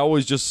listen to. I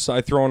always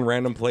I throw on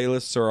random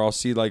playlists, or I'll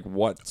see like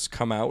what's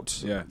come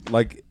out. Yeah,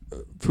 like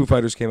Foo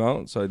Fighters came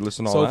out, so I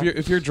listen to all that. So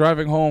if you're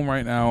driving home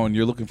right now and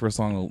you're looking for a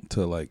song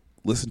to like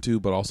listen to,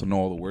 but also know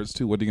all the words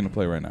to, what are you gonna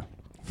play right now?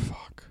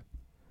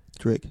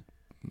 Drake.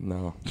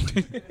 No.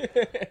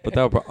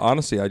 But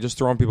honestly, I just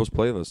throw on people's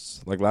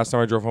playlists. Like last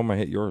time I drove home, I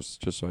hit yours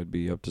just so I'd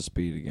be up to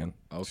speed again.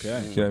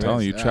 Okay. I'm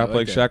telling you, Trap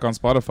Like Shaq on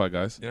Spotify,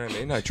 guys. You know what I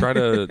mean? I try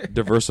to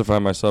diversify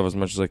myself as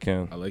much as I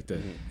can. I like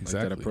that.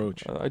 Exactly. Like that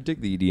approach. I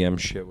dig the EDM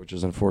shit, which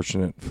is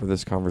unfortunate for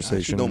this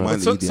conversation. Don't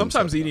mind the EDM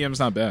sometimes EDM's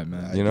not bad,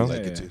 man. You know? I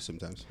like it too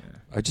sometimes. Yeah.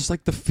 I just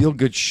like the feel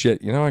good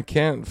shit. You know, I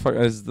can't fuck.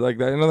 Like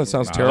that. I know that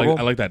sounds terrible.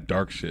 I like that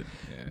dark shit.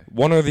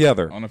 One or the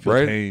other. I want to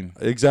feel pain.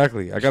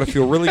 Exactly. I got to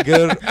feel really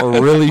good or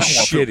really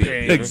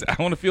shitty.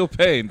 I want to feel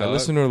pain, dog. I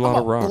listen to a lot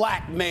of rock.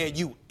 Black man,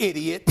 you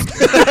idiot.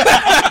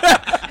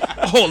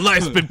 Whole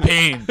life's been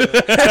pain.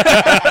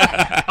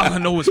 All I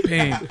know is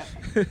pain.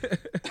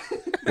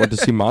 Went to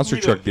see Monster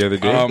Truck the other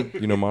day.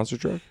 You know Monster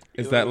Truck?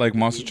 Is that like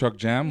Monster Truck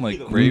Jam? Like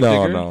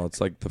Gravedigger? No. It's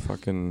like the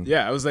fucking...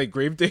 Yeah, it was like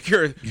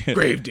Gravedigger.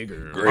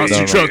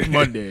 Monster Truck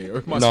Monday.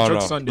 Or Monster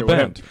Truck Sunday. The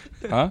band.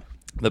 Huh?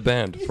 The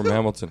band from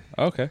Hamilton.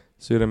 Okay.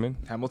 See what I mean?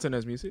 Hamilton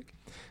has music?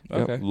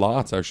 Okay.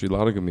 Lots, actually. A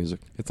lot of good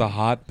music. It's a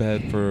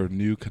hotbed for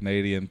new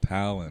Canadian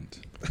talent.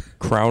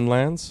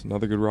 Crownlands,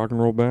 another good rock and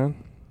roll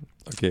band.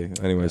 Okay,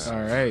 anyways.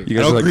 All right. You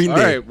guys are like, Green Day. All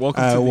right,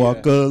 welcome I to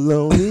walk a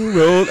lonely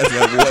road.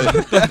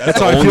 That's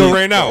how I feel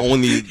right now.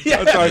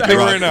 That's how I feel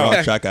right now.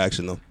 Rock track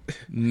action, though.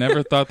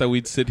 Never thought that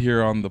we'd sit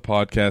here on the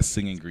podcast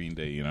singing Green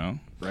Day, you know?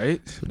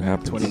 Right? What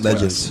happened?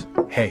 Legends.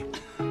 Hey,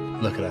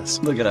 look at us.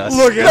 Look at us.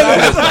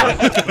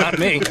 Not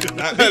me.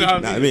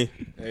 Not me.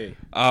 Hey.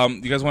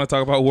 You guys want to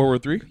talk about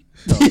World War III?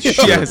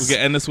 Yes. We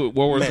can end this with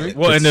World War III?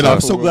 We'll end it off.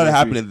 I'm so glad it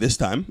happened at this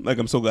time. Like,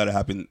 I'm so glad it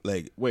happened,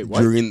 like, Wait,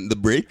 what? during the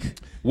break.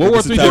 World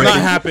War III did not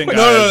happen, guys.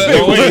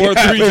 No. World War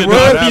III did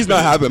not happen. He's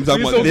not happening. I'm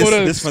talking about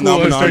this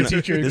phenomenon.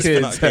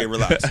 Okay,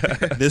 relax.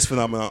 This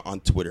phenomenon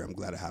on Twitter. I'm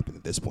glad it happened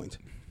at this point.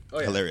 Oh,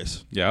 yeah.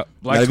 Hilarious. Yeah.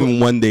 Not even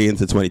one day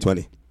into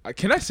 2020.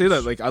 Can I say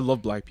that? Like, I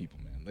love black people,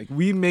 man. Like,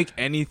 we make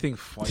anything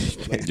funny.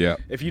 Like, yeah.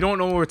 If you don't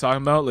know what we're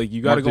talking about, like,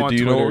 you got to go on Twitter.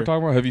 Do you know what we're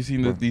talking about? Have you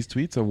seen these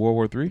tweets of World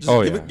War III?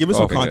 Give us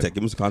some context.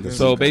 Give us some context.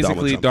 So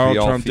basically, Donald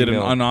Trump did an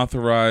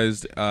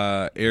unauthorized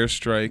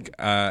airstrike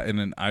in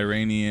an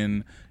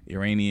Iranian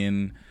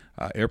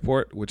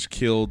airport, which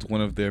killed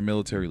one of their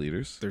military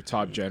leaders, their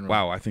top general.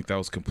 Wow, I think that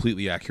was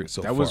completely accurate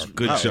so far. Was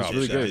good job. Was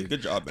really good.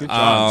 Good job. Good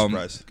job.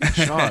 Good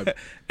job.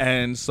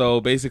 And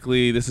so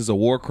basically, this is a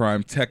war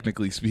crime,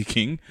 technically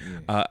speaking.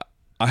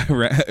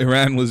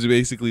 Iran was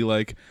basically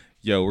like,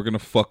 yo, we're going to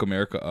fuck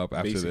America up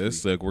after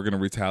this. Like, we're going to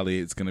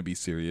retaliate. It's going to be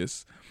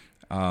serious.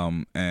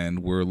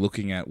 And we're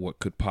looking at what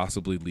could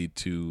possibly lead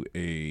to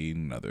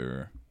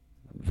another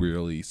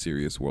really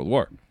serious world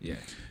war. Yeah.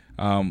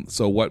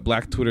 So what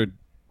Black Twitter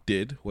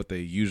did, what they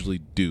usually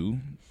do,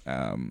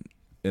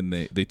 and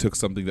they took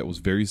something that was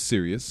very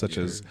serious, such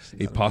as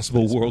a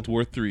possible World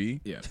War III.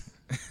 Yeah.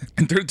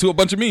 And turned it to a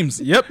bunch of memes.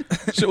 Yep.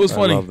 Shit was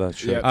funny. I love that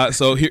shit.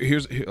 So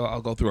here's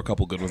I'll go through a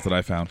couple good ones that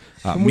I found.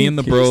 Me and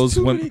the bros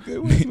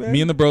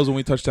when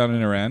we touched down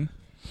in Iran.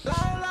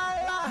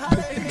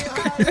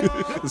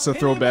 It's a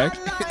throwback.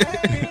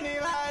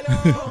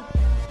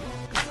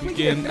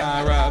 Getting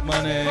Arab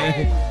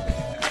money.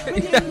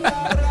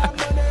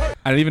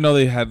 I didn't even know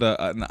they had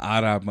an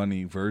Arab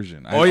money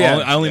version. I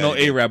only know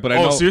Arab, but I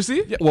know. Oh,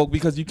 seriously? Yeah, well,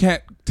 because you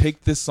can't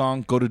take this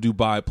song, go to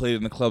Dubai, play it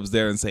in the clubs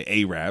there, and say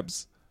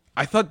Arabs.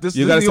 I thought this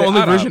was the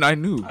only version I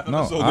knew.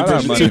 No,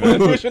 Arab money.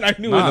 Version I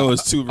knew. No,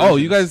 it's two versions. Oh,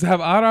 you guys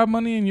have Arab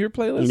money in your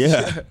playlist?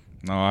 Yeah.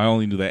 No, I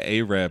only knew that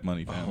Arab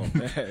money. Oh,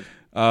 man.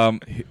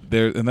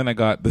 And then I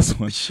got this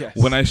one. Yes.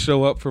 When I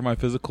show up for my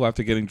physical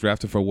after getting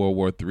drafted for World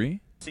War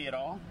III. See it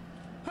all?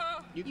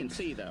 Huh? You can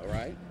see though,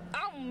 right?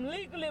 I'm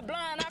legally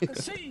blind. I can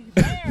see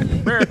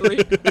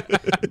barely.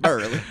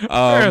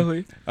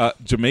 Barely.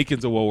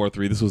 Jamaicans of World War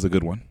III. This was a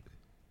good one.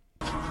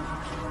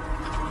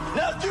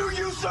 Now do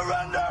you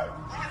surrender?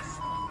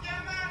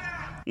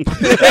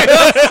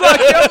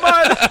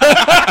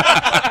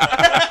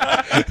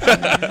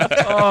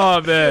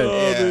 Oh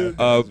man.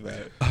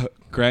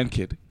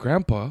 Grandkid,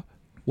 Grandpa,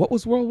 what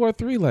was World War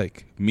III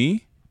like?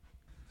 Me?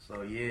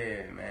 So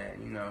yeah,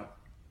 man, you know,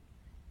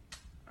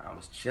 I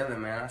was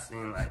chilling, man. I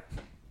seen like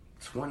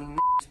 20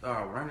 niggas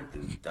start running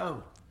through the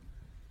door.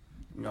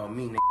 You know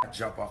me, nigga, I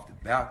jump off the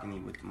balcony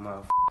with the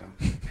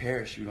motherfucking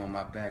parachute on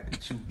my back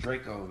and 2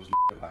 Dracos,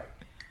 nigga, like.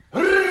 I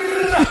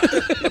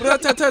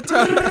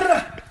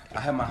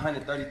had my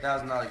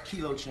 $130,000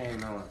 kilo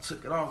chain on,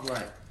 took it off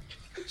like,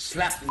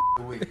 slapped the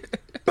nigga with it.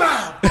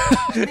 Bow!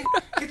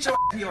 Get your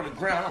ass on the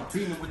ground, I'm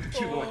beaming with the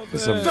kilo.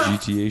 Some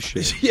GTA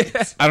shit.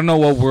 Yes. I don't know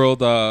what world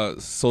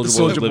Soulja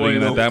Boy was living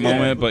in at that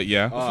moment, but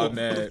yeah. Oh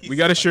man, we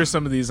got to share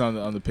some of these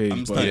on the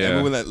page. But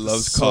everyone that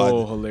loves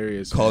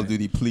hilarious. Call of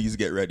Duty, please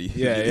get ready.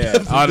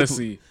 Yeah.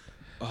 Honestly.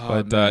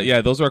 But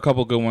those are a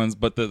couple good ones.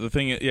 But the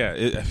thing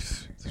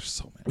is, there's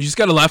so many. You just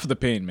gotta laugh at the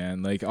pain,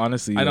 man. Like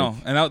honestly, I know,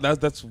 and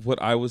that's what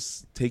I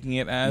was taking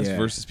it as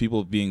versus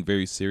people being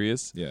very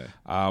serious. Yeah.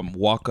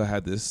 Waka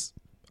had this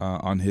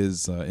on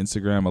his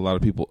Instagram. A lot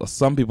of people,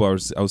 some people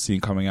I was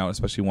seeing coming out,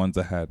 especially ones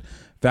that had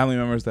family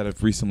members that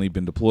have recently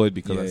been deployed,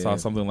 because I saw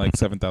something like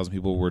 7,000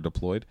 people were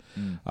deployed,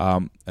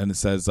 and it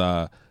says.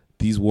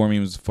 these war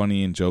memes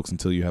funny and jokes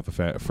until you have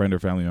a friend or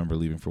family member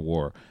leaving for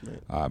war.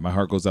 Right. My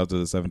heart goes out to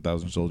the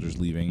 7,000 soldiers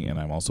leaving, and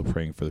I'm also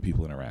praying for the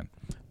people in Iran.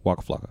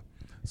 Waka flocka.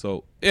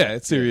 So yeah,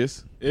 it's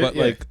serious, but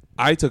like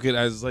I took it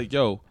as like,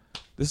 yo,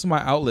 this is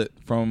my outlet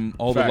from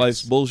all the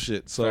life's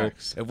bullshit. So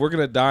if we're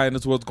gonna die and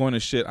this world's going to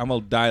shit, I'm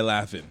gonna die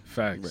laughing.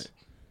 Facts. Right.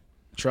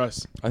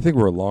 Trust. I think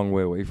we're a long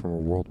way away from a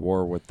world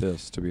war with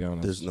this, to be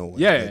honest. There's no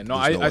way. Yeah,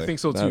 I think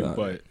so too,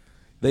 but.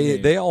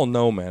 They all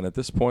know, man. At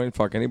this point,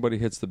 fuck, anybody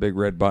hits the big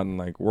red button,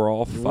 like we're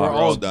all fucked. We're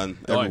all done.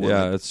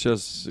 Yeah, it's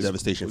just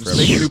devastation for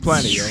everyone. Make a new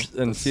planet, yo.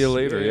 And see you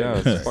later.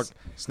 Yeah. Fuck.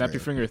 Snap your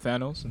finger,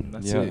 Thanos, and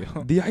that's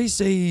it. The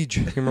Ice Age.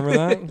 You remember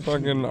that?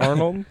 Fucking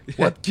Arnold.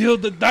 What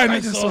killed the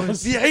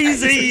dinosaurs? The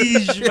Ice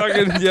Age.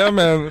 Fucking yeah,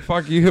 man.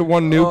 Fuck, you hit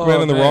one nuke,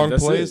 man, in the wrong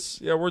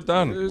place. Yeah, we're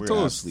done.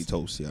 We're absolutely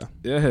toast. Yeah.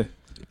 Yeah.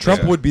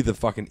 Trump would be the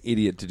fucking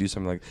idiot to do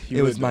something like,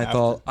 it was my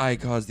fault. I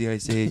caused the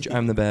Ice Age.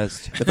 I'm the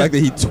best. The fact that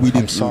he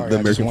tweeted the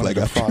American flag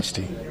out.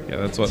 Frosty. Yeah,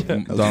 that's what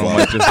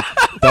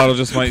Donald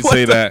just might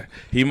say that.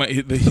 He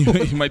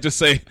might just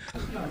say,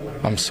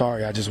 I'm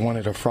sorry, I just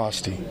wanted a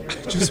Frosty.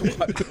 I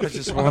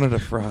just wanted a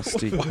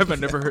Frosty. Why have I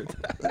never heard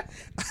that?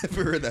 I've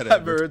never heard that.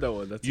 I've never heard that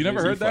one. That's you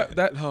never heard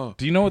that? No.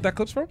 Do you know what that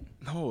clip's from?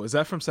 No. Is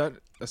that from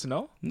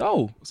SNL?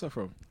 No. What's that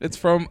from? It's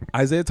from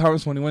Isaiah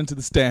Thomas when he went to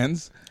the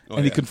stands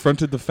and he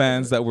confronted the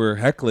fans that were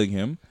heckling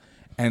him.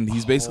 And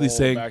he's basically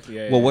saying,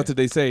 what did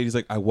they say? He's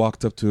like, I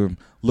walked up to him,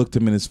 looked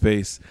him in his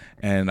face,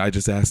 and I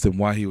just asked him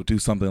why he would do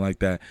something like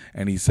that.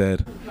 And he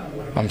said,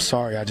 I'm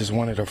sorry, I just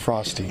wanted a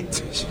Frosty.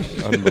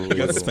 Unbelievable.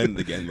 You got spent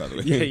again, by the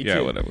way.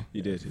 Yeah, whatever.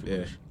 You did,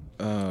 yeah.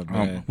 Oh,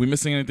 man. We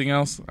missing anything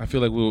else? I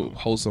feel like we were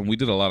wholesome. We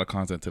did a lot of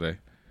content today.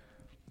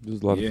 It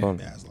was a lot of fun.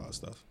 Yeah, it's a lot of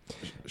stuff.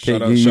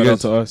 Shout out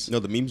to us. No,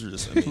 the memes are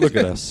just amazing. Look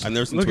at us. I've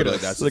never seen Twitter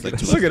like that since like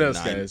 2009. Look at us,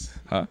 guys.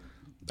 Huh?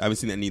 I haven't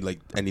seen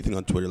anything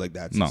on Twitter like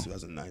that since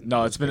 2009.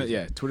 No, it's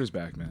been Twitter's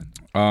back, man.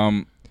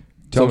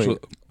 Tell me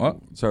what?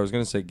 Sorry, I was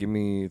gonna say, give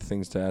me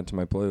things to add to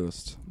my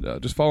playlist.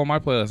 Just follow my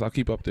playlist. I'll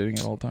keep updating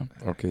it all the time.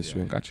 Okay,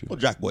 sweet. Got you. Well,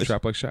 Jack Boys.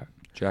 Trap like Shaq.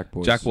 Jack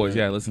Boys.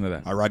 Yeah, listen to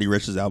that. Roddy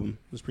Ricch's album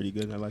was pretty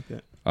good. I like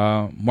that.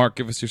 Mark,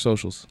 give us your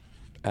socials.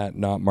 At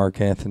not Mark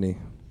Anthony.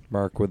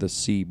 Mark with a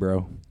C,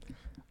 bro.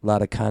 A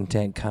lot of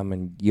content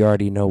coming. You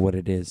already know what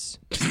it is.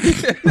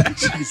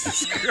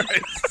 Jesus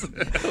Christ.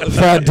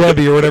 Fat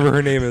Debbie or whatever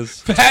her name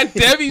is. Fat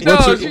Debbie?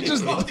 No, she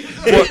just... No.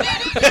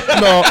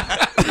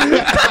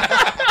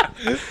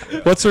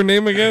 What's her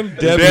name again?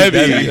 Debbie.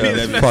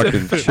 Yeah,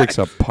 fucking chick's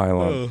a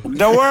pylon.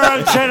 The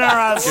world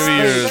generous. Give me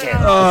yours.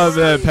 Oh,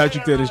 man.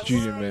 Patrick Dennis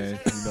Jr., man.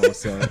 You know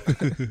what's up.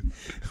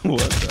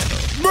 What the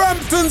hell?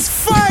 Brampton's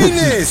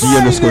finest.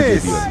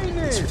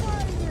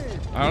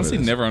 I honestly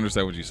never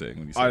understand what you're saying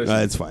when you say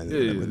that. It's fine.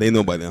 They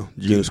know by now.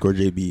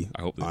 G_JB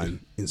I hope on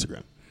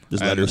Instagram.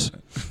 Just letters.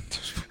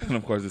 And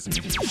of course, this is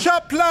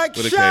Shop like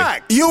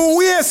Shaq. You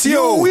waste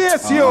you.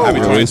 Happy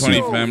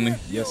 2020, family.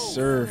 Yes,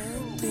 sir.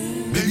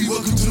 Baby,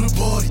 welcome to the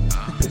party.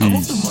 I'm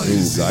off the money.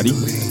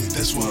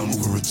 That's why I'm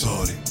over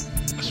retarded.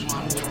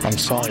 I'm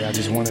sorry, I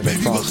just wanted a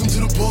Baby, welcome Frosty.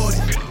 to the party.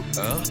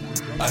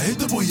 I hit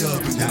the boy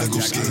up and then I go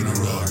skate in a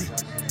Rari.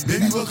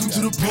 Baby, welcome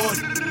to the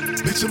party.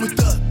 Bitch, I'm a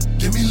thot.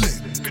 Get me lit.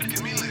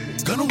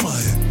 Gun on my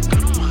head.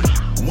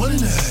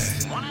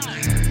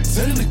 1.5.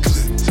 10 in the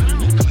clip.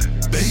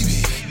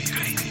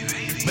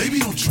 Baby,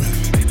 don't trip.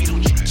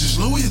 Just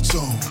lower your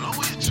tone.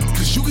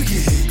 Cause you could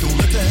get hit. Don't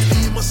let that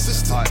be in my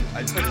system.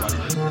 I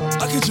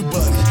get your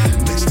body.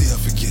 Next day I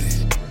forget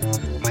it.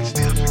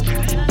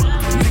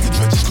 Nigga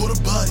try to score the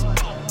body.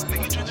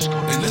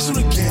 And that's on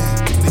the gang.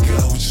 Nigga,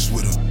 I was just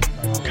with him.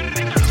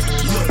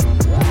 Look,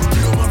 you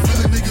know my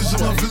villain niggas,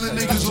 all my villain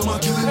niggas, all my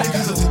killing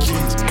niggas as a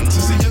kid.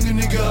 Since a younger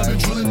nigga, I've been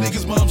drilling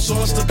niggas, but I'm so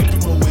stuck up in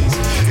my ways.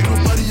 Ain't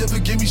nobody ever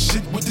gave me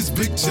shit with this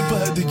big chip,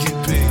 I had to get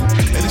paid.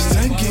 And it's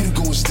 10K to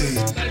go and stay.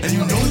 And you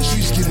know the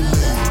trees getting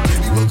laid.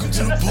 Baby, welcome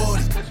to the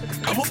party.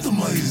 I'm off the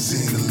money, this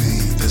ain't the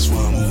lean. That's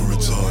why I'm over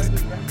retarded.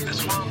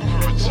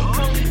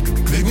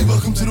 Baby,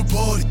 welcome to the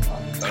party.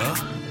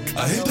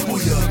 I hit the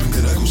boy up and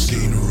then I go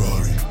skate in a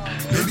Rari.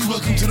 Baby,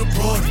 welcome to the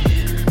party.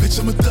 Bitch,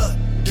 I'm a thot.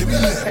 Give me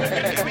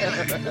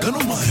that. Gun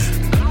on my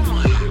head.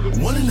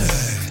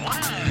 1.5.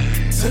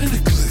 10 in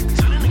the clip.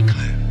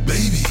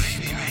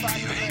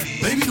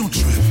 Baby, don't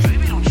trip.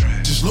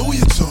 Just lower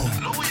your tone.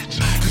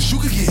 Cause you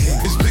could get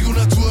hit. It's big on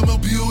that 2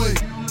 MLBOA.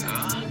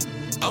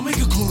 I'll make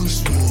a call in the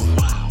store.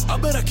 I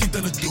bet I kicked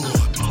down the door.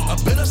 I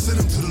bet I sent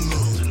him to the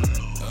Lord.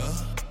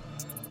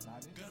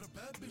 Got a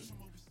bad bitch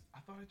from overseas. I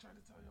thought I tried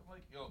to tell you, I'm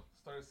like, yo,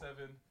 start at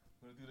 7.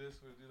 We're gonna do this,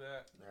 we're gonna do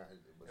that.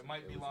 It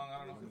might be long,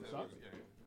 I don't know.